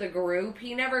lies to the group.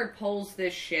 He never pulls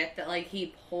this shit that like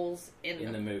he pulls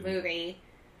in the movie.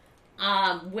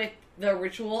 With the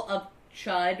ritual of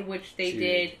Chud, which they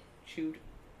did,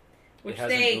 which it has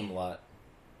they an umlaut.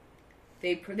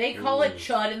 they call it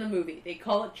Chud in the movie. They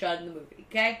call it Chud in the movie.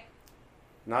 Okay.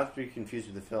 Not to be confused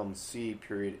with the film C.H.U.D.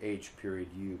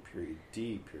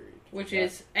 Which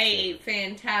is a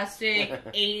fantastic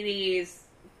 80s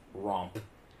Romp.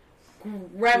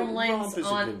 Gremlins Romp is a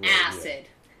on good word, acid.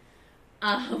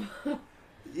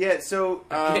 Yeah, so...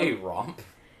 Okay, Romp.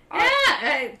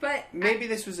 But... maybe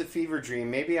this was a fever dream.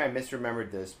 Maybe I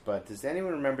misremembered this, but does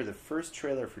anyone remember the first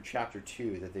trailer for Chapter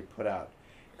 2 that they put out?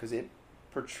 Because it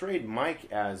portrayed Mike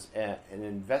as an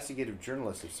investigative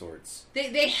journalist of sorts.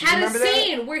 They had a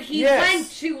scene where he went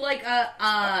to like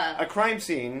a crime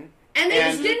scene, and they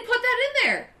just didn't put that in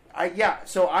there.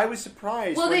 So I was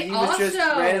surprised when he was just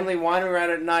randomly wandering around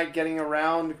at night, getting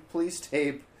around police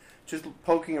tape, just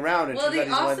poking around. And well, they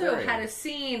he's a also librarian. had a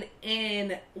scene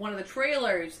in one of the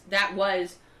trailers that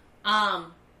was,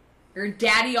 your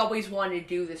daddy always wanted to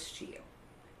do this to you.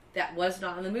 That was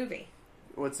not in the movie.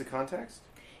 What's the context?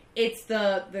 It's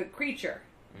the creature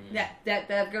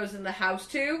that goes in the house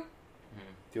too.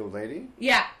 The old lady?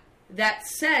 Yeah. That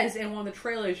says in one of the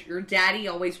trailers, your daddy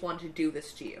always wanted to do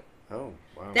this to you. Oh,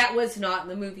 wow. That was not in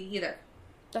the movie either.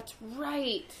 That's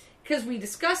right. Because we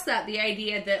discussed that, the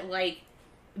idea that, like,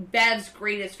 Bev's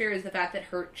greatest fear is the fact that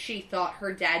she thought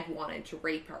her dad wanted to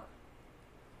rape her.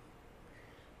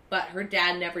 But her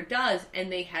dad never does,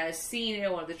 and they had a scene in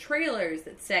one of the trailers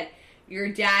that said, your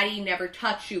daddy never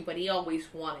touched you, but he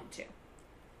always wanted to.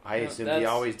 I assumed he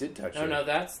always did touch her. No,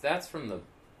 that's from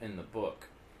in the book.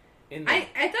 I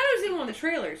thought it was in one of the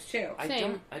trailers, too.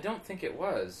 I don't think it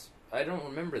was. I don't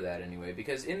remember that anyway,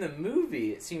 because in the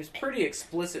movie it seems pretty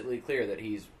explicitly clear that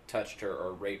he's touched her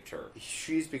or raped her.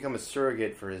 She's become a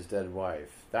surrogate for his dead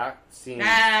wife. That seems...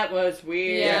 That was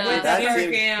weird. Yeah, that seems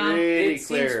pretty It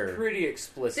clear. seems pretty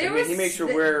explicit. He makes her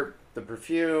wear the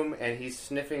perfume, and he's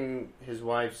sniffing his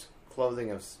wife's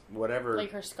clothing of whatever,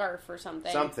 like her scarf or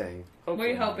something. something,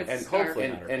 We hope it's and scarf.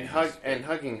 and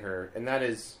hugging her, and that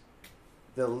is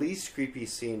the least creepy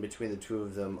scene between the two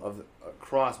of them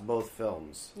across both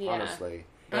films. Yeah. Honestly,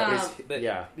 But,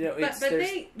 yeah. You know, But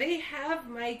they have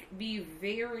Mike be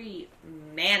very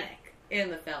manic in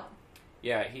the film.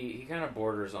 yeah, he kind of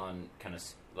borders on kind of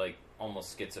like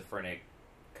almost schizophrenic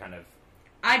kind of.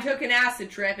 I took an acid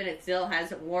trip and it still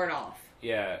hasn't worn off.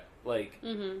 Yeah, like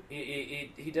Mm-hmm.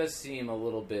 he does seem a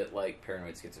little bit like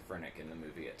paranoid schizophrenic in the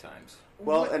movie at times.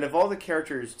 Well, and of all the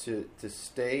characters to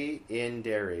stay in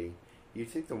Derry, you'd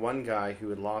think the one guy who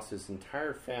had lost his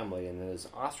entire family and is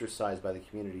ostracized by the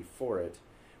community for it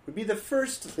would be the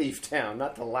first to leave town,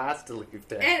 not the last to leave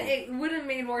town. And it would have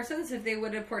made more sense if they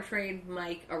would have portrayed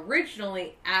Mike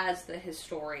originally as the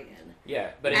historian.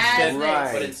 Yeah, but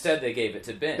As instead they gave it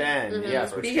to Ben. Ben, Mhm.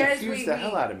 yes, which Because confused the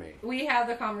hell out of me. We have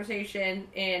the conversation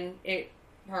in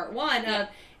part one of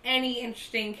any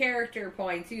interesting character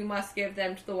points, you must give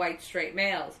them to the white straight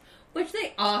males. Which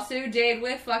they also did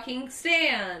with fucking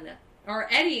Stan. Or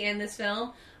Eddie in this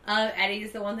film. Eddie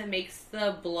is the one that makes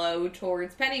the blow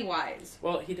towards Pennywise.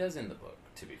 Well, he does in the book,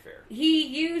 to be fair. He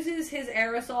uses his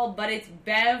aerosol, but it's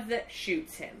Bev that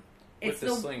shoots him. It's With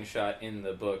the slingshot in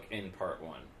the book in part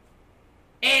 1.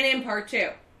 And in part 2.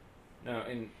 No,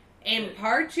 In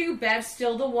part 2, Bev's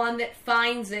still the one that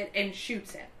finds it and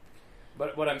shoots him.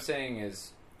 but what I'm saying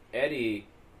is, Eddie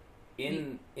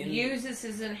Uses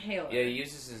his inhaler. Yeah, he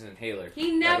uses his inhaler.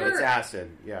 He never... It's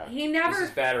acid, yeah. He This never... is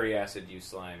battery acid use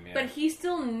slime, yeah. But he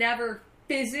still never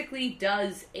physically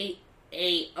does a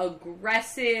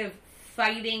aggressive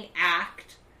fighting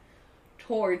act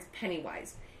towards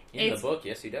Pennywise. in the book,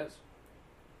 yes, he does.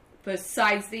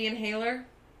 Besides the inhaler?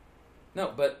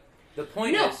 No, but the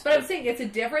point No, is... but I'm saying it's a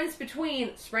difference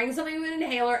between spraying something with an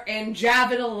inhaler and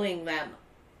javeling them.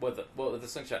 With the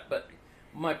slingshot. But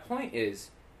my point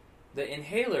is, the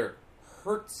inhaler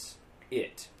hurts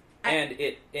it.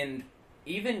 And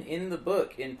even in the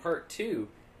book, in part 2,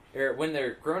 or when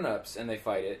they're grown-ups and they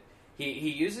fight it, he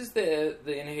uses the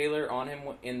inhaler on him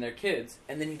in their kids,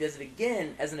 and then he does it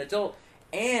again as an adult,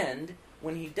 and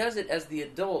when he does it as the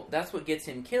adult, that's what gets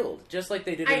him killed, just like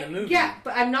they did in the movie. Yeah,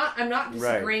 but I'm not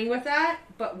disagreeing with that,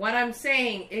 but what I'm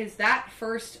saying is that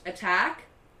first attack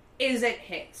isn't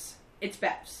his. It's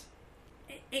Bev's.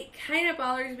 It kind of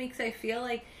bothers me because I feel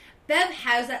like Bev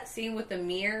has that scene with the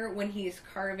mirror when he's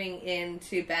carving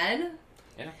into Ben,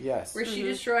 Yes. where she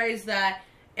destroys that,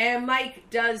 and Mike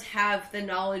does have the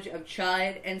knowledge of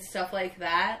Chud and stuff like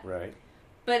that. Right.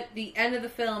 But the end of the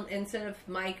film, instead of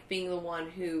Mike being the one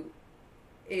who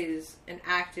is an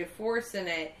active force in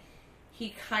it,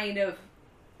 he kind of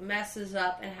messes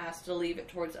up and has to leave it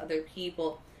towards other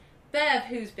people. Bev,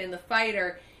 who's been the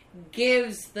fighter,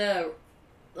 gives the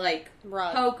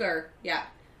Rug. poker,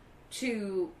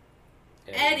 to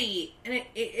Eddie, and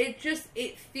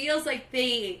it feels like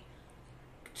they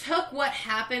took what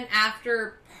happened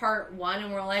after part 1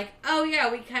 and were like, oh yeah,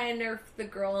 we kind of nerfed the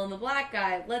girl and the black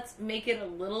guy, let's make it a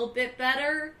little bit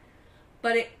better.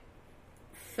 But it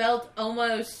felt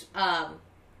almost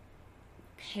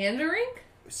pandering.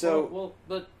 So, well,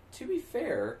 but to be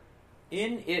fair,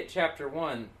 in It Chapter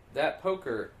 1, that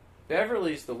poker,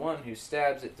 Beverly's the one who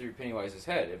stabs it through Pennywise's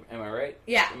head. Am I right?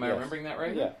 Yeah. Am I Yes. remembering that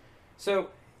right? Yeah. So,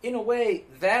 in a way,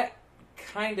 that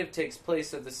kind of takes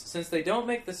place of this, since they don't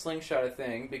make the slingshot a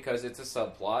thing because it's a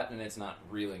subplot and it's not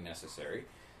really necessary.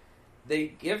 They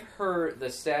give her the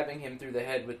stabbing him through the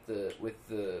head with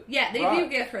the Yeah, they rock do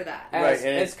give her that. Right, as,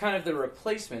 and as kind of the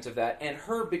replacement of that, and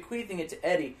her bequeathing it to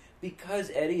Eddie because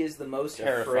Eddie is the most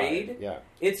terrified. afraid. Yeah.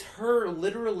 It's her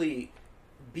literally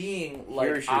being like,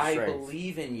 Here's your I strength.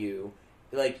 believe in you.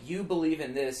 Like, you believe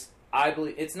in this. I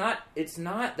believe. It's not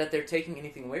that they're taking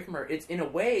anything away from her. It's, in a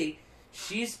way,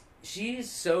 she's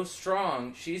so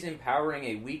strong, she's empowering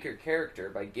a weaker character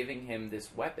by giving him this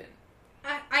weapon.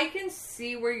 I can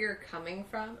see where you're coming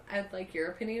from. I'd like your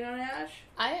opinion on it, Ash.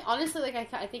 I honestly, I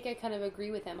think I kind of agree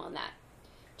with him on that.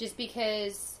 Just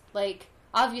because,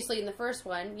 obviously in the first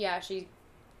one, she,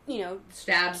 Stabs him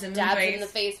stabs in him in the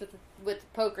face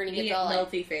with poker and he gets all,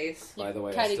 melty face. By the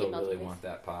way, kinda I still get melty really face. want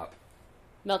that pop.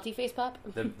 melty face pop.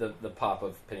 The pop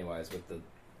of Pennywise with the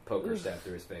poker stabbed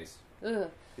through his face. Ugh.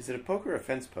 Is it a poker or a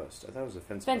fence post? I thought it was a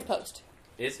fence Fence post. post.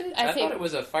 Is it? I I think- thought it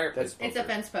was a fireplace poker. It's a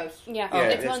fence post. Yeah, Yeah,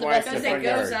 it's that's one of the why it's best. in Because the it front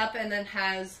goes yard. up and then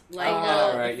has Oh,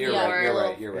 Yeah. right, you're Yeah.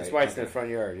 right. That's why it's in Okay. the front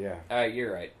yard, yeah.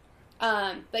 You're right.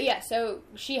 But yeah, so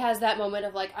she has that moment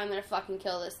of I'm gonna fucking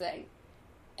kill this thing,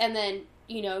 and then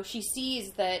she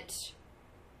sees that.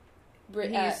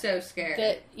 He's so scared.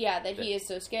 That he is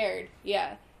so scared.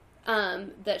 Yeah,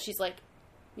 that she's like,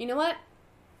 you know what?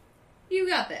 You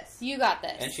got this. You got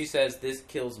this. And she says, "This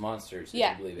kills monsters." If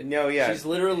Yeah. you believe it. No, yeah. She's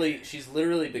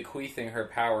literally bequeathing her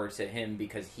power to him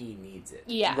because he needs it.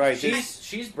 yeah. Right.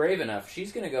 She's brave enough.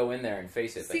 She's going to go in there and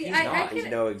face it, but See, he's I not. can-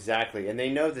 No, exactly. And they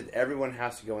know that everyone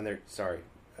has to go in there. Sorry.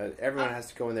 Everyone has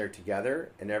to go in there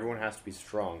together, and everyone has to be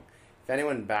strong. If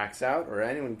anyone backs out or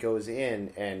anyone goes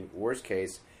in and, worst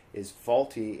case, is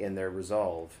faulty in their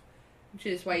resolve, Which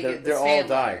is why you they're, get the they're all Sandler.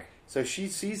 die. So she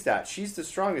sees that. She's the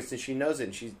strongest, and she knows it,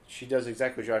 and she does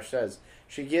exactly what Josh says.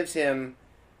 She gives him...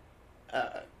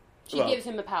 She gives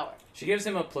him a power. She gives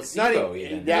him a Not placebo,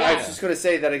 even, even. yeah, I Yeah. was just going to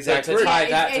say that exact To word. tie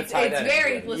that- It's tie that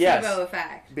very into it. placebo Yes.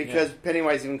 effect. Because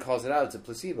Pennywise even calls it out. It's a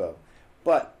placebo.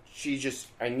 But she just,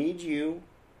 I need you,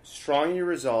 strong in your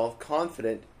resolve,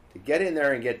 confident, to get in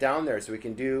there and get down there so we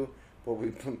can do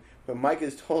what Mike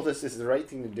has told us is the right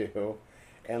thing to do.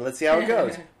 And let's see how it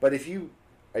goes. But if you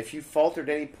falter at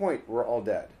any point, we're all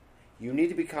dead. You need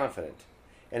to be confident.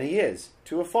 And he is,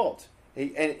 to a fault.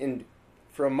 And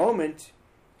for a moment,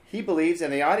 he believes,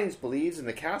 and the audience believes, and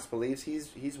the cast believes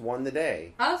he's won the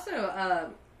day.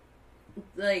 Also,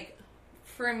 like,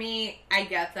 for me, I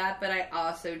get that, but I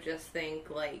also just think,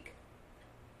 like,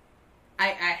 I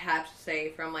have to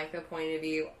say, from, like, the point of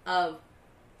view of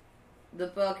the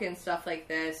book and stuff like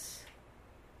this,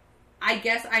 I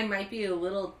guess I might be a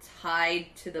little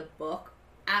tied to the book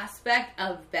aspect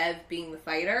of Bev being the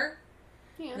fighter.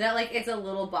 Yeah. That, like, it's a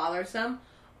little bothersome.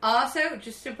 Also,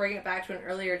 just to bring it back to an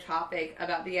earlier topic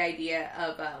about the idea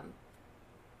of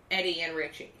Eddie and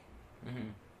Richie. Mm-hmm.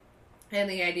 And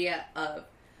the idea of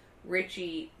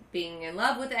Richie being in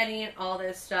love with Eddie and all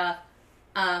this stuff.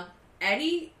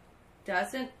 Eddie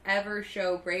doesn't ever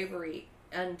show bravery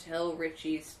until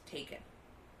Richie's taken.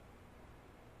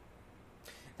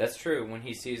 That's true. When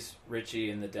he sees Richie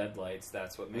in the deadlights,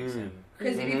 that's what makes him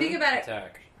Because if you think about it,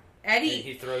 attack. Eddie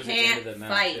He throws it can't into the mouth,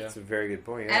 fight yeah. That's a very good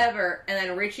point. Yeah. ever. And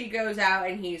then Richie goes out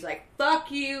and he's like,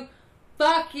 fuck you,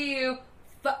 and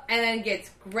then gets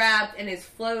grabbed and is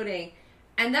floating.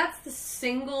 And that's the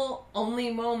single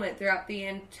only moment throughout the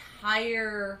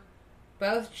entire,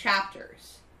 both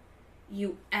chapters,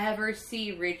 you ever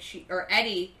see Richie or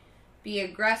Eddie be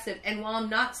aggressive. And while I'm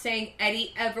not saying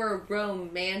Eddie ever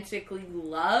romantically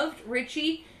loved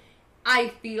Richie, I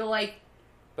feel like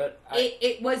But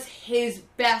it was his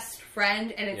best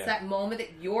friend, and it's Yeah. that moment that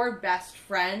your best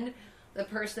friend, the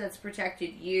person that's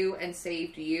protected you and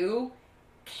saved you,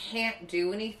 can't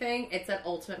do anything. It's that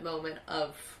ultimate moment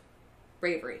of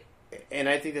bravery. And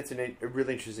I think that's a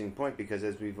really interesting point because,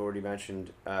 as we've already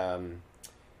mentioned,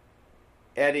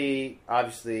 Eddie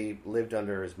obviously lived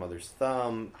under his mother's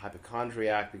thumb,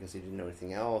 hypochondriac because he didn't know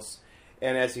anything else.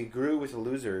 And as he grew with the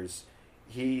Losers,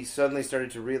 he suddenly started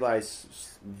to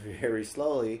realize very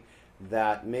slowly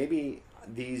that maybe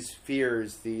these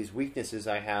fears, these weaknesses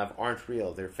I have aren't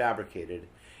real. They're fabricated.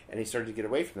 And he started to get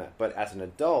away from that. But as an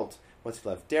adult, once he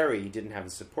left Derry, he didn't have a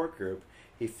support group.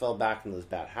 He fell back into those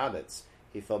bad habits.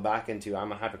 He fell back into,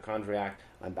 I'm a hypochondriac,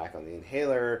 I'm back on the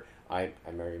inhaler, I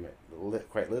married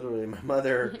quite literally my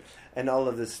mother, and all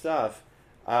of this stuff.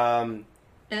 And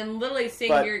literally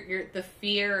seeing But- your the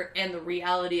fear and the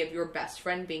reality of your best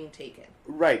friend being taken.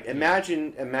 Right.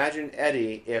 Imagine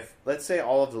Eddie if, let's say,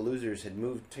 all of the Losers had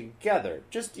moved together.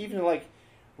 Just even like,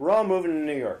 we're all moving to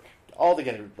New York, all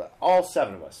together, all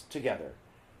 7 of us together.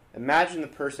 Imagine the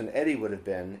person Eddie would have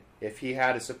been if he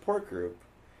had a support group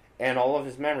and all of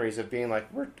his memories of being like,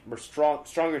 we're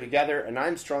stronger together, and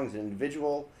I'm strong as an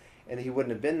individual, and he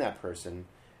wouldn't have been that person.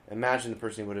 Imagine the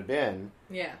person he would have been.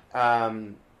 Yeah.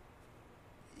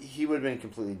 He would have been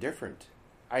completely different.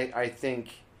 I think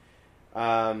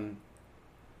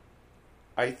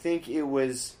it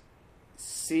was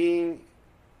seeing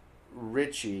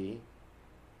Richie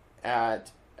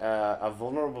at a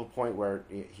vulnerable point where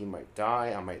he might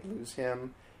die, I might lose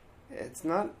him. It's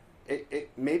not.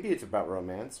 Maybe it's about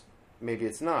romance. Maybe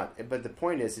it's not. But the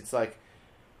point is, it's like,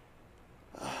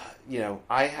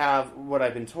 I have, what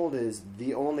I've been told is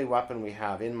the only weapon we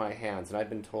have in my hands, and I've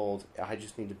been told I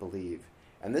just need to believe.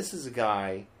 And this is a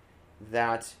guy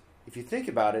that, if you think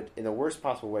about it, in the worst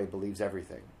possible way, believes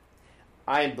everything.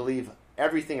 I believe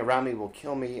everything around me will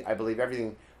kill me. I believe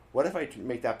everything. What if I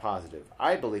make that positive?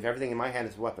 I believe everything in my hand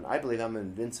is a weapon. I believe I'm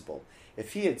invincible.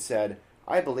 If he had said,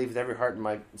 I believe with every heart in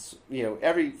my,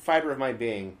 every fiber of my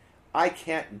being, I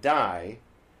can't die,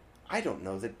 I don't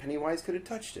know that Pennywise could have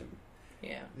touched him.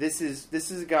 Yeah. This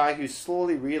is a guy who's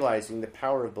slowly realizing the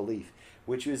power of belief,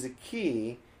 which was the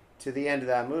key to the end of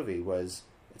that movie. Was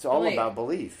it's all Belief. about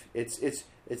belief. It's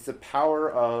the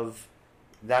power of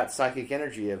that psychic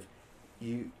energy of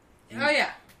you. Oh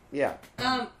yeah. Yeah.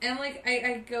 And like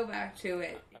I go back to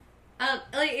it.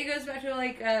 Like, it goes back to,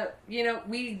 like,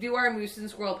 we do our moose and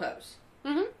squirrel pose.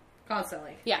 Mm-hmm.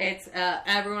 Constantly. Yeah. It's,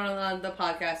 everyone on the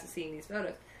podcast is seeing these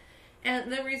photos.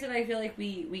 And the reason I feel like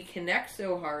we connect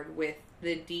so hard with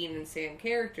the Dean and Sam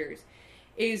characters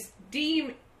is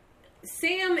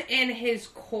Sam and his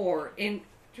core, in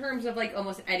terms of, like,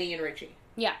 almost Eddie and Richie.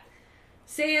 Yeah.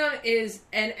 Sam is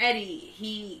an Eddie.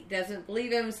 He doesn't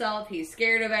believe in himself. He's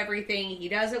scared of everything. He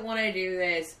doesn't want to do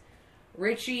this.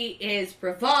 Richie is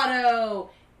bravado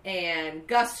and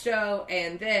gusto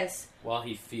and this. While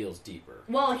he feels deeper.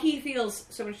 Well, he feels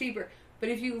so much deeper. But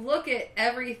if you look at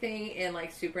everything in,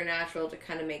 like, Supernatural to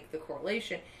kind of make the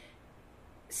correlation,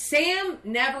 Sam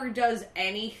never does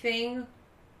anything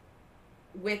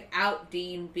without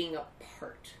Dean being a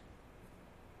part.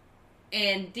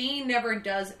 And Dean never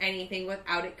does anything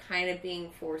without it kind of being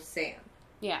for Sam.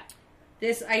 Yeah.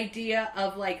 This idea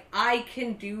of, like, I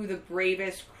can do the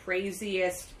bravest,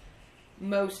 craziest,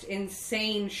 most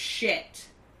insane shit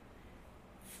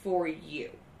for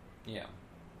you. Yeah.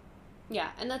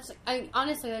 Yeah, and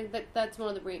honestly, like, that's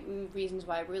one of the reasons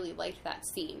why I really liked that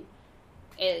scene,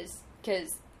 is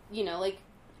because, like,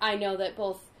 I know that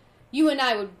both you and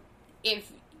I would, if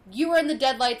you were in the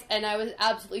Deadlights and I was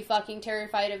absolutely fucking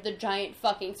terrified of the giant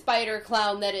fucking spider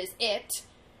clown that is it.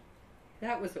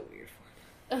 That was a weird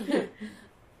one.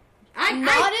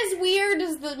 Not as weird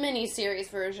as the miniseries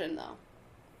version, though.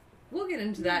 We'll get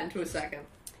into that into a second.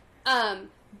 But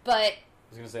I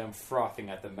was going to say, I'm frothing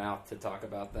at the mouth to talk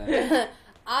about that.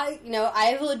 I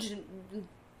have legit,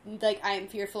 like, I am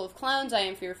fearful of clowns, I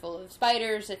am fearful of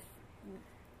spiders, if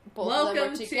both of them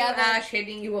Welcome are to together. Ash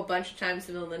hitting you a bunch of times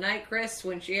in the middle of the night, Chris,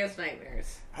 when she has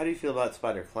nightmares. How do you feel about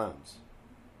spider clowns?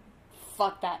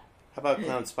 Fuck that. How about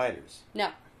clown spiders?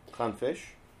 No. Clownfish?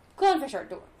 Clownfish are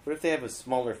adorable. What if they have a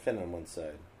smaller fin on one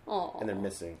side Aww. and they're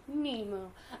missing?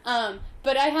 Nemo.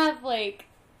 But I have, like,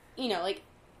 like,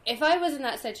 if I was in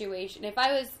that situation, if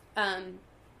I was,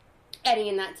 Eddie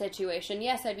in that situation,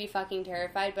 yes, I'd be fucking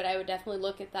terrified, but I would definitely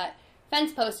look at that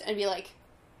fence post and be like,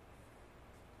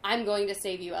 I'm going to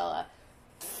save you, Ella.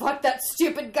 Fuck that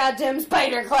stupid goddamn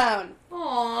spider clown!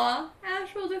 Aww,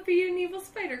 Ash will defeat an evil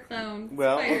spider clown.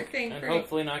 Well, spider thing. And Great.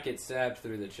 hopefully not get stabbed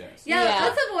through the chest. Yeah, Yeah.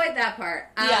 let's avoid that part.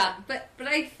 Yeah. But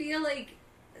I feel like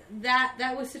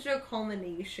that was such a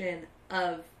culmination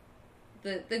of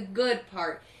the good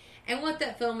part. And what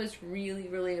that film is really,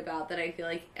 really about, that I feel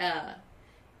like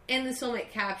in this film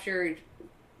it captured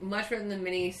much more than the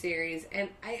miniseries, and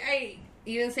I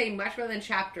even say much more than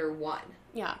Chapter 1,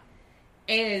 Yeah.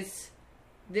 is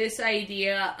this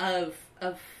idea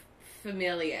of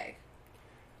familia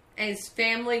as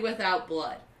family without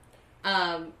blood.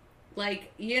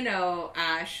 Like,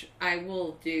 Ash, I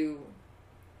will do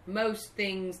most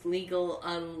things legal,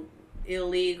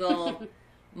 illegal,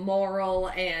 moral,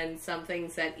 and some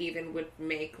things that even would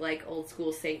make, like, old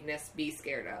school Satanists be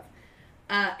scared of.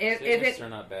 Satanists are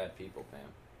not bad people, Pam.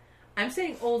 I'm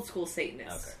saying old school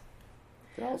Satanists. Okay.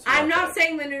 They're also I'm not bad.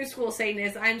 saying the new school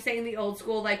Satanists. I'm saying the old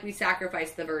school, like, we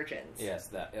sacrifice the virgins. Yes,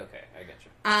 that. Okay, I get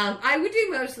you. I would do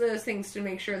most of those things to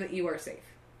make sure that you are safe.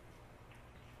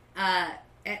 And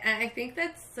I think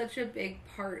that's such a big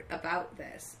part about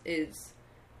this, is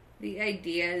the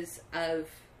ideas of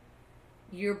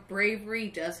your bravery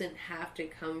doesn't have to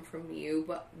come from you,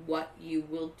 but what you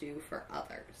will do for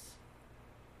others.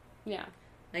 Yeah.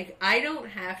 Like, I don't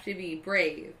have to be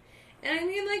brave. And I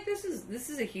mean, like, this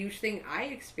is a huge thing I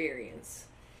experience.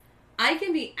 I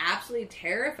can be absolutely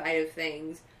terrified of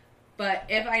things, but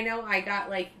if I know I got,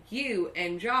 like, you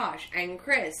and Josh and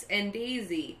Chris and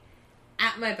Daisy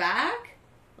at my back,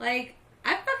 like,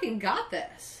 I fucking got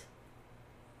this.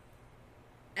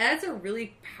 And that's a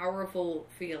really powerful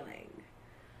feeling.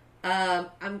 I'm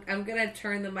gonna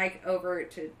turn the mic over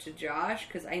to Josh,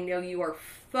 because I know you are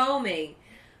foaming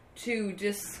to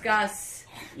discuss.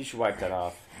 You should wipe that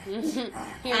off. Here,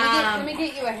 let me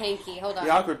get you a hanky. Hold on.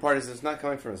 The awkward part is it's not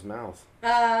coming from his mouth.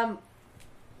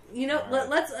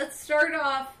 Let's start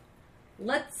off.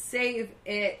 Let's save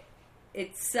it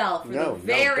itself for No, the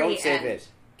very don't end. save it.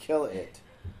 Kill it.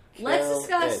 Let's Kill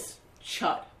discuss it.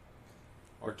 Chud.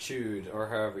 Or chewed, or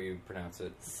however you pronounce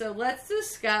it. So let's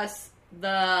discuss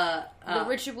the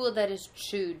ritual that is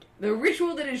chewed. the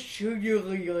ritual that is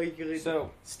chewed. So,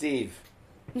 Steve.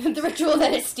 The ritual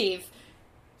that is Steve.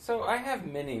 so I have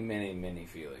many, many, many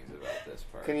feelings about this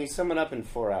part. Can you sum it up in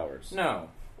 4 hours? No.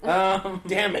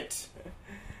 Damn it.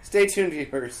 Stay tuned,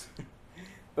 viewers.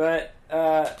 But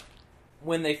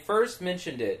when they first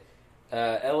mentioned it,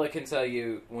 Ella can tell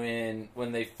you when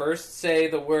they first say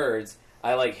the words,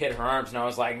 I like hit her arms and I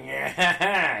was like,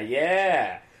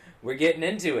 yeah, we're getting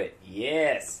into it.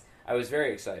 Yes, I was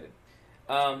very excited.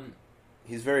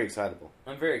 He's very excitable.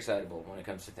 I'm very excitable when it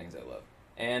comes to things I love.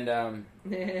 And,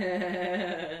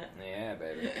 yeah,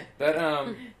 baby. But,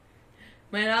 Am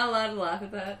I not allowed to laugh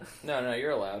at that? no,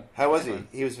 you're allowed. How was he? Come on.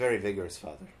 He was very vigorous,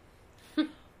 father.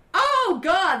 Oh,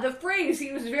 God, the phrase,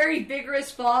 he was very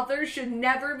vigorous father, should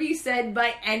never be said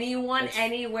by anyone, It's-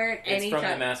 anywhere, at any It's from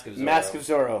time. The Mask of Zorro. Mask of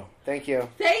Zorro. Thank you.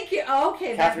 Thank you.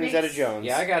 Okay, that Catherine makes... Zeta-Jones.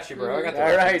 Yeah, I got you, bro. I got the All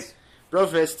right. reference. Bro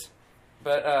fist.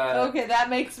 But, Okay, that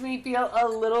makes me feel a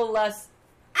little less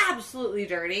absolutely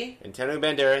dirty. Antonio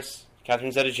Banderas.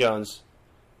 Catherine Zeta-Jones.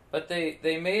 but they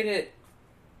made it...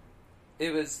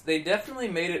 They definitely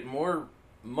made it more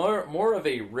of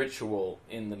a ritual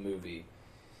in the movie.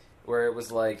 Where it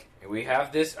was like, we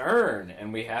have this urn,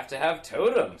 and we have to have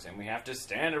totems, and we have to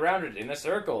stand around it in a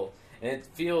circle. And it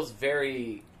feels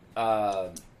very,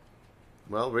 Well,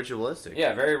 ritualistic.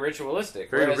 very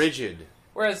ritualistic. Very rigid.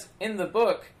 Whereas in the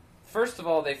book, first of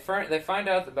all, they find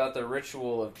out about the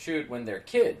ritual of Chud when they're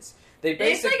kids.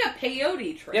 It's like a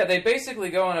peyote trip. Yeah, they basically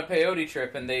go on a peyote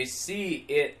trip, and they see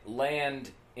it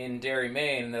land in Derry,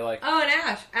 Maine, and they're like, Oh, and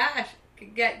Ash,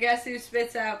 guess who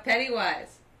spits out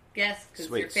Pennywise? Guess, because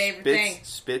it's your favorite thing.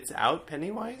 Spits out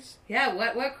Pennywise? Yeah,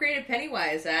 what created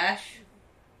Pennywise, Ash?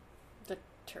 The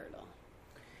turtle.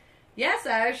 Yes,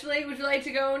 Ashley, would you like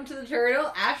to go into the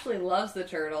turtle? Ashley loves the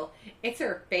turtle. It's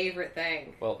her favorite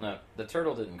thing. well, no, the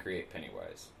turtle didn't create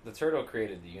Pennywise. The turtle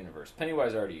created the universe.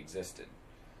 Pennywise already existed.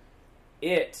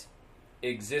 It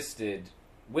existed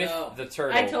with No. the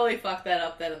turtle. I totally fucked that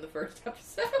up then in the first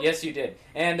episode. Yes, you did.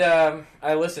 And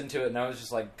I listened to it, and I was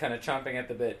just like kind of chomping at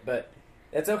the bit, but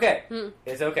it's okay.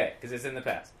 It's okay, because it's in the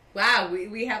past. Wow,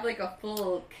 we have like a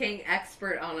full king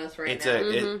expert on us right It's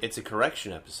now. it's a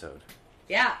correction episode.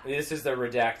 Yeah. This is the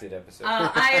redacted episode.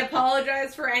 I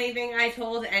apologize for anything I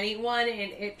told anyone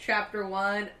in It Chapter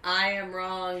 1. I am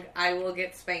wrong. I will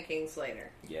get spankings later.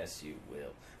 Yes, you will.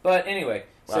 But anyway,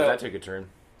 Wow, so that took a turn.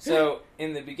 so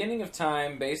in the beginning of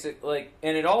time,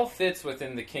 and it all fits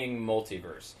within the King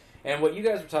multiverse. And what you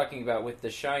guys were talking about with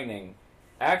The Shining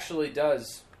actually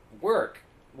does work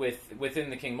within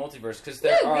the King multiverse because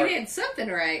We did something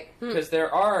right.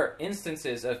 there are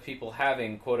instances of people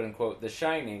having quote unquote The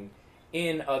Shining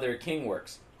in other King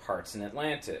works. Hearts in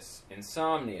Atlantis,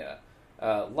 Insomnia,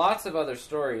 lots of other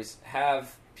stories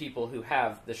have people who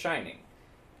have The Shining.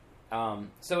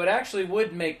 So it actually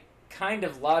would make kind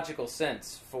of logical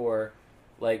sense for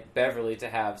like Beverly to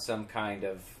have some kind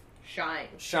of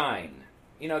shine.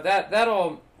 You know, that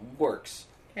all works.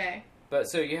 Okay. But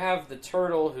so you have the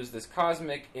turtle, who's this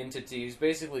cosmic entity, who's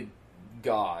basically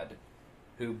God,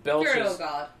 who belches, Turtle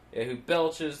god. who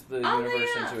belches the universe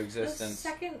into The existence.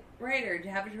 second writer to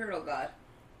have a turtle god.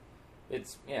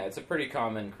 It's a pretty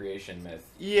common creation myth.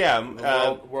 Yeah,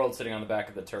 The world sitting on the back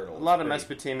of the turtle. a lot of Pretty-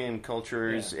 Mesopotamian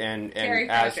cultures and Terry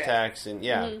Pratchett. Aztecs and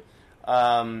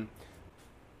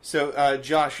So,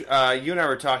 Josh, you and I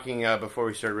were talking before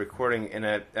we started recording,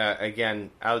 and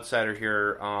again, outsider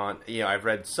here on, I've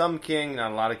read some King,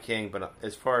 not a lot of King, but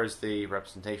as far as the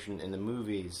representation in the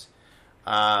movies,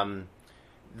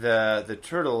 the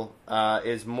turtle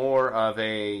is more of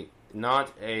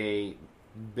not a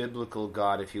biblical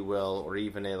god, if you will, or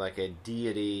even a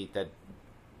deity that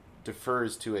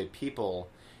defers to a people.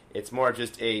 It's more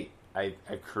just I've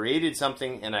created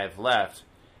something and I've left.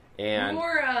 And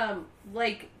More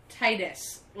like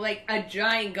Titus, like a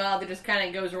giant god that just kind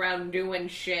of goes around doing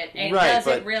shit and Right,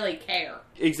 doesn't but- really care.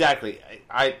 exactly,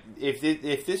 if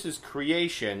this is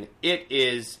creation, it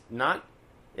is not.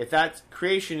 If that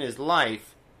creation is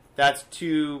life, that's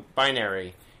too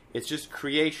binary. It's just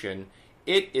creation.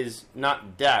 It is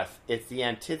not death. It's the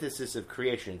antithesis of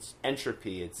creation. It's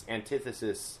entropy. It's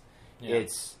antithesis. Yeah.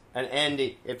 It's an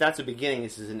ending. If that's a beginning,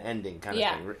 this is an ending kind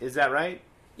Yeah. of thing. Is that right?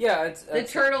 Yeah, it's The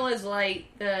turtle is light.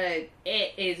 It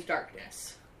is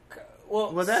darkness.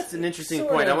 well, Well, that's an interesting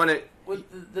sort point. I of. want to. With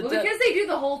Well, because they do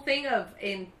the whole thing of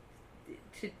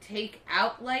to take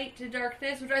out light to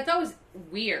darkness, which I thought was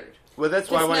weird. Well, that's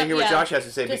why I To want to snuff- hear what yeah, Josh has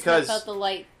to say To because snuff out the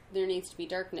light, there needs to be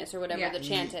darkness, or whatever Yeah. the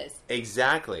chant is.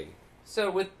 exactly. So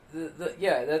with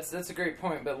that's a great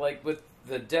point. But like with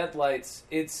the deadlights,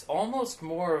 it's almost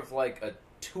more of like a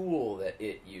tool that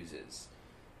it uses.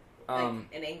 Like an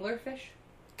anglerfish?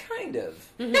 Kind of.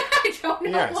 I don't know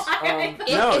Yes. why. I thought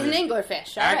It No, is an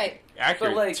anglerfish, alright.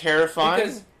 Accurate. But like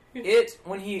Terrifying. because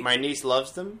when he My niece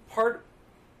loves them.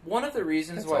 one of the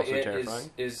reasons That's why also it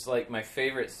terrifying. is like my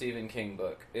favorite Stephen King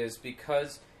book is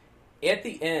because at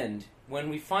the end, when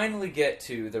we finally get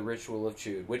to the Ritual of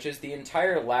Chud, which is the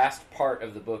entire last part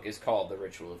of the book is called the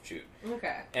Ritual of Chud.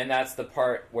 Okay. And that's the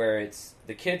part where it's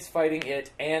the kids fighting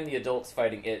it and the adults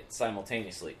fighting it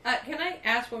simultaneously. Can I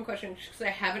ask one question? Because I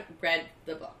haven't read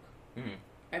the book. Mhm.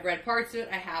 I've read parts of it.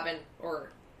 I haven't,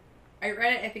 or I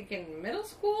read it, I think, in middle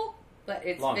school, but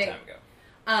it's Long big. time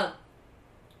ago.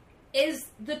 Is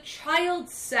the child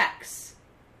sex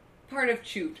part of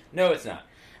Chute? No, it's not.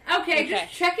 Okay, Okay.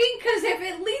 just checking, because if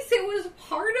at least it was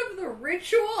part of the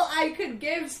ritual, I could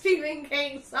give Stephen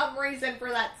King some reason for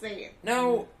that scene.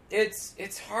 No,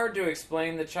 it's hard to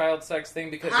explain the child sex thing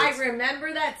because I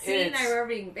remember that scene. it's- I remember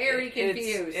being very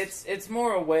confused. It's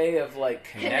more a way of like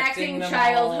connecting them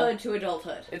childhood all. to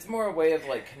adulthood. It's more a way of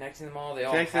like connecting them all. They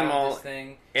all Connecting have them all this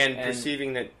thing. and And-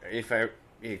 perceiving that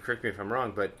correct me if I'm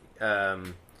wrong, but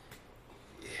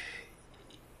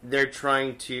they're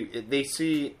trying to. They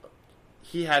see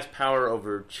he has power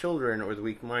over children or the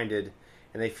weak-minded,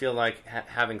 and they feel like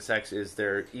having sex is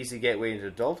their easy gateway into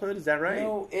adulthood. Is that right?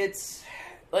 No, it's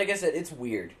like I said, it's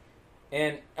weird,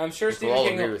 and I'm sure We'll all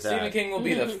Stephen agree with that. King will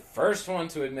be the first one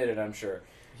to admit it. I'm sure.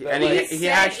 But And like, he said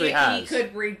actually if has. he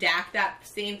could redact that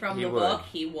scene from He the would. book,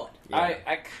 he would. Yeah.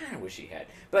 I kind of wish he had,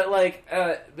 but like,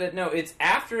 but no, it's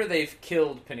after they've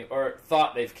killed Penny or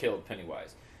thought they've killed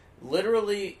Pennywise.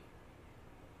 Literally,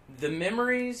 the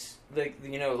memories, like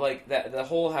like that, the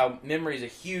whole how memory is a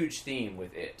huge theme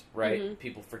with it, right? Mhm.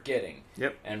 People forgetting,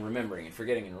 Yep. and remembering, and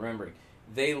forgetting and remembering.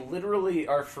 They literally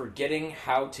are forgetting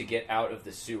how to get out of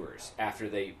the sewers after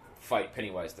they fight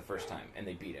Pennywise the first time and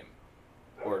they beat him,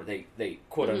 or they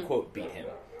quote unquote beat him.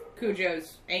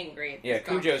 Cujo's angry. At Yeah, this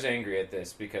comment. Cujo's angry at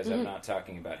this because I'm not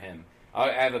talking about him. I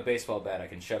have a baseball bat I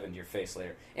can shove into your face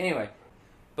later. Anyway,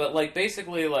 but like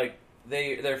basically like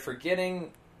they're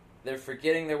forgetting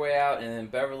their way out, and then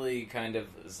Beverly kind of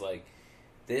is like,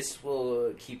 this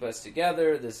will keep us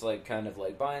together. This like kind of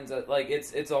like binds us. Like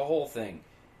it's a whole thing,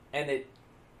 and it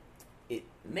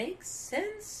makes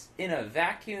sense in a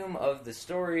vacuum of the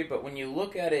story, but when you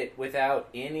look at it without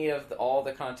any of all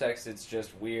the context, it's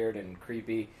just weird and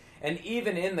creepy. And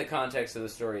even in the context of the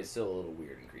story, it's still a little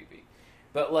weird and creepy.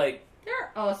 But like, There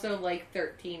are also like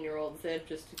 13-year-olds that have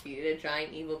just defeated a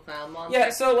giant evil clown monster. yeah,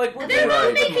 so like we're They're not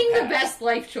Right. making the best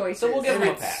life choices. So we'll give And them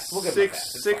a it's pass. We'll give them a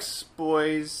pass. It's six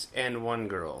boys and one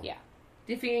girl. Yeah.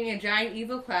 Defeating a giant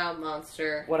evil clown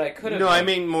monster. What I could have No, done, I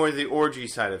mean more the orgy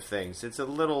side of things. It's a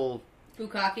little.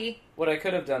 Bukaki. what I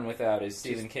could have done without is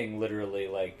Stephen King literally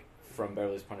like from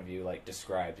Beverly's point of view like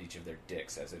describes each of their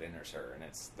dicks as it enters her, and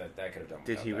it's that I could have done.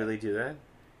 Did without he that. really do that?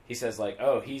 He says like,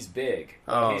 "Oh, he's big.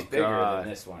 Oh, he's bigger God. than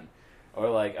this one," or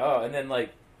like, "Oh," and then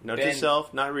like Note to Ben-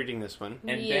 self, not reading this one.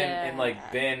 and Yeah. Ben and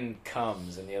like Ben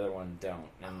comes and the other one don't,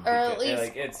 and Or at because- least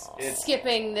like it's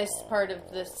skipping this part of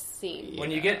this scene.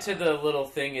 when you get to the little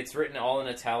thing, it's written all in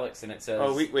italics and it says,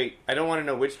 Oh, wait. I don't want to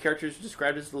know which character is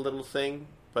described as the little thing,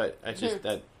 but I just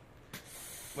that.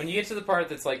 when you get to the part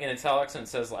that's like in italics and it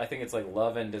says, I think it's like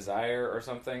love and desire or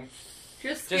something.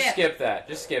 Just Just skip that.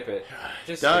 Just skip it.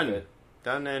 Just Done. skip it.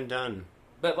 Done and done.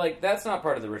 But like that's not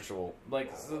part of the ritual.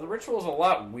 Like so the ritual is a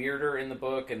lot weirder in the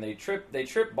book, and they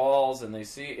trip balls, and they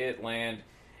see it land,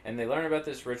 and they learn about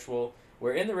this ritual.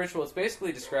 Where in the ritual, it's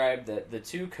basically described that the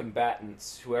two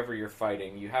combatants, whoever you're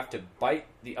fighting, you have to bite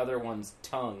the other one's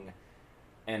tongue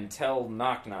and tell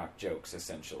knock-knock jokes.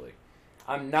 Essentially,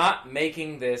 I'm not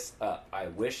making this up. I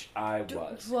wish I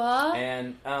was. What?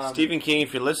 And Stephen King,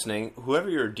 if you're listening, whoever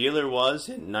your dealer was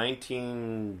in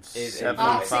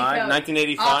 1975,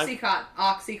 1985,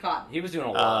 Oxycontin. he was doing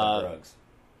a lot of drugs.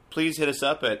 please hit us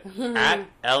up at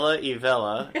Ella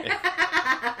Evella.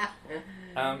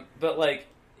 But like.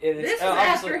 This is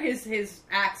after his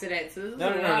accident. So this is No.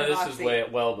 a lot of This Oxy. was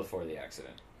well before the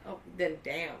accident. Oh, then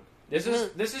damn. This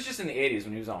is just in the 80s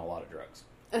when he was on a lot of drugs.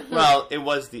 Well, it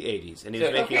was the 80s, and he was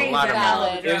So- making a Okay, lot of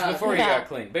valid. money. It was before he Yeah. got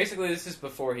clean. Basically, this is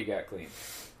before he got clean.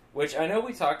 Which I know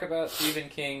we talk about Stephen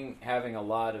King having a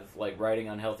lot of like writing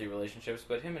unhealthy relationships,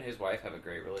 but him and his wife have a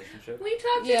great relationship. We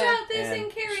talked Yeah. about this And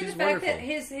in Carrie. The she's fact that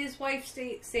wonderful. his wife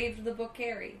saved the book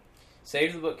Carrie.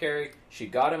 Saved the book Carrie. She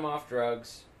got him off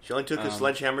drugs. She only took a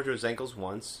sledgehammer to his ankles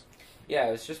once. Yeah,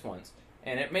 it was just once,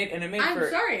 and it made I'm for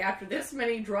sorry. After this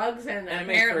many drugs and And it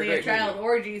made for a apparently a great child movie.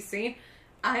 orgy scene,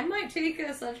 I might take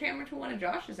a sledgehammer to one of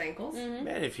Josh's ankles. Mhm.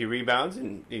 Man, if he rebounds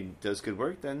and he does good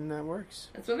work, then that works.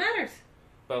 That's what matters.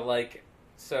 But like,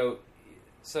 so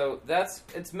that's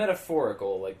it's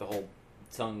metaphorical, like the whole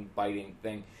tongue biting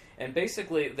thing. And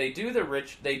basically, they do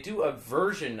a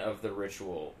version of the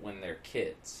ritual when they're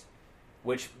kids,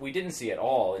 which we didn't see at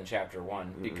all in chapter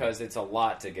 1 because it's a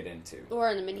lot to get into. Or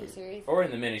in the miniseries. Or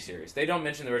in the miniseries, they don't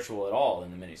mention the ritual at all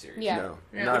in the miniseries. Yeah. No,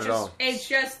 No, not it's at just, all. It's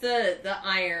just the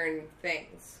iron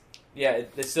things. Yeah,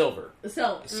 the silver The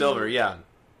silver. Silver, yeah.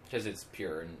 because it's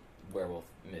pure and werewolf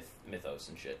mythos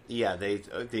and shit. Yeah, they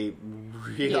really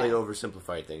Yeah.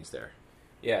 oversimplified things there.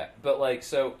 Yeah, but like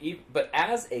but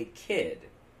as a kid,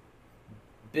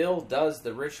 Bill does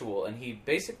the ritual, and he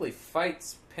basically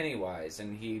fights Pennywise,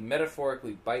 and he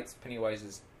metaphorically bites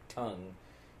Pennywise's tongue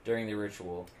during the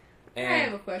ritual. I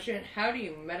And have a question. How do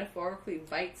you metaphorically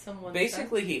bite someone's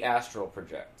basically, he astral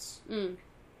projects. Mm.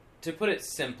 To put it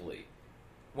simply,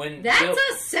 when That's Bill,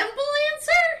 a simple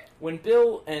answer? when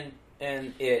Bill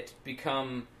and it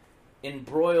become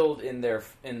embroiled in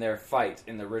their fight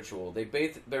in the ritual,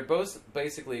 they're both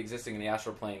basically existing in the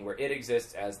astral plane where it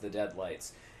exists as the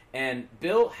Deadlights, and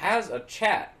Bill has a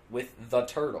chat with the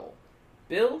turtle.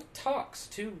 Bill talks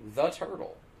to the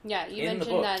turtle. Yeah, you In the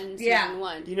mentioned book. that in Yeah. season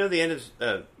 1. Do you know the end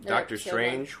of Doctor so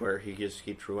Strange, where he just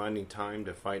keeps rewinding time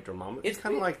to fight Dormammu? It's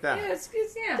kind be- of like that. Yeah,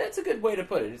 Yeah. that's a good way to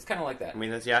put it. It's kind of like that. I mean,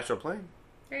 that's the astral plane.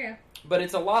 There you go. But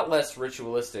it's a lot less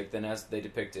ritualistic than as they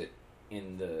depict it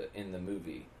in the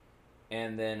movie.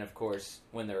 And then, of course,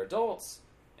 when they're adults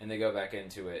and they go back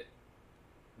into it,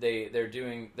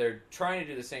 they're trying to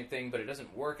do the same thing, but it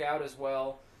doesn't work out as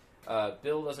well.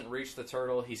 Bill doesn't reach the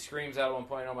turtle. He screams out at one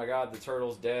point, "Oh my God, the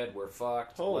turtle's dead. We're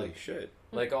fucked." Holy shit!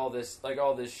 Like all this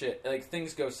shit. Like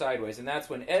things go sideways, and that's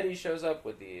when Eddie shows up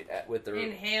with the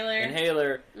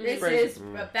inhaler. This Sprays- is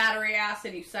a battery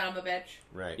acid, you son of a bitch.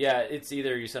 Right. Yeah, it's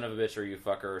either you son of a bitch or you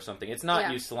fucker or something. It's not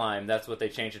Yeah. you slime. That's what they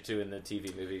changed it to in the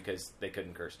TV movie because they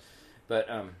couldn't curse. But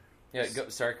yeah.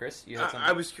 Sorry, Chris. You had something.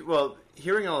 I was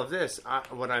hearing all of this.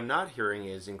 What I'm not hearing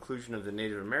is inclusion of the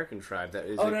Native American tribe. That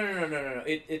is. Oh no!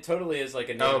 It totally is like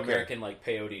a Native Okay. American like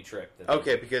peyote trip.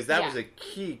 Okay, because that Yeah. was a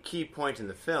key point in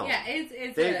the film. Yeah,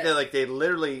 it's They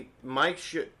literally Mike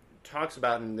talks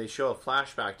about, and they show a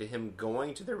flashback to him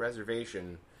going to their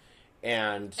reservation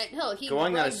and He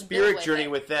going on a drugged spirit Bill journey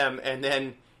it. with them, and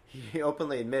then he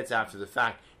openly admits after the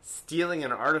fact stealing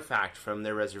an artifact from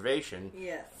their reservation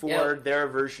Yes. for Yeah. their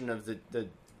version of the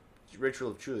ritual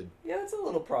of Chud. Yeah, it's a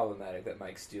little problematic that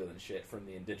Mike's stealing shit from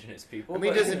the indigenous people. I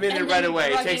mean, he but- doesn't admit it And right then away.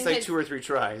 It drugging takes like his- 2 or 3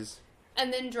 tries.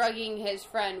 And then drugging his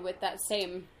friend with that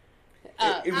same...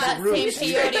 It was that a root. same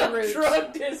Straight peyote up root.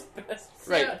 drugged his best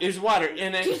friend. Right, there's water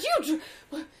in it.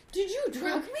 Did you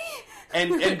drug me? And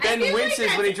Ben feel like winces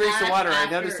when he that's drinks the water. I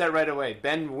after- noticed that right away.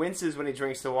 Ben winces when he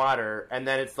drinks the water, and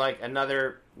then it's like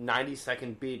another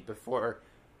 90-second beat before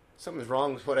something's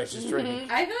wrong with what I just drank.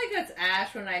 I feel like that's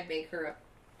Ash when I make her a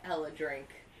Ella drink.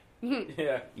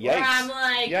 Yeah. Where I'm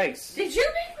like, Yikes. did you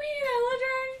make me an Ella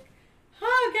drink?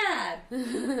 Oh God.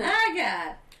 Oh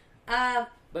God.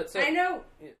 But so I know.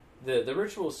 the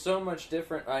ritual is so much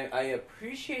different. I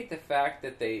appreciate the fact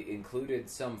that they included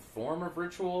some form of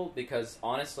ritual because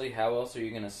honestly, how else are you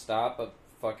going to stop a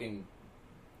fucking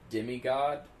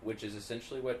demigod, which is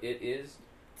essentially what it is?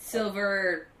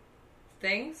 Silver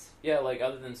things. Yeah, like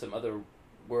other than some other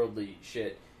worldly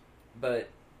shit, but.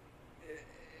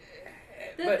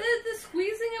 The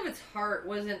squeezing of its heart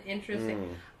wasn't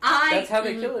interesting. That's how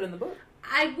they kill it in the book.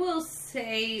 I will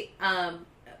say, I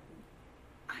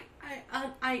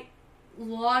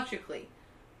logically,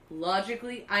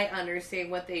 I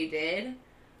understand what they did,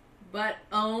 but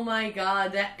oh my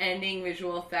God, that ending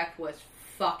visual effect was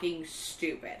fucking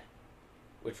stupid.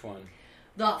 Which one?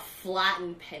 The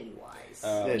flattened Pennywise.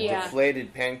 The Yeah.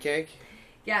 deflated pancake.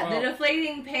 Yeah, Well- the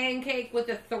deflating pancake with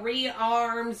the 3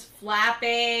 arms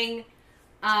flapping.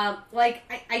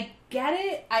 I get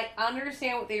it. I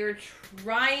understand what they were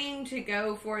trying to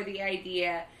go for. The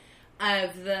idea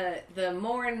of the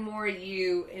more and more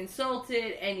you insult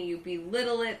it and you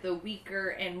belittle it, the weaker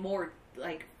and more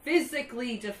like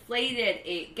physically deflated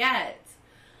it gets.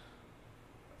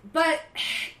 But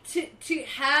to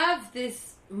have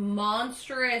this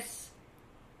monstrous,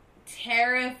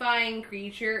 terrifying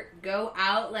creature go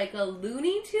out like a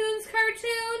Looney Tunes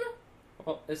cartoon,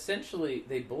 Well, essentially,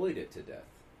 they bullied it to death.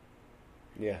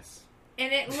 Yes.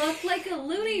 and it looked like a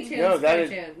Looney Tunes No, that is-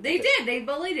 cartoon. They did. They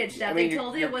bullied it to death. They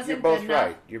told it wasn't You're both good enough.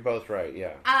 right. You're both right.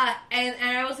 Yeah. And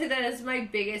I will say that is my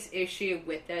biggest issue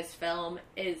with this film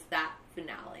is that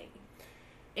finale.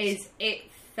 Is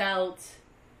it felt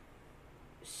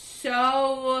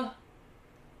so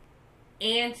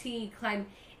anti-climb.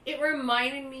 It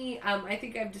reminded me, I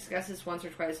think I've discussed this once or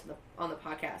twice on the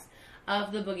podcast,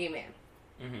 of The Boogeyman.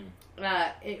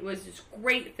 Mm-hmm. It was this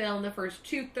great film. The first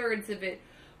 2/3 of it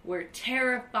were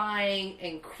terrifying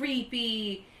and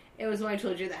creepy. It was when I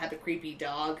told you that had the creepy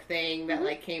dog thing that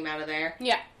like came out of there.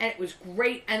 Yeah. And it was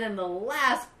great. And then the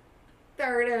last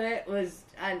third of it was,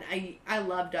 and I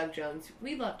love Doug Jones.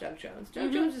 We love Doug Jones.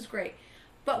 Doug Jones is great.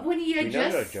 But when you We know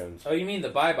just... Doug Jones. Oh, you mean the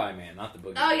Bye Bye Man, not the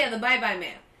Boogeyman? Oh yeah, the Bye Bye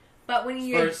Man. But when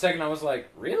you... For a second, I was like,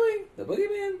 really? The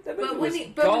Boogeyman? That movie But was when you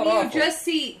god-awful. just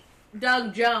see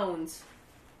Doug Jones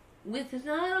with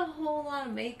not a whole lot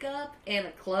of makeup and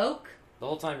a cloak, The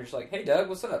whole time you're just like, hey, Doug,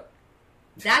 what's up?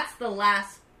 that's the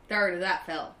last third of that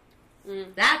film.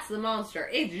 That's the monster.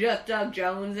 It's just Doug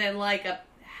Jones in like a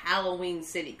Halloween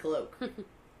City cloak.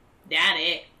 That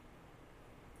it.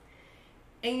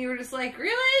 And you were just like,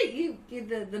 really?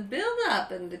 The build up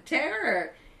and the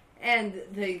terror, and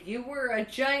you were a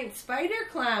giant spider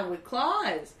clown with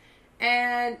claws,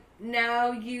 and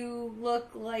now you look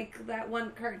like that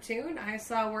one cartoon I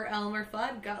saw where Elmer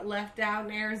Fudd got left out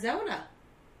in Arizona.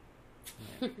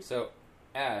 So,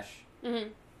 Ash,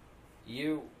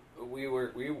 we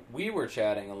were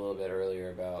chatting a little bit earlier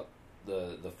about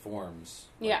the forms,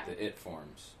 like the it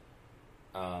forms.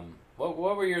 What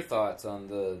were your thoughts on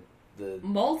the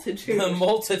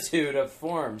multitude of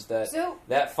forms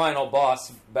that final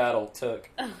boss battle took?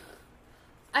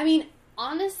 I mean,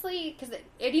 honestly, because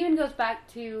it even goes back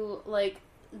to like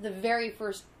the very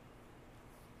first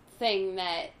thing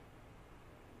that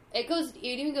it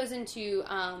even goes into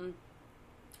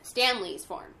Stanley's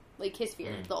form, like his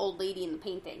fear, the old lady in the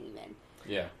painting, even.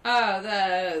 Yeah. Oh,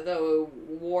 the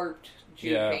warped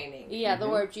Jew painting. Yeah, the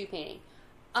warped Jew painting.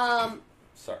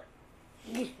 Sorry.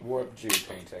 Warped Jew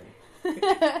painting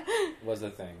was a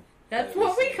thing. That's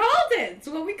what we called it. It's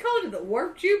what we called it, the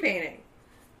warped Jew painting.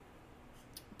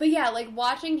 But yeah, like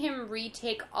watching him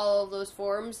retake all of those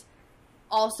forms,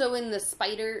 also in the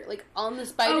spider, like on the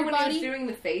spider when body. He was doing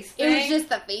the face thing? It was just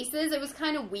the faces. It was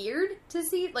kind of weird to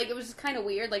see. Like, it was just kind of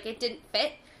weird. Like, it didn't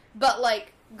fit. But,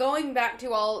 like, going back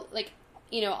to all, like,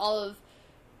 you know, all of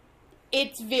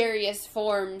its various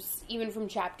forms, even from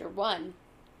Chapter 1.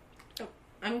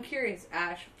 I'm curious,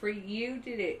 Ash, for you,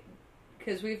 did it...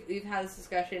 Because we've had this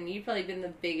discussion. You've probably been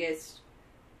the biggest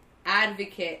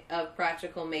advocate of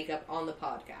practical makeup on the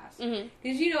podcast.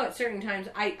 Because you know at certain times,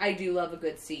 I do love a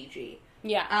good CG.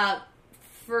 Yeah.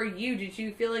 For you, did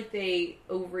you feel like they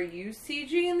overused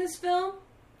CG in this film?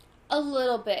 A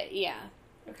little bit, yeah.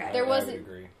 Okay. I would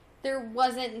agree. There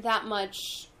wasn't that much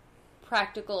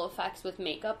practical effects with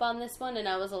makeup on this one, and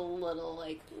I was a little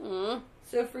like,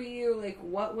 So for you, like,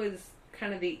 what was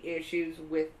kind of the issues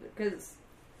with... Because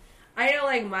I know,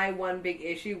 like, my one big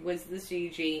issue was the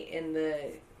CG in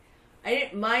the... I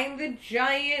didn't mind the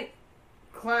giant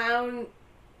clown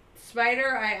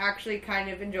spider. I actually kind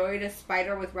of enjoyed a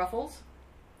spider with ruffles.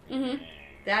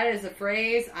 That is a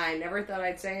phrase I never thought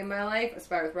I'd say in my life. A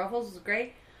spider with ruffles is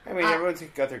great. I mean, everyone's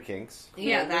got their kinks.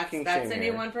 Yeah, No kink that's shame a new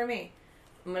here. one for me.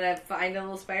 I'm going to find a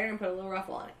little spider and put a little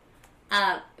ruffle on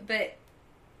it. But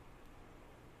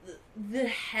the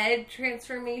head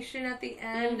transformation at the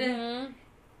end,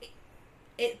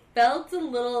 it felt a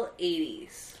little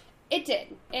 80s. It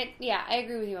did. Yeah, I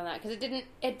agree with you on that, because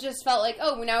it just felt like,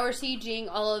 oh, now we're CGing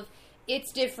all of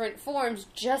its different forms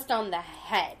just on the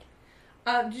head.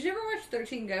 Did you ever watch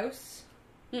 13 Ghosts?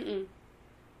 Mm-mm.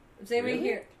 Is anybody Really?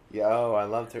 here? Yeah, oh, I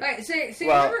love 13. Alright, so you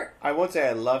Well, remember... I won't say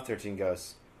I love 13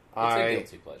 Ghosts. It's a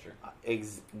guilty pleasure.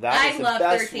 That is the love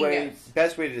best 13 way, Ghosts.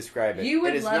 best way to describe it. You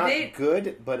would it is love not it.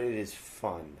 good, but it is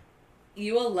fun.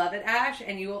 You will love it, Ash,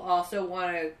 and you will also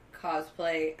want to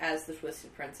cosplay as the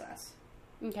Twisted Princess.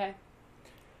 Okay.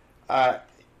 And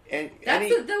That's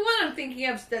the one I'm thinking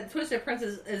of. The Twisted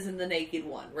Princess is in the naked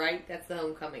one, right? That's the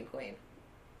homecoming queen.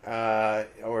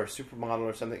 or a supermodel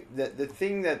or something. The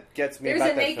thing that gets me There's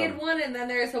about a that naked film, one, and then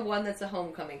there's a one that's a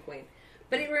homecoming queen.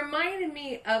 But it reminded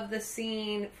me of the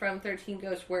scene from 13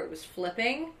 Ghosts where it was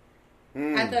flipping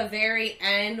at the very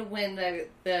end when the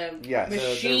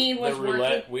machine was the working.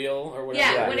 roulette wheel or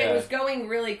whatever. Yeah, when it was going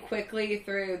really quickly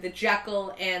through the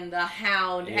Jekyll and the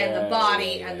Hound and the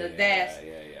body and the this.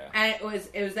 Yeah. And it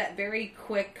was that very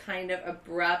quick kind of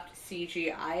abrupt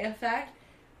CGI effect.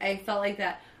 I felt like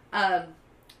that.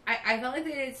 I felt like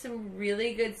they did some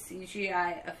really good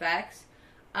CGI effects.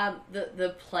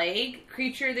 The plague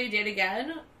creature they did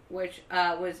again, which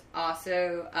was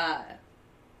also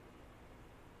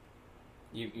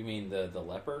You mean the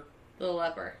leper? the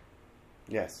leper.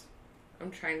 yes.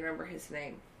 I'm trying to remember his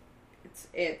name.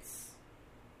 It's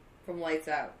from Lights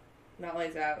Out, not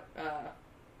Lights Out.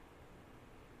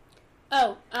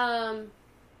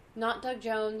 Not Doug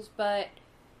Jones, but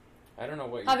I don't know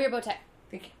what. Javier Botet.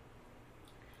 Thank you.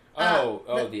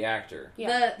 The actor.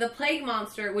 Yeah. The plague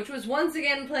monster, which was once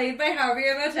again played by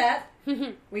Javier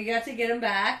Botet. We got to get him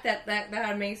back.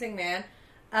 That amazing man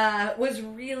was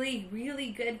really,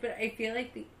 really good. But I feel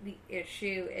like the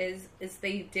issue is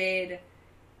they did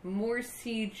more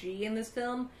CG in this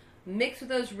film, mixed with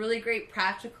those really great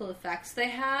practical effects they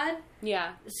had.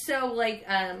 Yeah. So like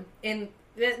in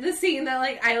the scene that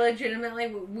like I legitimately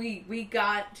we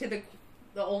got to the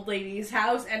old lady's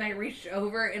house, and I reached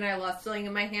over and I lost feeling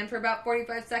in my hand for about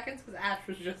 45 seconds because Ash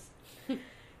was just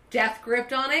death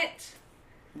gripped on it.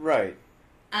 Right.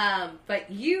 But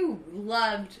you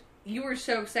loved you were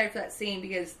so excited for that scene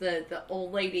because the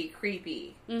old lady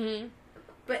creepy. Mm-hmm.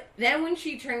 But then when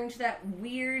she turned into that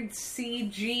weird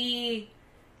CG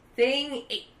thing,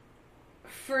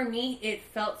 for me, it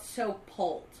felt so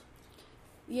pulled.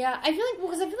 Yeah, I feel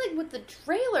like with the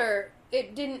trailer,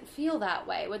 it didn't feel that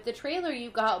way. With the trailer, you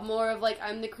got more of like,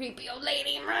 I'm the creepy old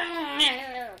lady.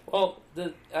 Well,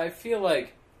 I feel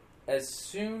like as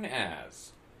soon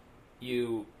as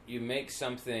you make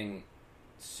something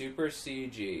super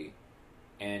CG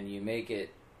and you make it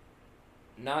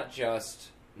not just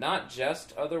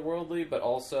otherworldly, but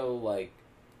also like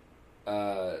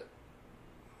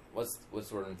what's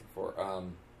the word I'm looking for?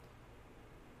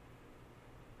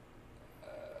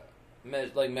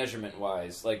 Like measurement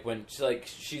wise, like when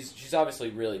she's obviously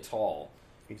really tall,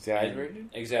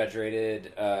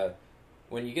 exaggerated.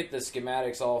 When you get the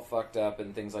schematics all fucked up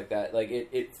and things like that, like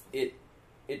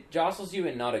it jostles you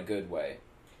in not a good way.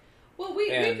 Well,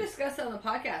 we've discussed that on the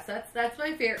podcast. That's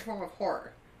my favorite form of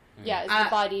horror. Yeah, it's the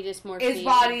body dysmorphia. It's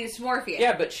body dysmorphia.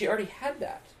 Yeah, but she already had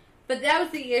that. But that was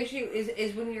the issue,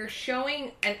 is when you're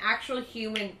showing an actual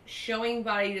human showing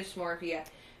body dysmorphia,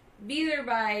 either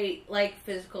by, like,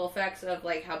 physical effects of,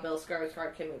 like, how Bill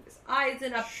Skarsgård can move his eyes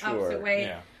in opposite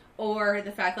way, or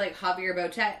the fact, like, Javier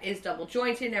Botet is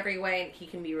double-jointed in every way, and he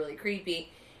can be really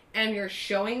creepy, and you're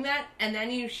showing that, and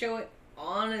then you show it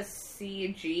on a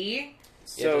CG.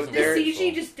 So the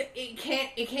CG just it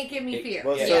can't give me fear.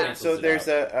 Well, so there's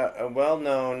a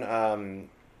well-known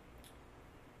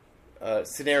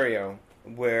scenario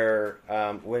where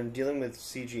when dealing with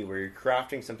CG, where you're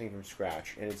crafting something from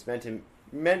scratch and it's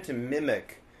meant to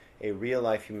mimic a real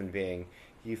life human being,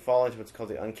 you fall into what's called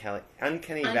the uncanny valley.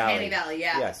 Uncanny valley,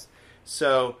 yeah. Yes.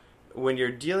 So when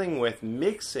you're dealing with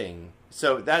mixing,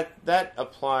 so that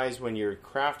applies when you're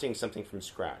crafting something from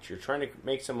scratch. You're trying to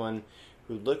make someone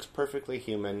who looks perfectly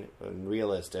human and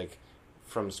realistic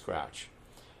from scratch,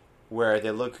 where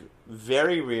they look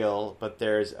very real, but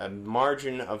there's a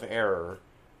margin of error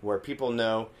where people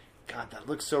know, God, that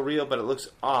looks so real, but it looks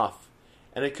off.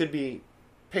 And it could be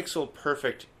pixel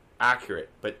perfect accurate,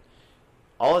 but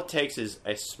all it takes is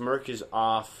a smirk is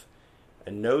off,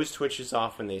 a nose twitch is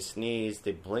off when they sneeze,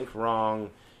 they blink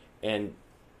wrong, and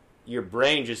your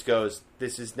brain just goes,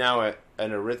 this is now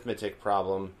an arithmetic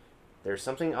problem. There's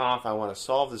something off. I want to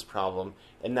solve this problem.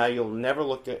 And now you'll never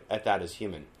look at that as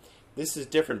human. This is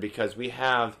different because we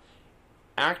have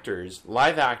actors,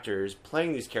 live actors,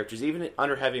 playing these characters, even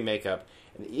under heavy makeup.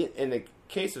 And in the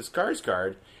case of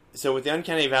Skarsgård, so with the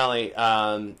Uncanny Valley,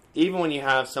 even when you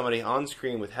have somebody on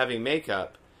screen with heavy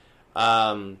makeup,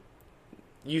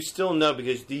 you still know,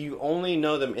 because you only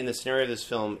know them in the scenario of this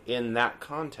film in that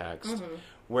context,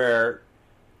 where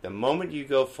the moment you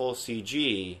go full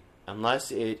CG,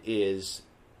 unless it is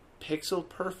pixel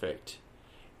perfect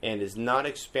and is not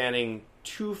expanding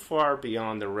too far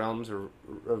beyond the realms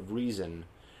of reason,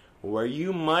 where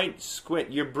you might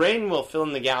squint, your brain will fill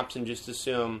in the gaps and just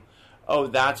assume, oh,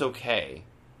 that's okay.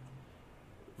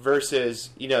 Versus,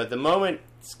 the moment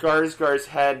Skarsgård's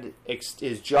head,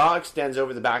 his jaw extends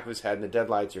over the back of his head and the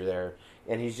deadlights are there,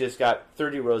 and he's just got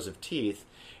 30 rows of teeth,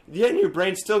 then your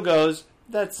brain still goes,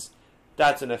 that's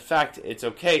an effect, it's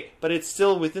okay, but it's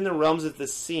still within the realms of the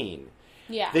scene.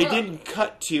 Yeah. They didn't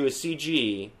cut to a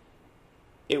CG.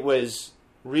 It was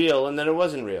real, and then it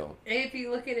wasn't real. If you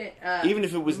look at it, even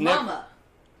if it was Mama.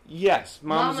 Yes,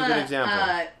 Mama's a good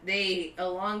example. They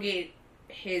elongate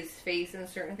his face in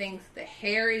certain things. The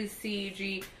hair is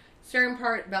CG. Certain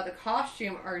part about the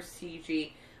costume are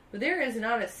CG. But there is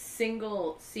not a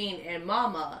single scene in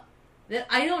Mama that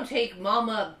I don't take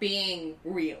Mama being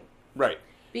real. Right.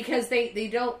 Because they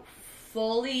don't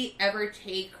fully ever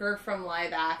take her from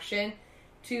live action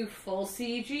to full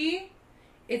CG.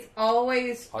 It's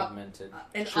always augmented.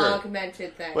 An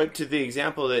augmented thing. But to the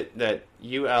example that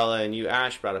you, Ella, and you,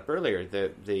 Ash, brought up earlier,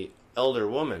 the elder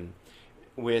woman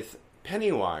with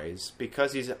Pennywise,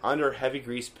 because he's under heavy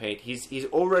grease paint, he's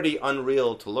already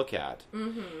unreal to look at.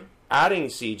 Mm-hmm. Adding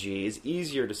CG is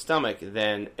easier to stomach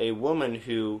than a woman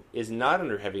who is not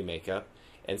under heavy makeup,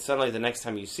 and suddenly the next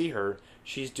time you see her,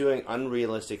 she's doing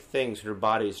unrealistic things. Her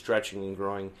body is stretching and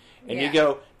growing. And you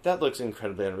go, that looks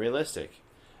incredibly unrealistic.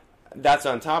 That's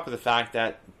on top of the fact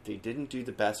that they didn't do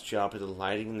the best job of the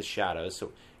lighting and the shadows,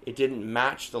 so it didn't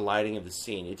match the lighting of the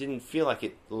scene. It didn't feel like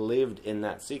it lived in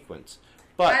that sequence.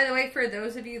 But, by the way, for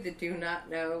those of you that do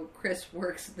not know, Chris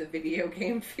works in the video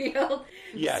game field.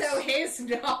 Yes. So his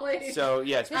knowledge. So,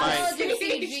 yes. CG.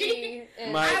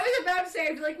 I was about to say,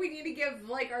 I feel like we need to give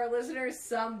our listeners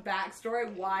some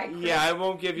backstory why Chris I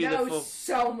won't give you knows the full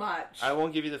so much. I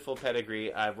won't give you the full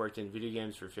pedigree. I've worked in video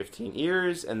games for 15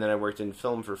 years, and then I worked in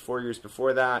film for 4 years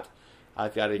before that.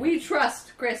 I've got a We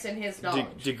trust Chris and his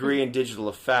knowledge. degree in digital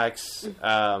effects.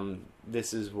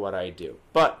 This is what I do.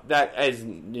 But that is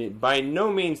by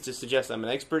no means to suggest I'm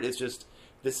an expert. It's just,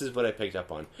 this is what I picked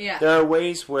up on. Yeah. There are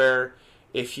ways where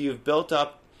if you've built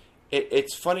up,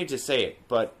 it's funny to say it,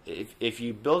 but if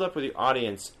you build up with your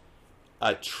audience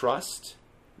a trust,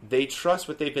 they trust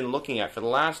what they've been looking at for the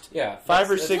last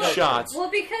 5 or 6 shots. Well,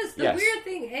 because the Yes. weird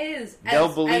thing is,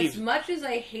 They'll believe- as much as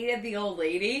I hated the old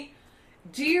lady,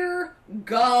 dear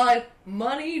God,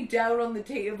 money down on the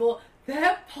table,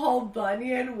 that Paul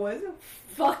Bunyan was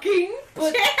fucking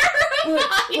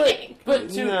terrifying.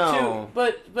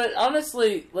 But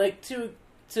honestly, like to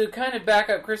kind of back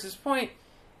up Chris's point,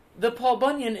 the Paul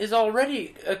Bunyan is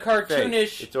already a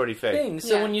cartoonish Fake. It's already fake. thing.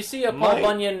 So when you see a Paul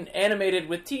Bunyan animated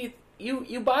with teeth,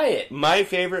 you buy it. My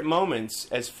favorite moments,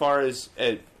 as far as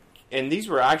and these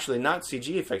were actually not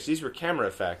CG effects; these were camera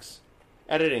effects,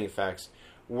 editing effects,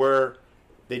 were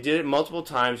they did it multiple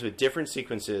times with different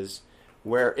sequences.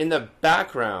 Where in the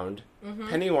background,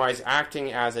 Pennywise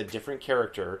acting as a different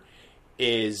character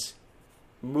is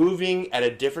moving at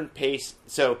a different pace.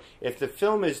 So if the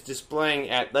film is displaying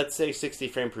at, let's say, 60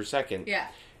 frames per second,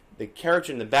 the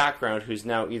character in the background, who's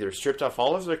now either stripped off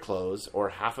all of their clothes or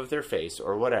half of their face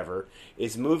or whatever,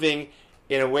 is moving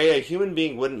in a way a human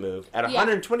being wouldn't move at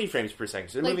 120 frames per second.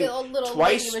 So they're moving the little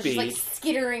twice lady was speed. just,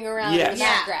 skittering around in the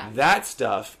background. That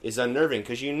stuff is unnerving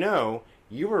because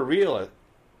you were real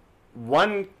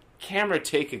one camera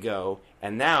take ago,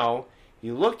 and now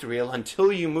you looked real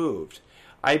until you moved.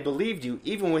 I believed you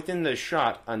even within the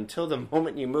shot until the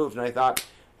moment you moved, and I thought,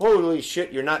 holy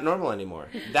shit, you're not normal anymore.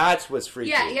 That's what's freaky.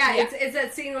 Yeah. It's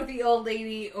that scene with the old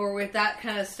lady or with that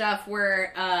kind of stuff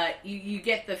where you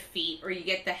get the feet or you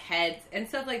get the heads and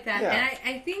stuff like that. Yeah.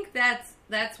 And I think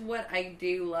that's what I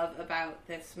do love about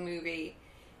this movie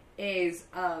is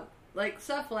like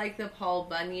stuff like the Paul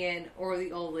Bunyan or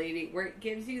the old lady, where it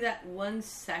gives you that 1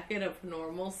 second of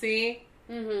normalcy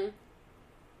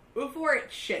before it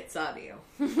shits on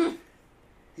you.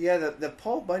 Yeah, the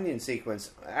Paul Bunyan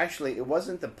sequence, actually, it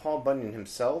wasn't the Paul Bunyan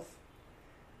himself.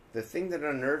 The thing that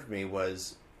unnerved me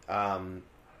was the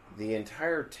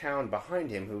entire town behind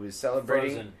him who was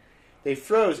celebrating. Frozen. They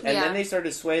froze, and then they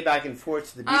started to sway back and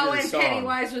forth to the beat of the and song.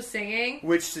 Pennywise was singing?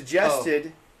 Which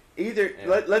suggested...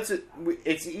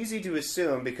 It's easy to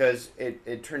assume, because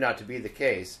it turned out to be the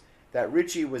case, that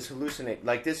Richie was hallucinating.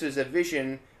 Like, this was a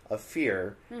vision of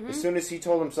fear. As soon as he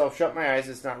told himself, shut my eyes,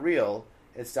 it's not real,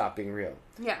 it stopped being real.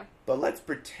 Yeah. But let's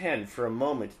pretend for a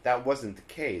moment that wasn't the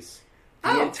case.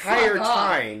 The entire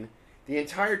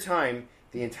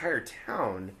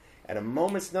town, at a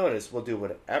moment's notice, will do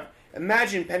whatever.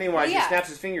 Imagine Pennywise just snaps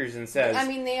his fingers and says, I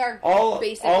mean, they are all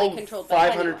basically controlled by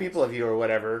 500 Pennywise. people of you or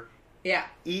whatever, Yeah.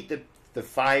 eat the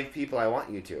 5 people I want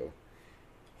you to.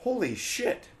 Holy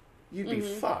shit. You'd be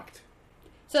fucked.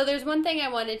 So there's one thing I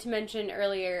wanted to mention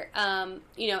earlier.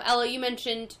 Ella, you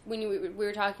mentioned when we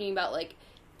were talking about, like,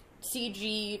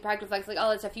 CG, practical effects, like,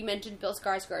 all that stuff, you mentioned Bill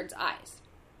Skarsgård's eyes.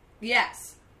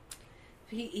 Yes.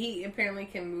 He apparently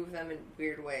can move them in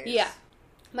weird ways. Yeah.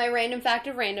 My random fact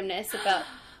of randomness about...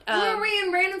 Were we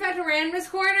in Random Fact of Randomness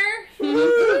Corner?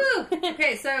 Woo!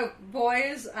 Okay, so,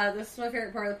 boys, this is my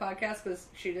favorite part of the podcast because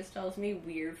she just tells me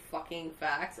weird fucking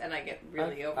facts and I get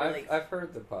really overly... I've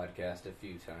heard the podcast a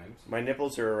few times. My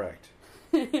nipples are erect.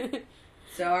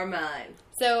 So are mine.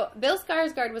 So, Bill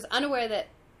Skarsgård was unaware that...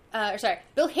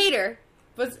 Bill Hader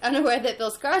was unaware that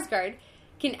Bill Skarsgård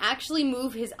can actually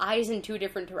move his eyes in 2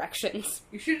 different directions.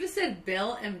 You should have just said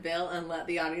Bill and let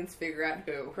the audience figure out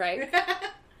who. Right.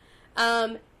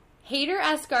 Hader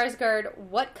asked Skarsgård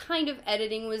what kind of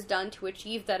editing was done to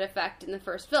achieve that effect in the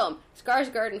first film.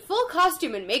 Skarsgård, in full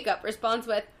costume and makeup, responds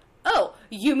with, "Oh,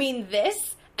 you mean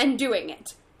this?" and doing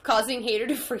it, causing Hader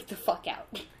to freak the fuck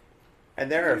out.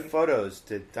 And there are photos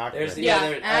to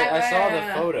document. I saw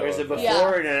the photo. There's a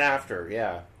before and an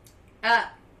after,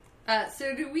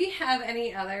 So do we have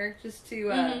any other, just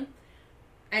to,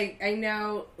 I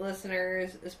know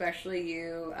listeners, especially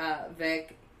you,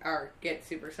 Vic, get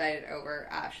super excited over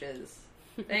Ash's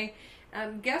thing.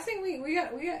 I'm guessing we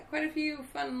got quite a few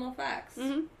fun little facts.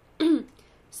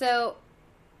 So,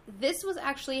 this was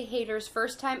actually Hader's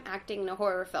first time acting in a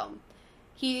horror film.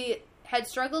 He had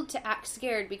struggled to act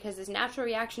scared because his natural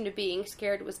reaction to being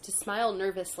scared was to smile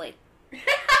nervously.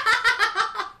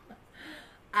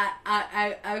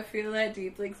 I feel that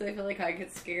deeply because I feel like I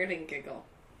get scared and giggle.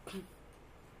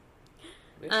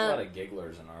 There's a lot of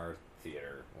gigglers in our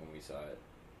theater when we saw it.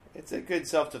 It's a good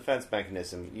self-defense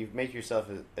mechanism. You make yourself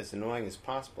as annoying as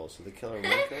possible so the killer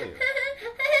won't kill you.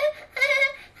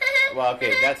 Well,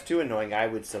 okay, that's too annoying. I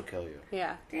would still kill you.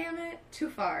 Yeah. Damn it. Too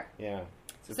far. Yeah.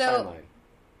 It's a So- fine line.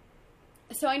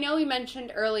 So I know we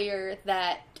mentioned earlier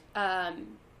that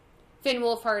Finn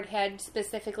Wolfhard had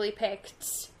specifically picked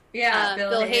Bill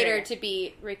Hader to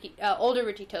be older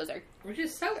Richie Tozier. Which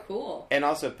is so cool. And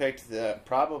also picked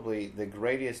probably the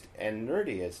greatest and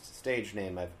nerdiest stage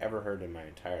name I've ever heard in my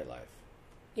entire life.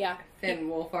 Yeah. Finn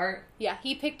Wolfhard. Yeah,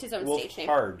 he picked his own stage name.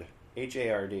 Wolfhard.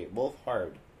 H-A-R-D.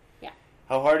 Wolfhard. Yeah.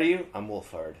 How hard are you? I'm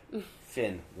Wolfhard.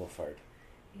 Finn Wolfhard.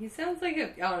 He sounds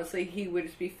like, honestly, he would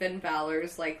just be Finn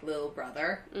Balor's, little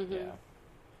brother. Mm-hmm. Yeah.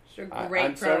 Just a great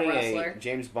I'm pro starting wrestler. a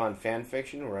James Bond fan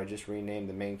fiction where I just rename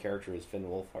the main character as Finn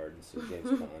Wolfhard instead of James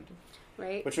Bond.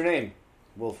 Right? What's your name?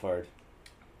 Wolfhard.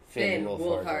 Finn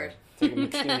Wolfhard. Take a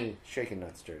martini, shaken,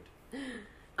 not stirred.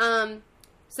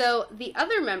 So the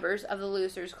other members of the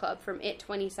Losers Club from IT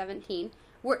 2017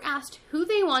 were asked who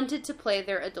they wanted to play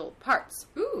their adult parts.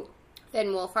 Ooh. Finn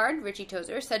Wolfhard, Richie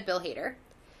Tozier, said Bill Hader.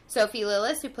 Sophie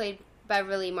Lillis, who played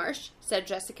Beverly Marsh, said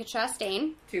Jessica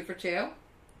Chastain. 2 for 2.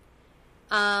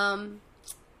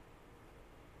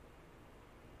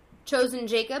 Chosen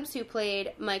Jacobs, who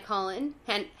played Mike Hanlon,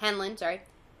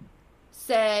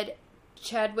 said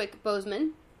Chadwick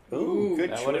Boseman. Ooh,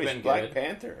 good that would've choice. been Black good.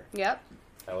 Panther. Yep.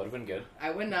 That would have been good. I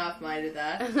would not have minded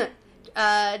that.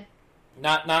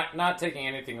 Not taking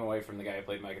anything away from the guy who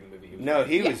played Mike in the movie. No,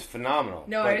 he Yeah. was phenomenal.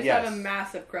 No, but I just yes. have a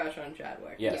massive crush on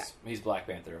Chadwick. Yes, he's Black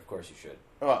Panther. Of course you should.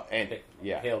 Oh, and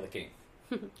yeah. Hail the king.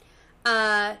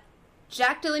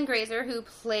 Jack Dylan Grazer, who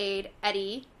played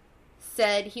Eddie,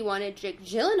 said he wanted Jake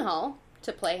Gyllenhaal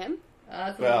to play him.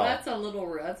 Well- that's a little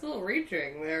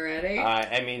reaching there, Eddie.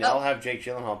 I mean, I'll have Jake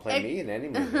Gyllenhaal play me in any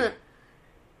movie.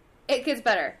 It gets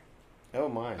better. Oh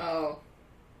my. oh.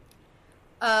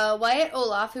 Wyatt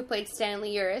Olaf, who played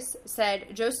Stanley Uris,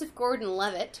 said Joseph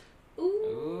Gordon-Levitt.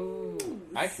 Ooh.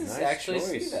 I can Nice actually choice.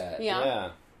 see that.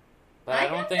 Yeah. But I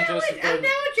don't think know Joseph I'm Gordon...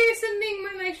 down with Jason being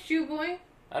my nice shoe boy.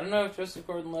 I don't know if Joseph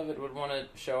Gordon-Levitt would want to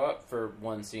show up for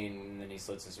one scene and then he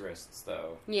slits his wrists,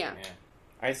 though. Yeah.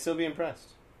 I'd still be impressed.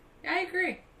 I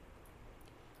agree.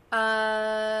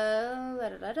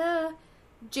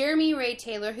 Jeremy Ray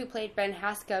Taylor, who played Ben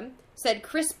Haskam, said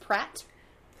Chris Pratt.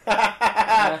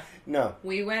 No.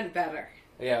 We went better.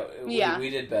 Yeah, Yeah. we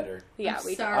did better. Yeah, I'm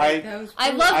we sorry. did. Those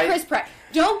I were- love Chris Pratt.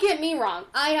 Don't get me wrong.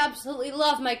 I absolutely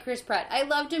love my Chris Pratt. I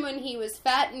loved him when he was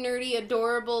fat, nerdy,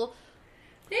 adorable.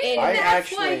 Maybe I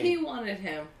that's why actually- he wanted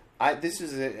him. This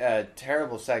is a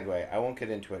terrible segue. I won't get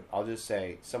into it. I'll just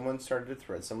say someone started a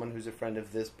thread, someone who's a friend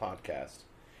of this podcast,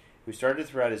 who started a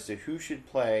thread as to who should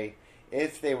play,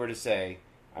 if they were to say,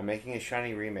 I'm making a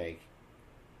Shiny remake,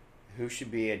 who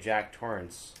should be a Jack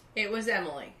Torrance. It was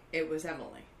Emily. It was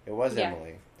Emily. It was Yeah.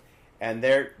 Emily. And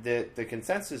the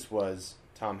consensus was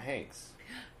Tom Hanks.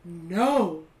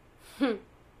 No.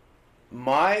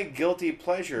 My guilty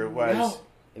pleasure was, No.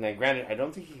 and I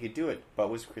don't think he could do it, but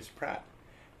was Chris Pratt.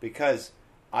 Because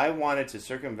I wanted to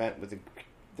circumvent what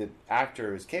the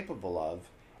actor is capable of,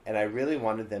 and I really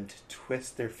wanted them to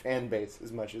twist their fan base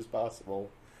as much as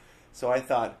possible. So I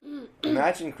thought,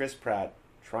 imagine Chris Pratt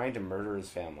trying to murder his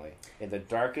family in the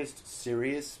darkest,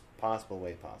 serious possible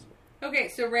way possible. Okay,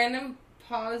 so random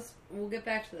pause. We'll get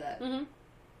back to that. Mm-hmm.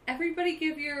 Everybody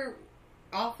give your,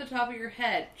 off the top of your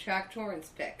head, Jack Torrance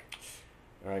pick.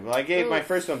 All right, well, I gave my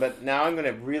first one, but now I'm going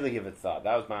to really give it thought.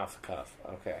 That was my off the cuff.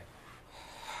 Okay.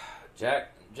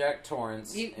 Jack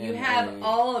Torrance. You and have Emily.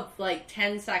 all of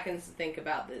 10 seconds to think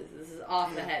about this. This is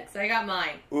off the head. So I got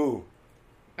mine. Ooh.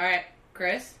 All right,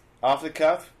 Chris. Off the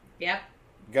cuff, Yep.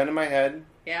 gun in my head.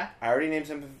 Yeah. I already named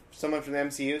someone from the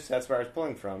MCU, so that's where I was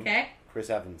pulling from. Okay. Chris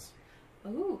Evans.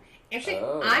 Ooh, interesting.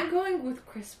 Oh. I'm going with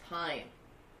Chris Pine.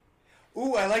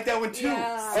 Ooh, I like that one too.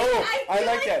 Yeah. Oh, I feel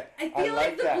like that. I feel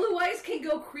like the that. blue eyes can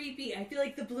go creepy. I feel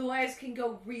like the blue eyes can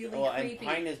go really Well, and creepy.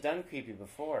 Pine has done creepy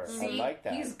before. See, I like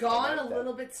that. he's I gone like a that.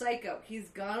 little bit psycho. He's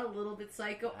gone a little bit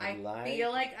psycho. I I like-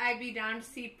 feel like I'd be down to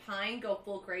see Pine go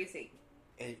full crazy.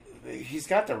 He's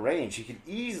got the range. He could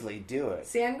easily do it.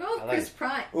 See, I'm going I with like Chris it.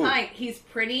 Pine. Ooh. Pine. He's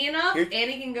pretty enough, Here- and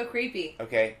he can go creepy.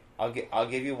 Okay, I'll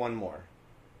give you one more.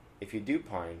 If you do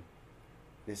Pine,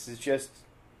 this is just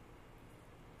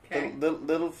Okay.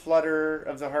 little flutter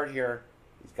of the heart here.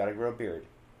 He's got to grow a beard.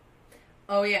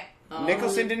 Oh yeah. Oh.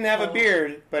 Nicholson didn't have a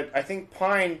beard, but I think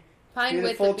Pine. Pine do the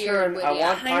with full the beard. turn. Would, I yeah.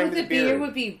 want Pine with the the beard beard.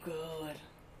 would be good.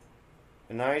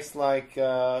 A nice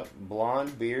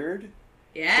blonde beard.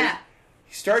 Yeah.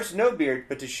 He starts no beard,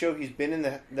 but to show he's been in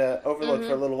the Overlook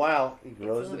for a little while, he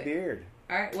grows the Absolutely. beard.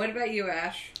 All right. What about you,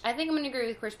 Ash? I think I'm going to agree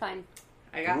with Chris Pine.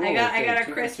 I got Ooh, I got okay, a 2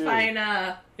 for Chris 2. Pine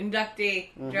inductee.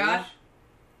 Mhm. Josh.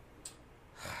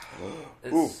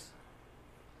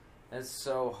 It's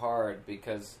so hard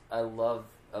because I love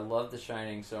The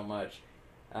Shining so much,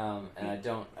 and I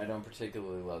don't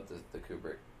particularly love the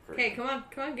Kubrick Okay, come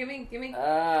on, give me.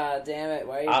 Ah, damn it!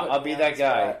 Why are you I'll putting be me on that the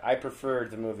guy. spot? I prefer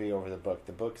the movie over the book.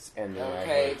 The book's ending.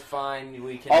 Okay, fine.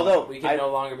 We can. Although, we can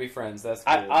no longer be friends. That's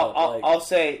cool. I'll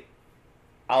say,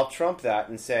 I'll trump that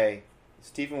and say,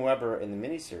 Steven Weber in the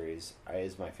miniseries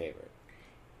is my favorite.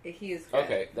 He is good.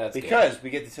 okay. That's Because we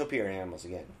get the topiary animals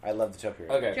again. I love the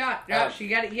topiary. Okay. Josh, you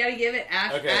gotta give it.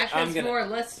 Ash, Okay, Ash I'm has gonna- more.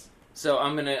 Let's. So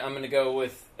I'm gonna go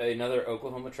with another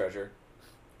Oklahoma treasure.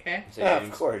 Okay. Say Of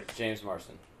James, course. James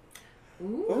Marsden.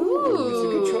 Ooh, it's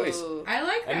a good choice. I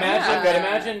like that.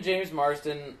 Imagine James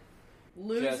Marsden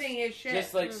losing his shit.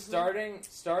 just like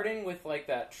starting with like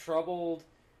that troubled,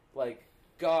 like,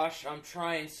 gosh, I'm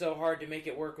trying so hard to make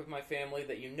it work with my family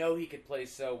that he could play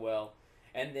so well,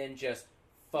 and then just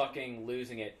fucking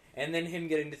losing it, and then him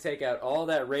getting to take out all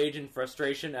that rage and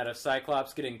frustration out of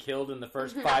Cyclops getting killed in the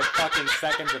first 5 fucking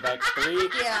seconds of X3.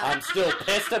 Yeah. I'm still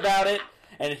pissed about it,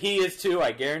 and he is too.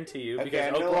 I guarantee you. Okay,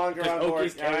 Because I'm no longer on board.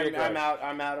 Okies carry a I'm grudge. out.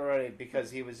 I'm out already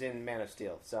because he was in Man of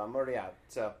Steel, so I'm already out.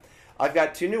 So I've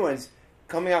got 2 new ones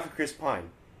coming off of Chris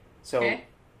Pine. So Okay.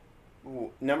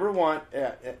 number one,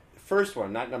 first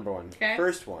one, not number one. Okay.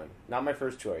 First one, not my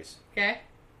first choice. Okay.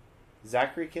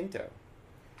 Zachary Quinto,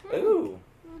 Ooh.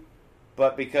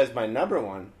 but because my number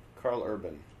one, Carl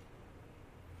Urban,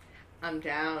 I'm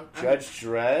down. Judge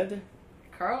Dredd,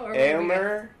 Carl Urban.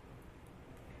 Aylmer,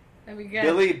 That'd be good.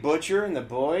 Billy Butcher, and the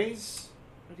Boys.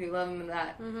 I do love him in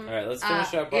that. All right, let's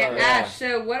finish up Yeah, our. Ash.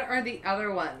 So, what are the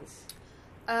other ones?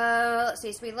 Let's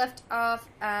see. So we left off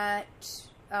at.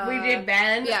 We did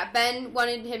Ben. Yeah, Ben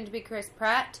wanted him to be Chris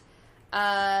Pratt.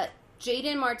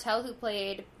 Jaden Martell, who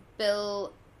played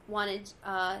Bill,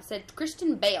 said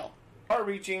Christian Bale.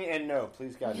 Far-reaching and no,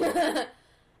 please God no.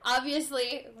 Obviously,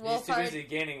 He's too Wolfhard. busy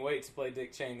gaining weight to play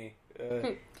Dick Cheney.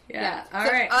 Yeah. All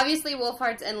So right. obviously,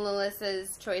 Wolfhard's and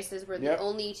Lilith's choices were the Yep.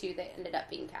 only 2 that ended up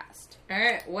being cast. All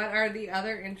right. What are the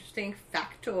other interesting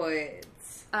factoids?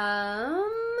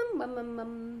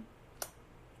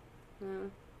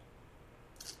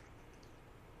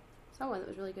 Saw one that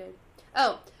was really good.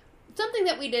 Oh, something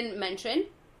that we didn't mention.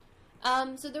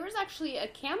 So there was actually a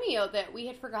cameo that we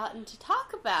had forgotten to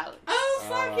talk about. Oh,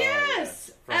 fuck Oh, yes!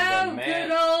 yes. From the man-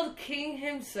 Good old King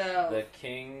himself. The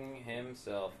king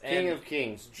himself. King And- of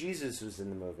Kings. Jesus was in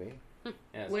the movie.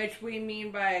 yes. Which we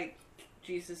mean by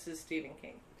Jesus is Stephen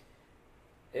King.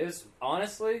 It was,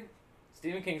 honestly,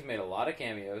 Stephen King's made a lot of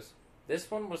cameos. This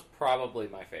one was probably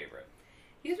my favorite.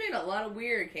 He's made a lot of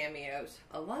weird cameos.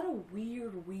 A lot of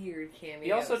weird cameos.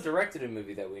 He also directed a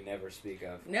movie that we never speak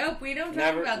of. Nope, we don't talk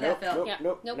Never. about Nope. that film. Nope. Yeah.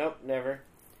 Nope. Nope. Nope. Never.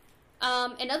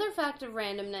 Another fact of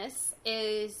randomness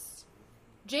is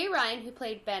Jay Ryan, who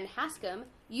played Ben Haskam,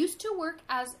 used to work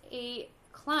as a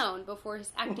clown before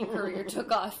his acting career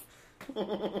took off.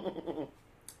 All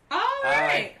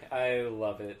right. I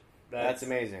love it. That's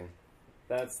amazing.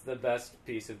 That's the best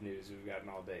piece of news we've gotten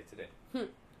all day today.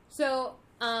 So,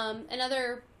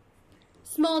 another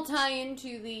small tie-in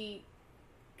to the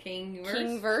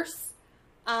Kingverse.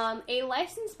 A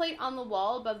license plate on the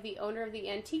wall above the owner of the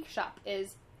antique shop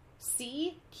is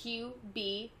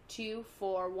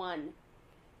CQB241.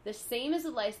 The same as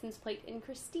the license plate in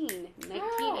Christine, 1989.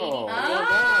 Oh,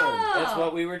 well That's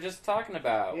what we were just talking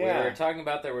about. Yeah. We were talking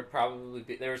about there was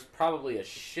probably a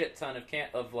shit ton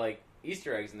of like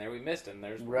Easter eggs in there. We missed them.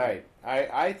 There's Right.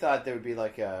 I thought there would be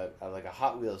like a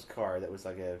Hot Wheels car that was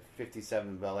like a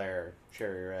 '57 Bel Air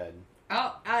cherry red.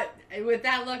 Oh, with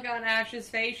that look on Ash's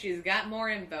face, she's got more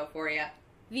info for you.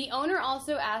 The owner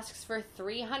also asks for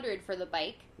 $300 for the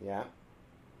bike, Yeah.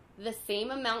 the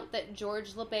same amount that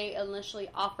George LeBay initially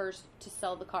offers to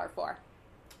sell the car for.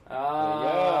 Oh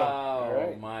All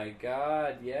right. my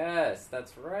God! Yes,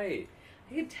 that's right.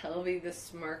 I could tell by the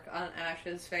smirk on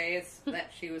Ash's face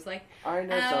that she was like, I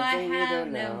know "Oh, I something you have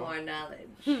don't no know. more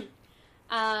knowledge."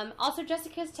 Also,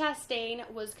 Jessica Chastain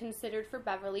was considered for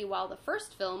Beverly while the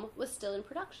first film was still in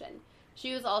production.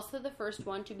 She was also the first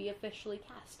one to be officially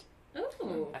cast.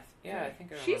 Ooh, I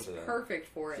think I remember she's that. perfect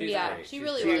for it. She's yeah, great. she She's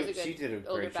really She, was a good she did a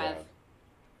older great Bev. job.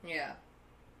 Yeah.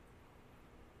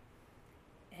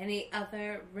 Any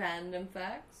other random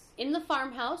facts? In the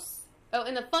farmhouse,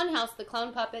 in the funhouse, the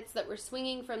clown puppets that were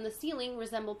swinging from the ceiling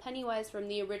resemble Pennywise from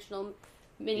the original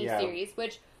miniseries,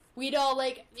 which we'd all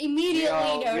like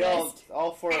immediately noticed.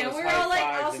 all 4 of And us we're all like,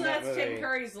 high-fived also in that that's Tim movie.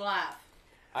 Curry's laugh.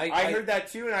 I heard that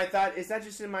too, and I thought, is that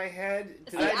just in my head?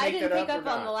 Did See, I make didn't that pick up up or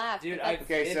on the not? laugh. Dude, but that's-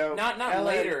 Okay, so not Ellen-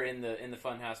 later in the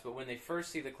funhouse, but when they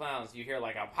first see the clowns, you hear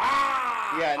like a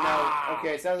ah. Yeah, ah. no,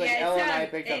 okay, it sounds like Yeah, it Ellen and I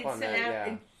sounded- picked up on that, yeah.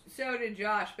 and so did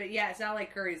Josh, but yeah, it sounded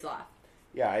like Curry's laugh.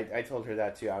 Yeah, I told her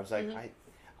that too. I was like,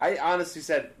 I honestly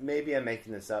said, maybe I'm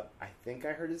making this up. I think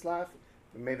I heard his laugh,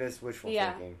 but maybe it's wishful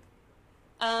Yeah. thinking.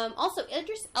 Also,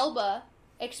 Idris Elba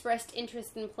expressed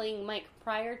interest in playing Mike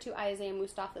prior to Isaiah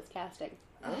Mustafa's casting.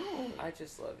 I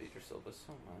just love Idris Elba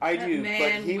so much. I That do,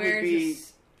 man but he would wears be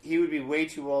his- he would be way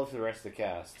too old for the rest of the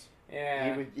cast.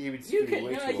 Yeah. He would You be could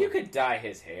way too you old. could dye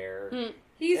his hair.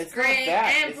 He's It's not great,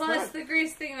 that. and It's plus not- the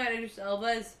greatest thing about Idris Elba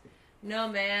is no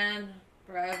man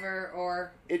forever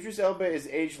or Idris Elba is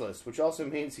ageless, which also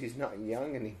means he's not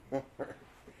young anymore.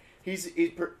 He's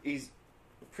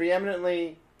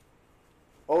preeminently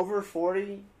over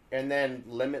 40 and then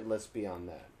limitless beyond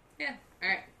that. yeah. All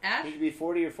right, Ash. He could be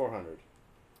 40 or 400.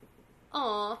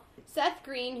 Aw. Seth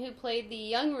Green, who played the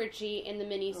young Richie in the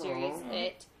miniseries Aw.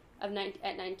 It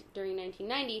during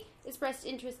 1990, expressed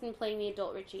interest in playing the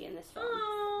adult Richie in this film.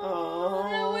 Oh,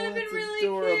 that would have been that's really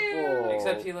adorable. cute.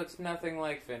 Except he looks nothing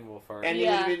like Finn Wolfhard. And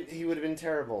Yeah. he would have been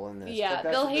terrible in this. Yeah, but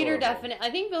that's Bill Hader adorable. I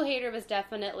think Bill Hader was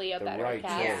definitely a The better right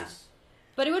cast. Yeah. choice.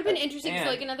 But it would have been interesting. And- So,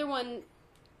 like, another one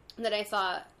that I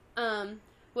saw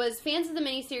was fans of the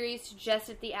miniseries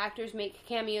suggested the actors make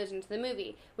cameos into the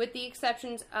movie, with the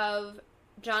exceptions of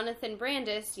Jonathan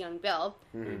Brandis, young Bill,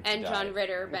 and Died. John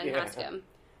Ritter, Ben Yeah. Haskam,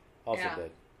 Also Yeah.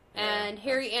 did. and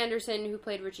Harry Anderson, who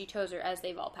played Richie Tozer, as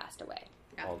they've all passed away.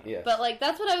 Yeah. Yes. But, like,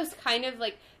 that's what I was kind of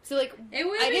like. So, like, It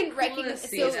would I have didn't been cool recognize. to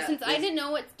see So, that. since I didn't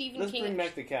know what Stephen Let's King. bring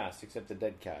back the cast, except the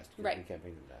dead cast. 'cause Right. We can't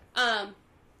bring them back.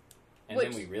 and which-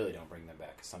 then we really don't bring them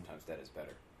back because sometimes that is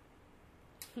better.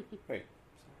 Wait.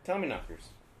 Tell me knockers.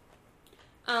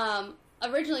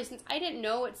 Originally, since I didn't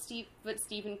know what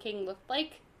Stephen King looked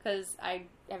like, because I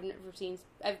have never seen.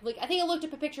 I think I looked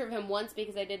up a picture of him once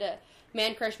because I did a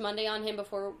Man Crush Monday on him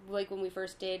before, like when we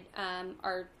first did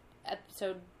our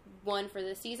episode 1 for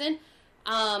this season.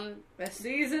 The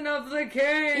season of the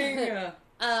king.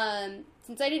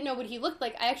 Since I didn't know what he looked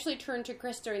like, I actually turned to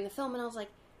Chris during the film and I was like,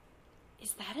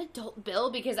 "Is that adult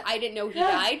Bill?" Because I didn't know he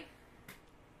died.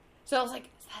 So I was like,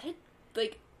 "Is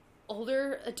that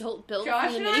older adult Bill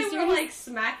Josh from and the I miniseries?" were like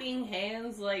smacking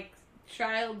hands like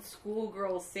child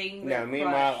schoolgirls saying their No,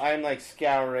 meanwhile, crush. I'm like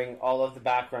scouring all of the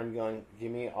background, going,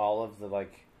 "Give me all of the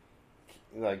like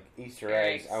Easter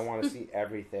eggs. Eggs. I want to see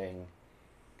everything."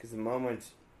 Because the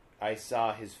moment I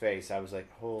saw his face, I was like,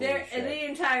 "Holy There, shit!" the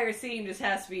entire scene just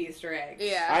has to be Easter eggs.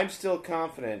 Yeah. I'm still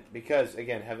confident because,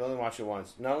 again, have only watched it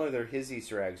once. Not only are there his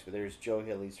Easter eggs, but there's Joe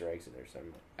Hill Easter eggs in there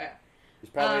somewhere. Yeah.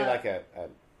 There's probably like a.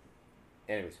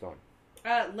 Anyways, go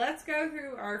on. Let's go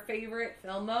through our favorite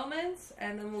film moments,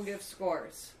 and then we'll give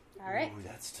scores. All right. Ooh,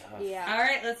 that's tough. Yeah. All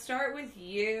right, let's start with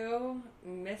you,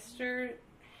 Mr.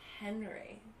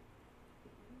 Henry.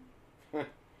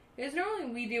 Because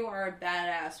normally we do our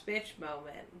badass bitch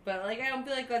moment, but like I don't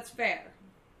feel like that's fair.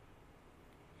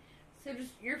 So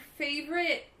just your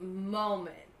favorite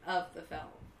moment of the film.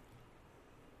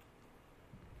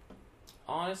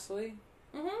 Honestly,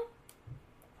 Mm-hmm.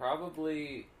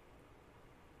 probably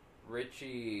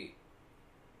Richie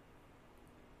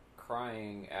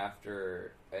crying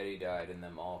after Eddie died and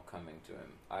them all coming to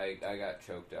him. I got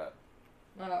choked up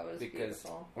Oh, it was because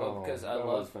beautiful. because I that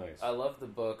love was nice. I love the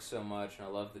book so much and I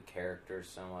love the characters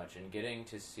so much, and getting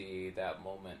to see that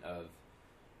moment of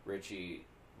Richie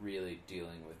really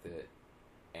dealing with it,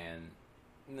 and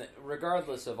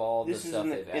regardless of all the This is stuff in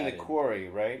they've the added. quarry,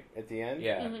 right? At the end?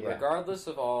 Yeah, Mhm. Yeah. regardless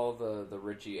of all the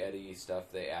Richie Eddie stuff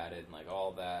they added, and like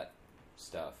all that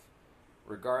stuff,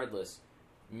 regardless,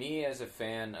 me as a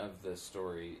fan of the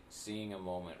story, seeing a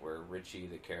moment where Richie,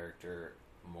 the character,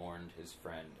 mourned his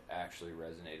friend actually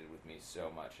resonated with me so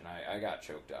much, and I got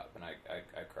choked up, and I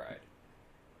cried.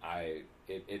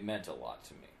 It meant a lot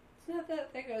to me. So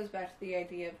that goes back to the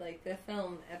idea of like the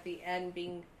film at the end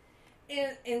being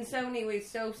in so many ways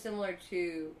so similar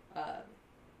to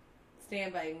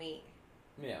Stand By Me.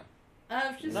 Yeah,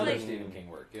 Of just another like Stephen King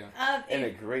work. Yeah, And a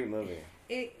great movie.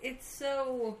 it's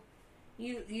so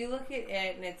you look at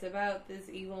it and it's about this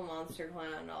evil monster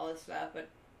clown and all this stuff, but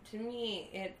to me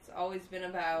it's always been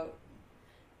about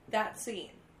that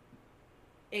scene.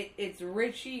 It's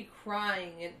Richie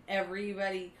crying and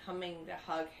everybody coming to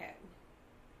hug him.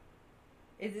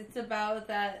 It's about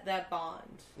that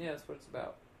bond. yeah, that's what it's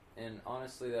about. And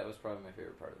honestly, that was probably my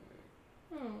favorite part of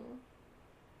the movie.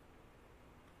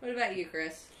 What about you,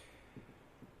 Chris?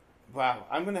 Wow,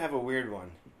 I'm going to have a weird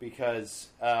one because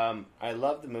I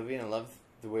love the movie and I love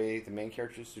the way the main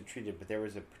characters are treated, but there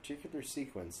was a particular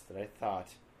sequence that I thought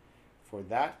for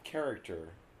that character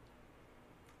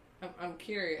I'm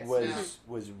curious now.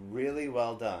 was really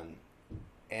well done.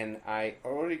 And I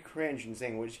already cringe in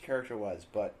saying which character it was,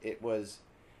 but it was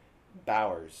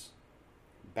Bowers.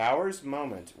 Bowers'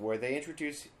 moment where they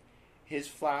introduce his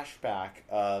flashback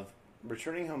of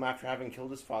returning home after having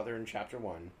killed his father in chapter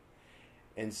 1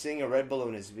 and seeing a red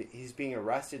balloon as he's being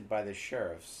arrested by the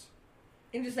sheriffs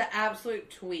And just an absolute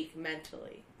tweak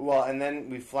mentally. Well, and then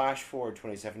we flash forward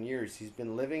 27 years. He's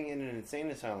been living in an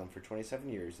insane asylum for 27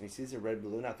 years, and he sees a red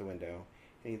balloon out the window,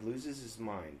 and he loses his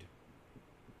mind.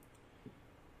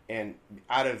 And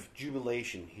out of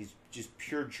jubilation, he's just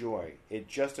pure joy. It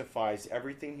justifies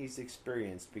everything he's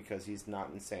experienced because he's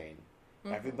not insane.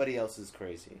 Mm-hmm. Everybody else is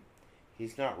crazy.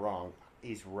 He's not wrong.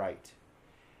 He's right.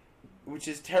 Which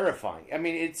is terrifying. I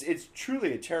mean, it's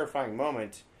truly a terrifying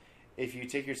moment if you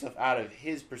take yourself out of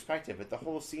his perspective. But the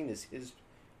whole scene is his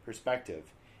perspective.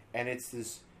 And it's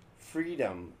this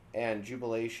freedom and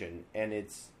jubilation. And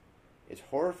it's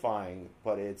horrifying,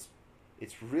 but it's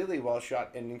really well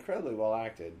shot and incredibly well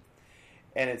acted.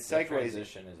 And it segues. The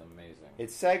transition is amazing. It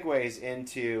segues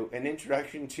into an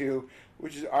introduction to,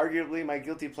 which is arguably my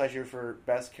guilty pleasure for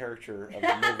best character of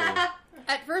the movie.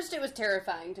 At first, it was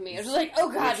terrifying to me. I was like,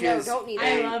 "Oh God, no! Don't need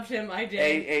I that." loved him. I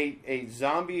did. A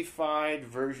zombified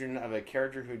version of a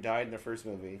character who died in the first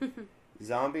movie,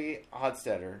 Zombie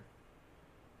Hotstetter.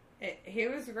 He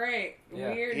was great.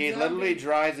 Yeah. Weird. He zombie. literally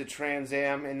drives a Trans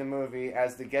Am in the movie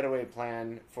as the getaway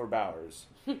plan for Bowers.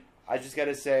 I just got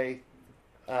to say,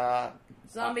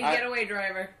 Zombie getaway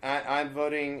driver. I'm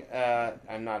voting.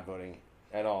 I'm not voting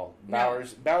at all. No.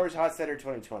 Bowers Hotstetter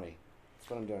 2020. That's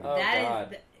what I'm doing. Oh, That is-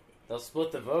 God. They'll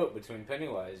split the vote between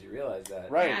Pennywise. You realize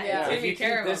that, Right. Yeah. So It'd if be you keep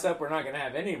terrible. this up, we're not going to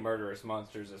have any murderous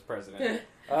monsters as president.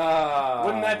 Wouldn't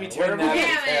that be terrible? Wouldn't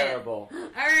that Damn be it. terrible? All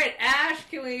right, Ash,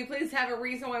 can we please have a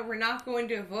reason why we're not going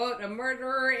to vote a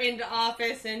murderer into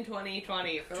office in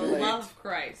 2020? For the Too late. love of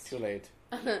Christ. Too late.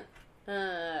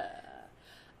 Well,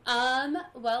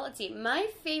 let's see. My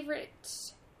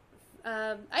favorite.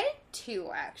 I had two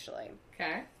actually.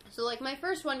 Okay. So, like, my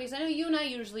first one, because I know you and I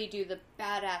usually do the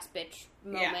badass bitch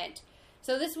moment.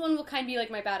 So this one will kind of be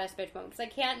like my badass bitch moment, because I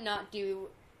can't not do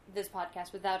this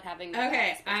podcast without having the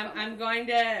Okay, badass bitch moment. I'm going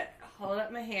to hold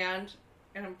up my hand,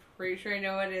 and I'm pretty sure I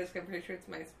know what it is. 'Cause I'm pretty sure it's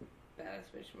my badass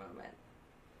bitch moment.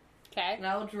 Okay. And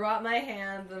I'll drop my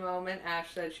hand the moment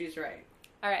Ash said she's right.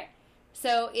 All right.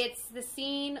 So it's the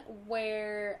scene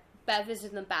where Bev is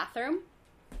in the bathroom.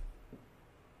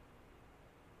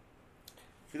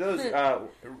 For those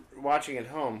watching at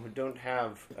home who don't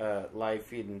have live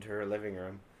feed into her living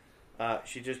room,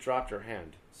 she just dropped her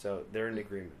hand, so they're in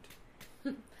agreement.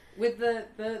 With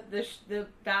the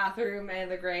bathroom and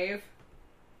the grave.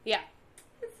 Yeah.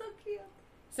 It's so cute.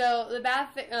 So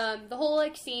the whole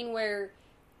like scene where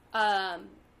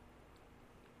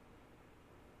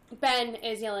Ben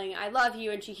is yelling, "I love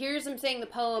you," and she hears him saying the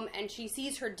poem, and she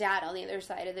sees her dad on the other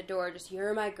side of the door, just,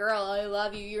 "You're my girl, I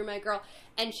love you, you're my girl,"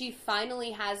 and she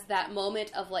finally has that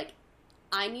moment of like,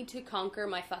 I need to conquer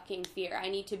my fucking fear. I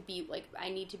need to be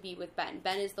with Ben.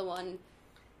 Ben is the one.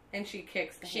 And she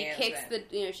kicks the She hands kicks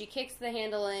in. she kicks the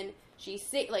handle in. She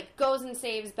goes and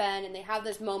saves Ben, and they have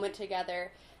this moment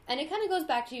together. And it kind of goes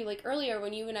back to like earlier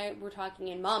when you and I were talking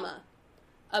in Mama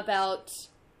about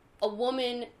a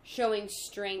woman showing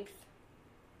strength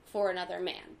for another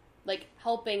man, like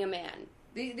helping a man.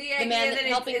 The man idea that- that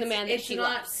helping the man that it's she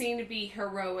not loves. seen to be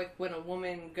heroic when a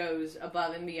woman goes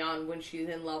above and beyond when she's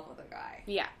in love with a guy.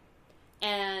 Yeah.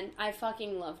 And I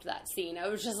fucking loved that scene. I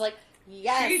was just like,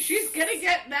 yes! She's gonna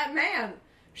get that man.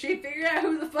 She figured out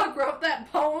who the fuck wrote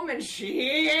that poem, and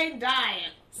she ain't dying.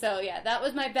 So yeah, that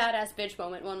was my badass bitch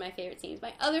moment, one of my favorite scenes.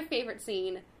 My other favorite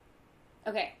scene...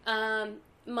 Okay,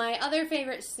 my other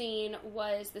favorite scene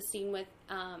was the scene with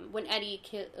when Eddie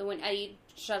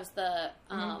shoves the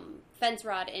fence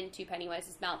rod into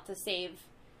Pennywise's mouth to save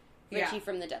Richie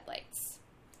from the deadlights.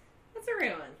 That's a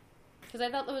real one. Because I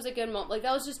thought that was a good moment. Like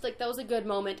that was a good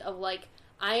moment of like,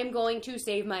 I am going to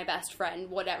save my best friend,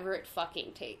 whatever it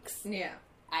fucking takes. Yeah.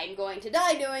 I'm going to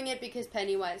die doing it because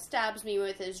Pennywise stabs me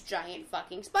with his giant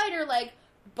fucking spider leg,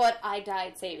 but I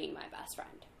died saving my best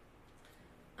friend.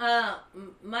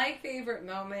 My favorite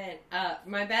moment,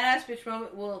 my badass bitch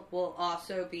moment will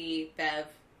also be Bev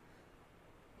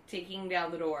taking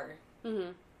down the door.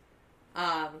 Mm-hmm.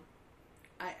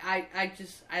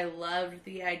 I loved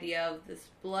the idea of this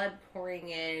blood pouring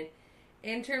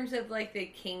in terms of like the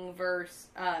King verse,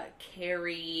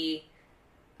 Carrie,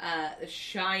 The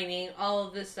Shining, all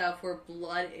of this stuff where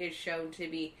blood is shown to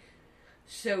be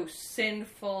so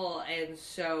sinful and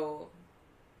so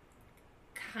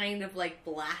kind of like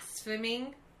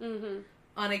blaspheming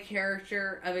on a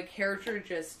character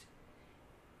just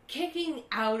kicking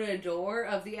out a door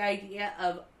of the idea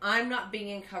of, I'm not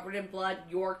being covered in blood,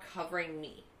 you're covering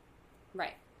me.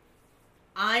 Right.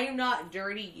 I'm not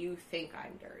dirty, you think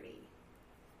I'm dirty.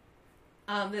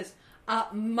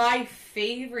 My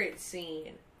favorite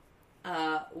scene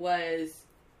was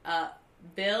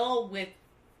Bill with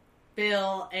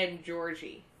Bill and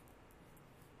Georgie.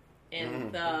 in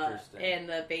interesting.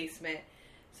 the basement.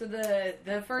 So the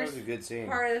That first was a good scene.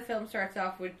 part of the film starts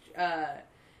off with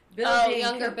Bill Oh, being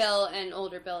younger Bill and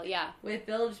older Bill, yeah. with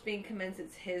Bill just being convinced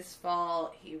it's his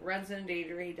fault. He runs into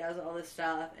danger. He does all this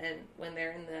stuff, and when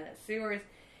they're in the sewers,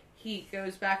 he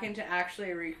goes back into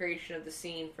actually a recreation of the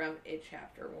scene from It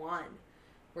Chapter 1,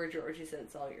 where Georgie said,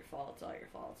 "It's all your fault. It's all your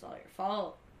fault. It's all your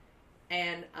fault."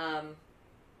 And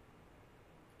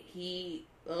he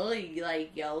really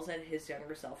like yells at his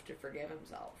younger self to forgive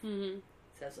himself. Mm-hmm.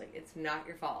 Says like, "It's not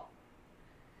your fault,"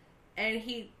 and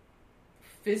he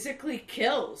physically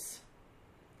kills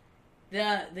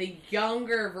the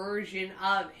younger version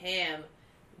of him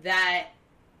that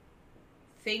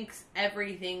thinks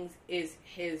everything is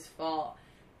his fault.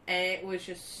 And it was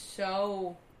just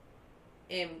so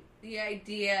the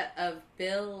idea of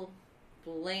Bill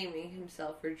blaming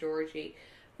himself for Georgie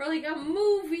for like a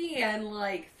movie and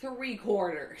like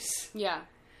 3/4. Yeah.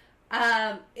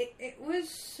 It was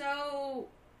so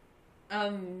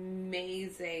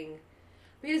amazing.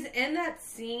 Because in that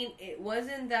scene, it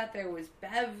wasn't that there was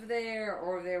Bev there,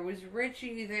 or there was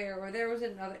Richie there, or there was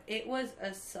another. It was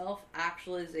a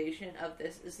self-actualization of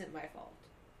this isn't my fault.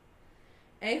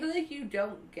 And I feel like you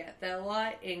don't get that a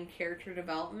lot in character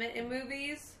development in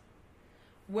movies,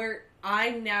 where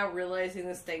I'm now realizing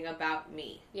this thing about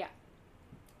me. Yeah.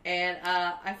 And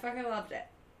I fucking loved it.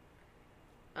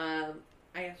 I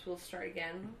guess we'll start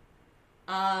again.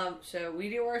 So we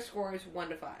do our scores 1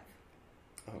 to 5.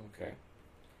 Okay.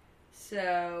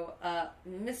 So,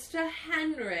 Mr.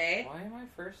 Henry. Why am I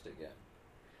first again?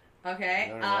 Okay.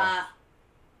 No,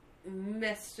 no.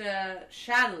 Mr.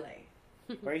 Shanley.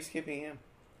 Why are you skipping him?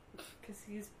 Because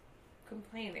he's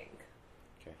complaining.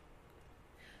 Okay.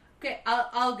 Okay,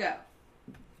 I'll go.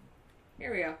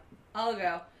 Here we go. I'll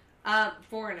go.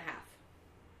 4.5.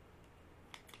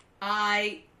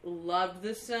 I loved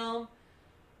this film.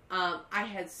 I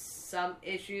had some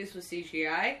issues with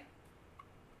CGI.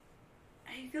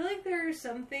 I feel like there are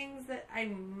some things that I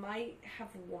might have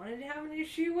wanted to have an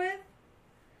issue with.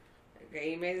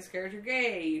 Okay, you made this character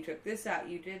gay, you took this out,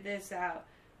 you did this out.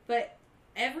 But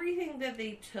everything that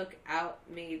they took out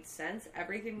made sense.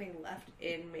 Everything they left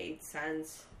in made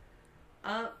sense.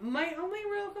 My only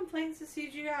real complaints is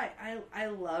CGI. I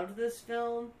loved this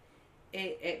film.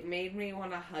 It made me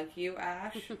want to hug you,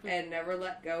 Ash, and never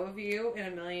let go of you in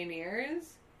a million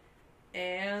years.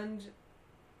 And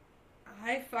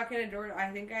I fucking adored it.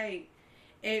 I think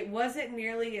it wasn't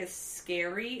nearly as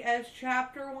scary as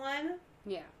Chapter 1,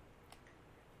 Yeah.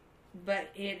 but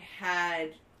it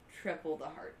had triple the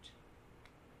heart.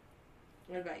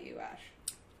 What about you, Ash?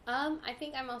 I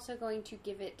think I'm also going to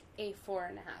give it a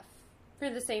 4.5 for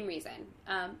the same reason.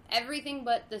 Everything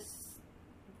but the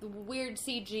weird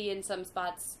CG in some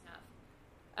spots,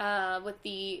 with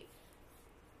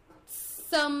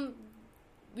some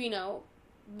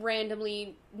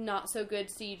randomly not so good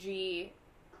CG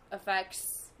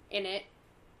effects in it.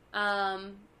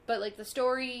 But like the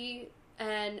story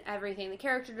and everything, the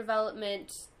character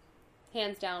development,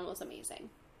 hands down, was amazing.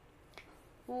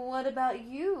 What about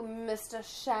you, Mr.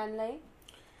 Shanley?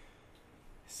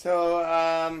 So,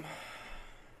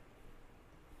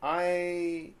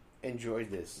 I enjoyed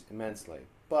this immensely,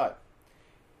 but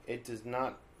it does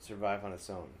not survive on its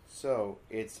own. So,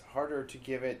 it's harder to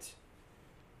give it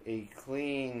a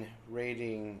clean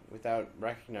rating without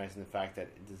recognizing the fact that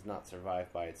it does not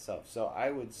survive by itself. So,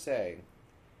 I would say,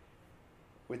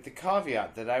 with the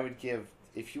caveat that I would give,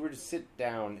 if you were to sit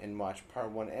down and watch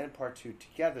Part 1 and Part 2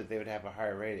 together, they would have a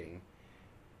higher rating.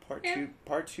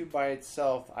 Part 2 by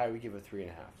itself, I would give a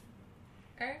 3.5.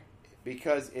 Okay.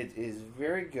 Because it is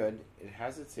very good, it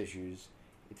has its issues,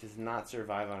 it does not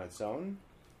survive on its own,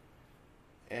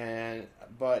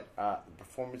 but the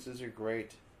performances are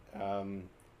great, the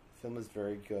film is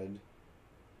very good,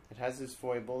 it has its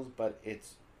foibles, but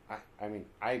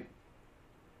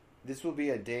this will be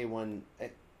a day one,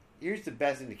 here's the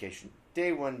best indication,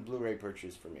 day one Blu-ray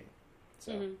purchase for me,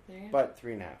 so, Mm-hmm. but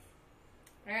 3.5.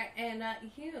 Alright, and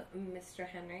you, Mr.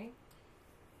 Henry.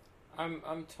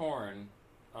 I'm torn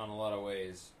on a lot of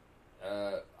ways.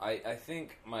 I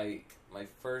think my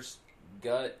first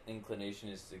gut inclination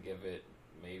is to give it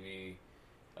maybe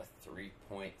a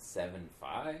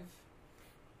 3.75.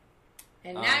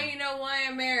 And now you know why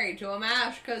I'm married to a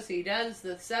Ash, because he does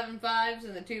the 7.5s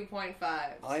and the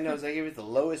 2.5s. All I know is I give it the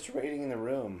lowest rating in the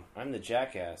room. I'm the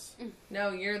jackass.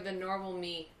 No, you're the normal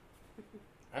me.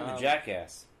 I'm the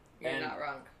jackass. You're And- not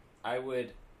wrong. I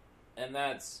would, and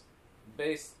that's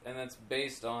based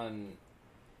on,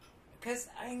 because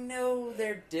I know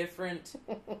they're different.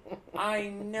 I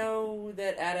know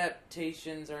that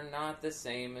adaptations are not the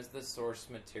same as the source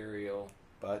material.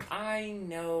 But I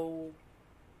know,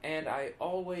 and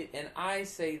I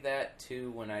say that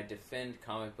too when I defend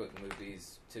comic book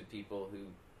movies to people who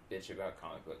bitch about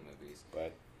comic book movies.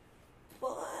 But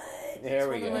It's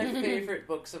one of my favorite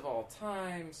books of all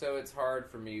time, so it's hard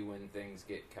for me when things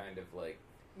get kind of like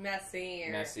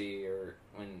messy or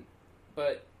when.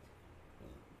 But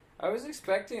I was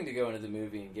expecting to go into the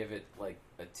movie and give it like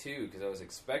a 2 because I was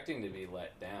expecting to be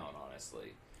let down.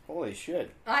 Honestly, holy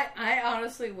shit! I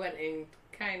honestly went in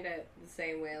kind of the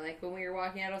same way. Like when we were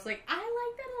walking out, I was like, I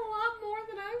liked it a lot more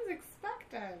than I was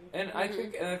expecting. and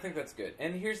I think that's good.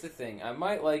 And here's the thing: I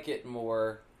might like it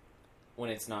more when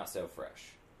it's not so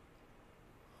fresh,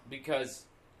 because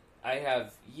I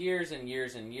have years and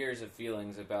years and years of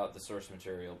feelings about the source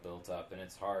material built up, and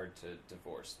it's hard to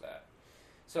divorce that.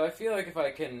 So I feel like if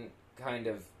I can kind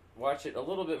of watch it a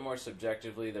little bit more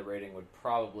subjectively, the rating would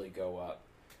probably go up.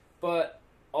 But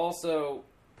also,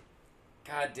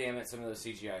 god damn it, some of those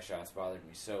CGI shots bothered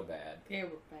me so bad. They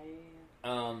were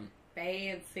bad.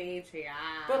 Bad CGI.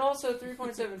 But also,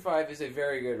 3.75 is a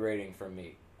very good rating from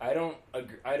me. I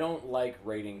don't like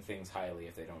rating things highly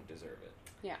if they don't deserve it.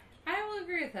 Yeah. I will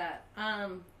agree with that. I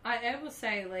will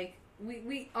say, like,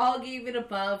 we all gave it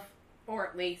above, or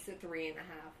at least a 3.5.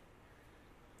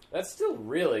 That's still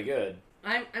really good.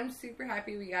 I'm super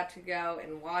happy we got to go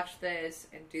and watch this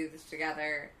and do this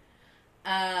together.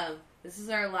 This is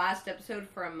our last episode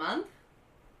for a month.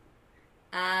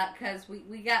 Cause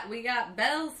we got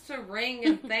bells to ring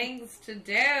and things to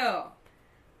do.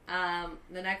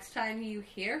 The next time you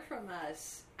hear from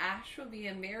us, Ash will be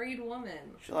a married woman.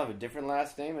 She'll have a different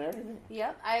last name and everything.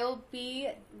 Yep, I will be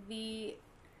the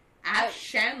Ash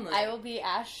Shanley. I will be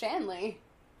Ash Shanley.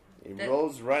 It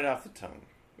rolls right off the tongue.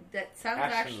 That sounds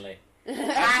Ashenly.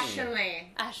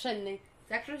 Ashley. Ashenly. It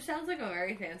actually sounds like a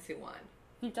very fancy one.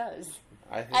 It does.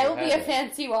 I think I it will be has a it.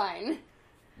 fancy wine.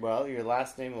 Well, your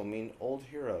last name will mean old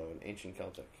hero in ancient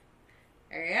Celtic.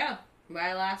 There you go.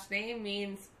 My last name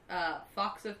means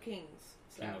Fox of Kings.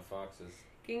 So. King of Foxes.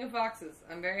 King of Foxes.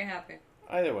 I'm very happy.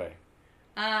 Either way.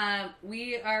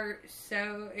 We are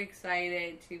so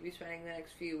excited to be spending the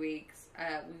next few weeks.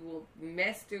 We will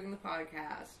miss doing the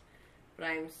podcast, but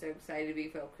I'm so excited to be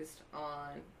focused on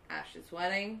Ash's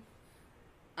wedding.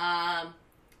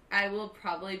 I will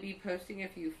probably be posting a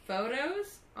few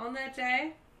photos on that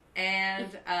day,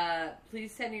 and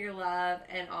please send your love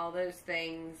and all those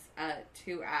things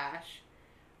to Ash.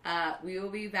 We will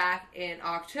be back in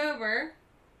October,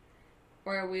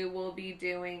 where we will be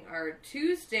doing our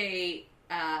Tuesday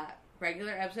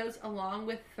regular episodes along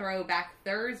with Throwback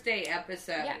Thursday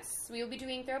episodes. Yes, we will be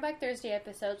doing Throwback Thursday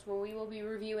episodes where we will be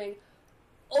reviewing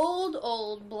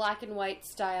old black and white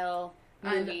style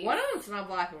And movies. one of them's not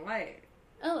black and white.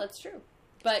 Oh, that's true.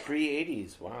 But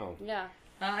Pre-80s, wow. yeah,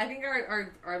 I think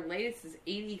our latest is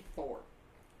 84.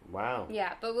 Wow.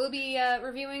 yeah. But we'll be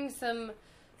reviewing some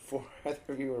 4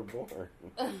 after you were born.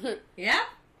 Yeah,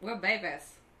 we're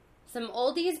babies. some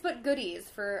oldies but goodies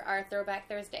for our Throwback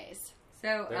Thursdays.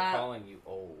 So, They're calling you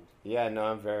old. Yeah, no,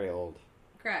 I'm very old.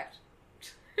 correct.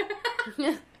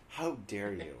 How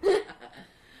dare you?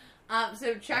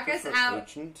 So check I us prefer out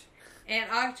ancient. in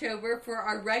October for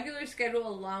our regular schedule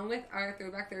along with our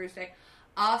Throwback Thursday.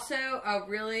 Also, a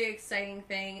really exciting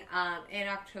thing, in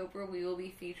October we will be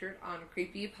featured on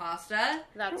Creepypasta.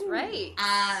 That's right.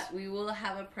 We will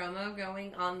have a promo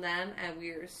going on them, and we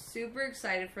are super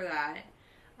excited for that.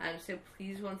 So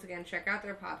please, once again, check out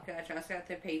their podcast, check out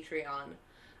their Patreon.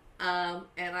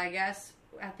 And I guess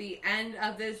at the end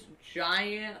of this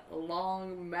giant,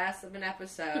 long mess of an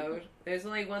episode, there's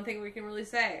only one thing we can really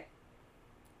say.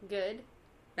 Good.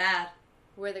 Bad.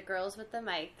 We're the girls with the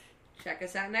mic. Check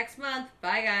us out next month.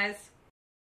 Bye, guys.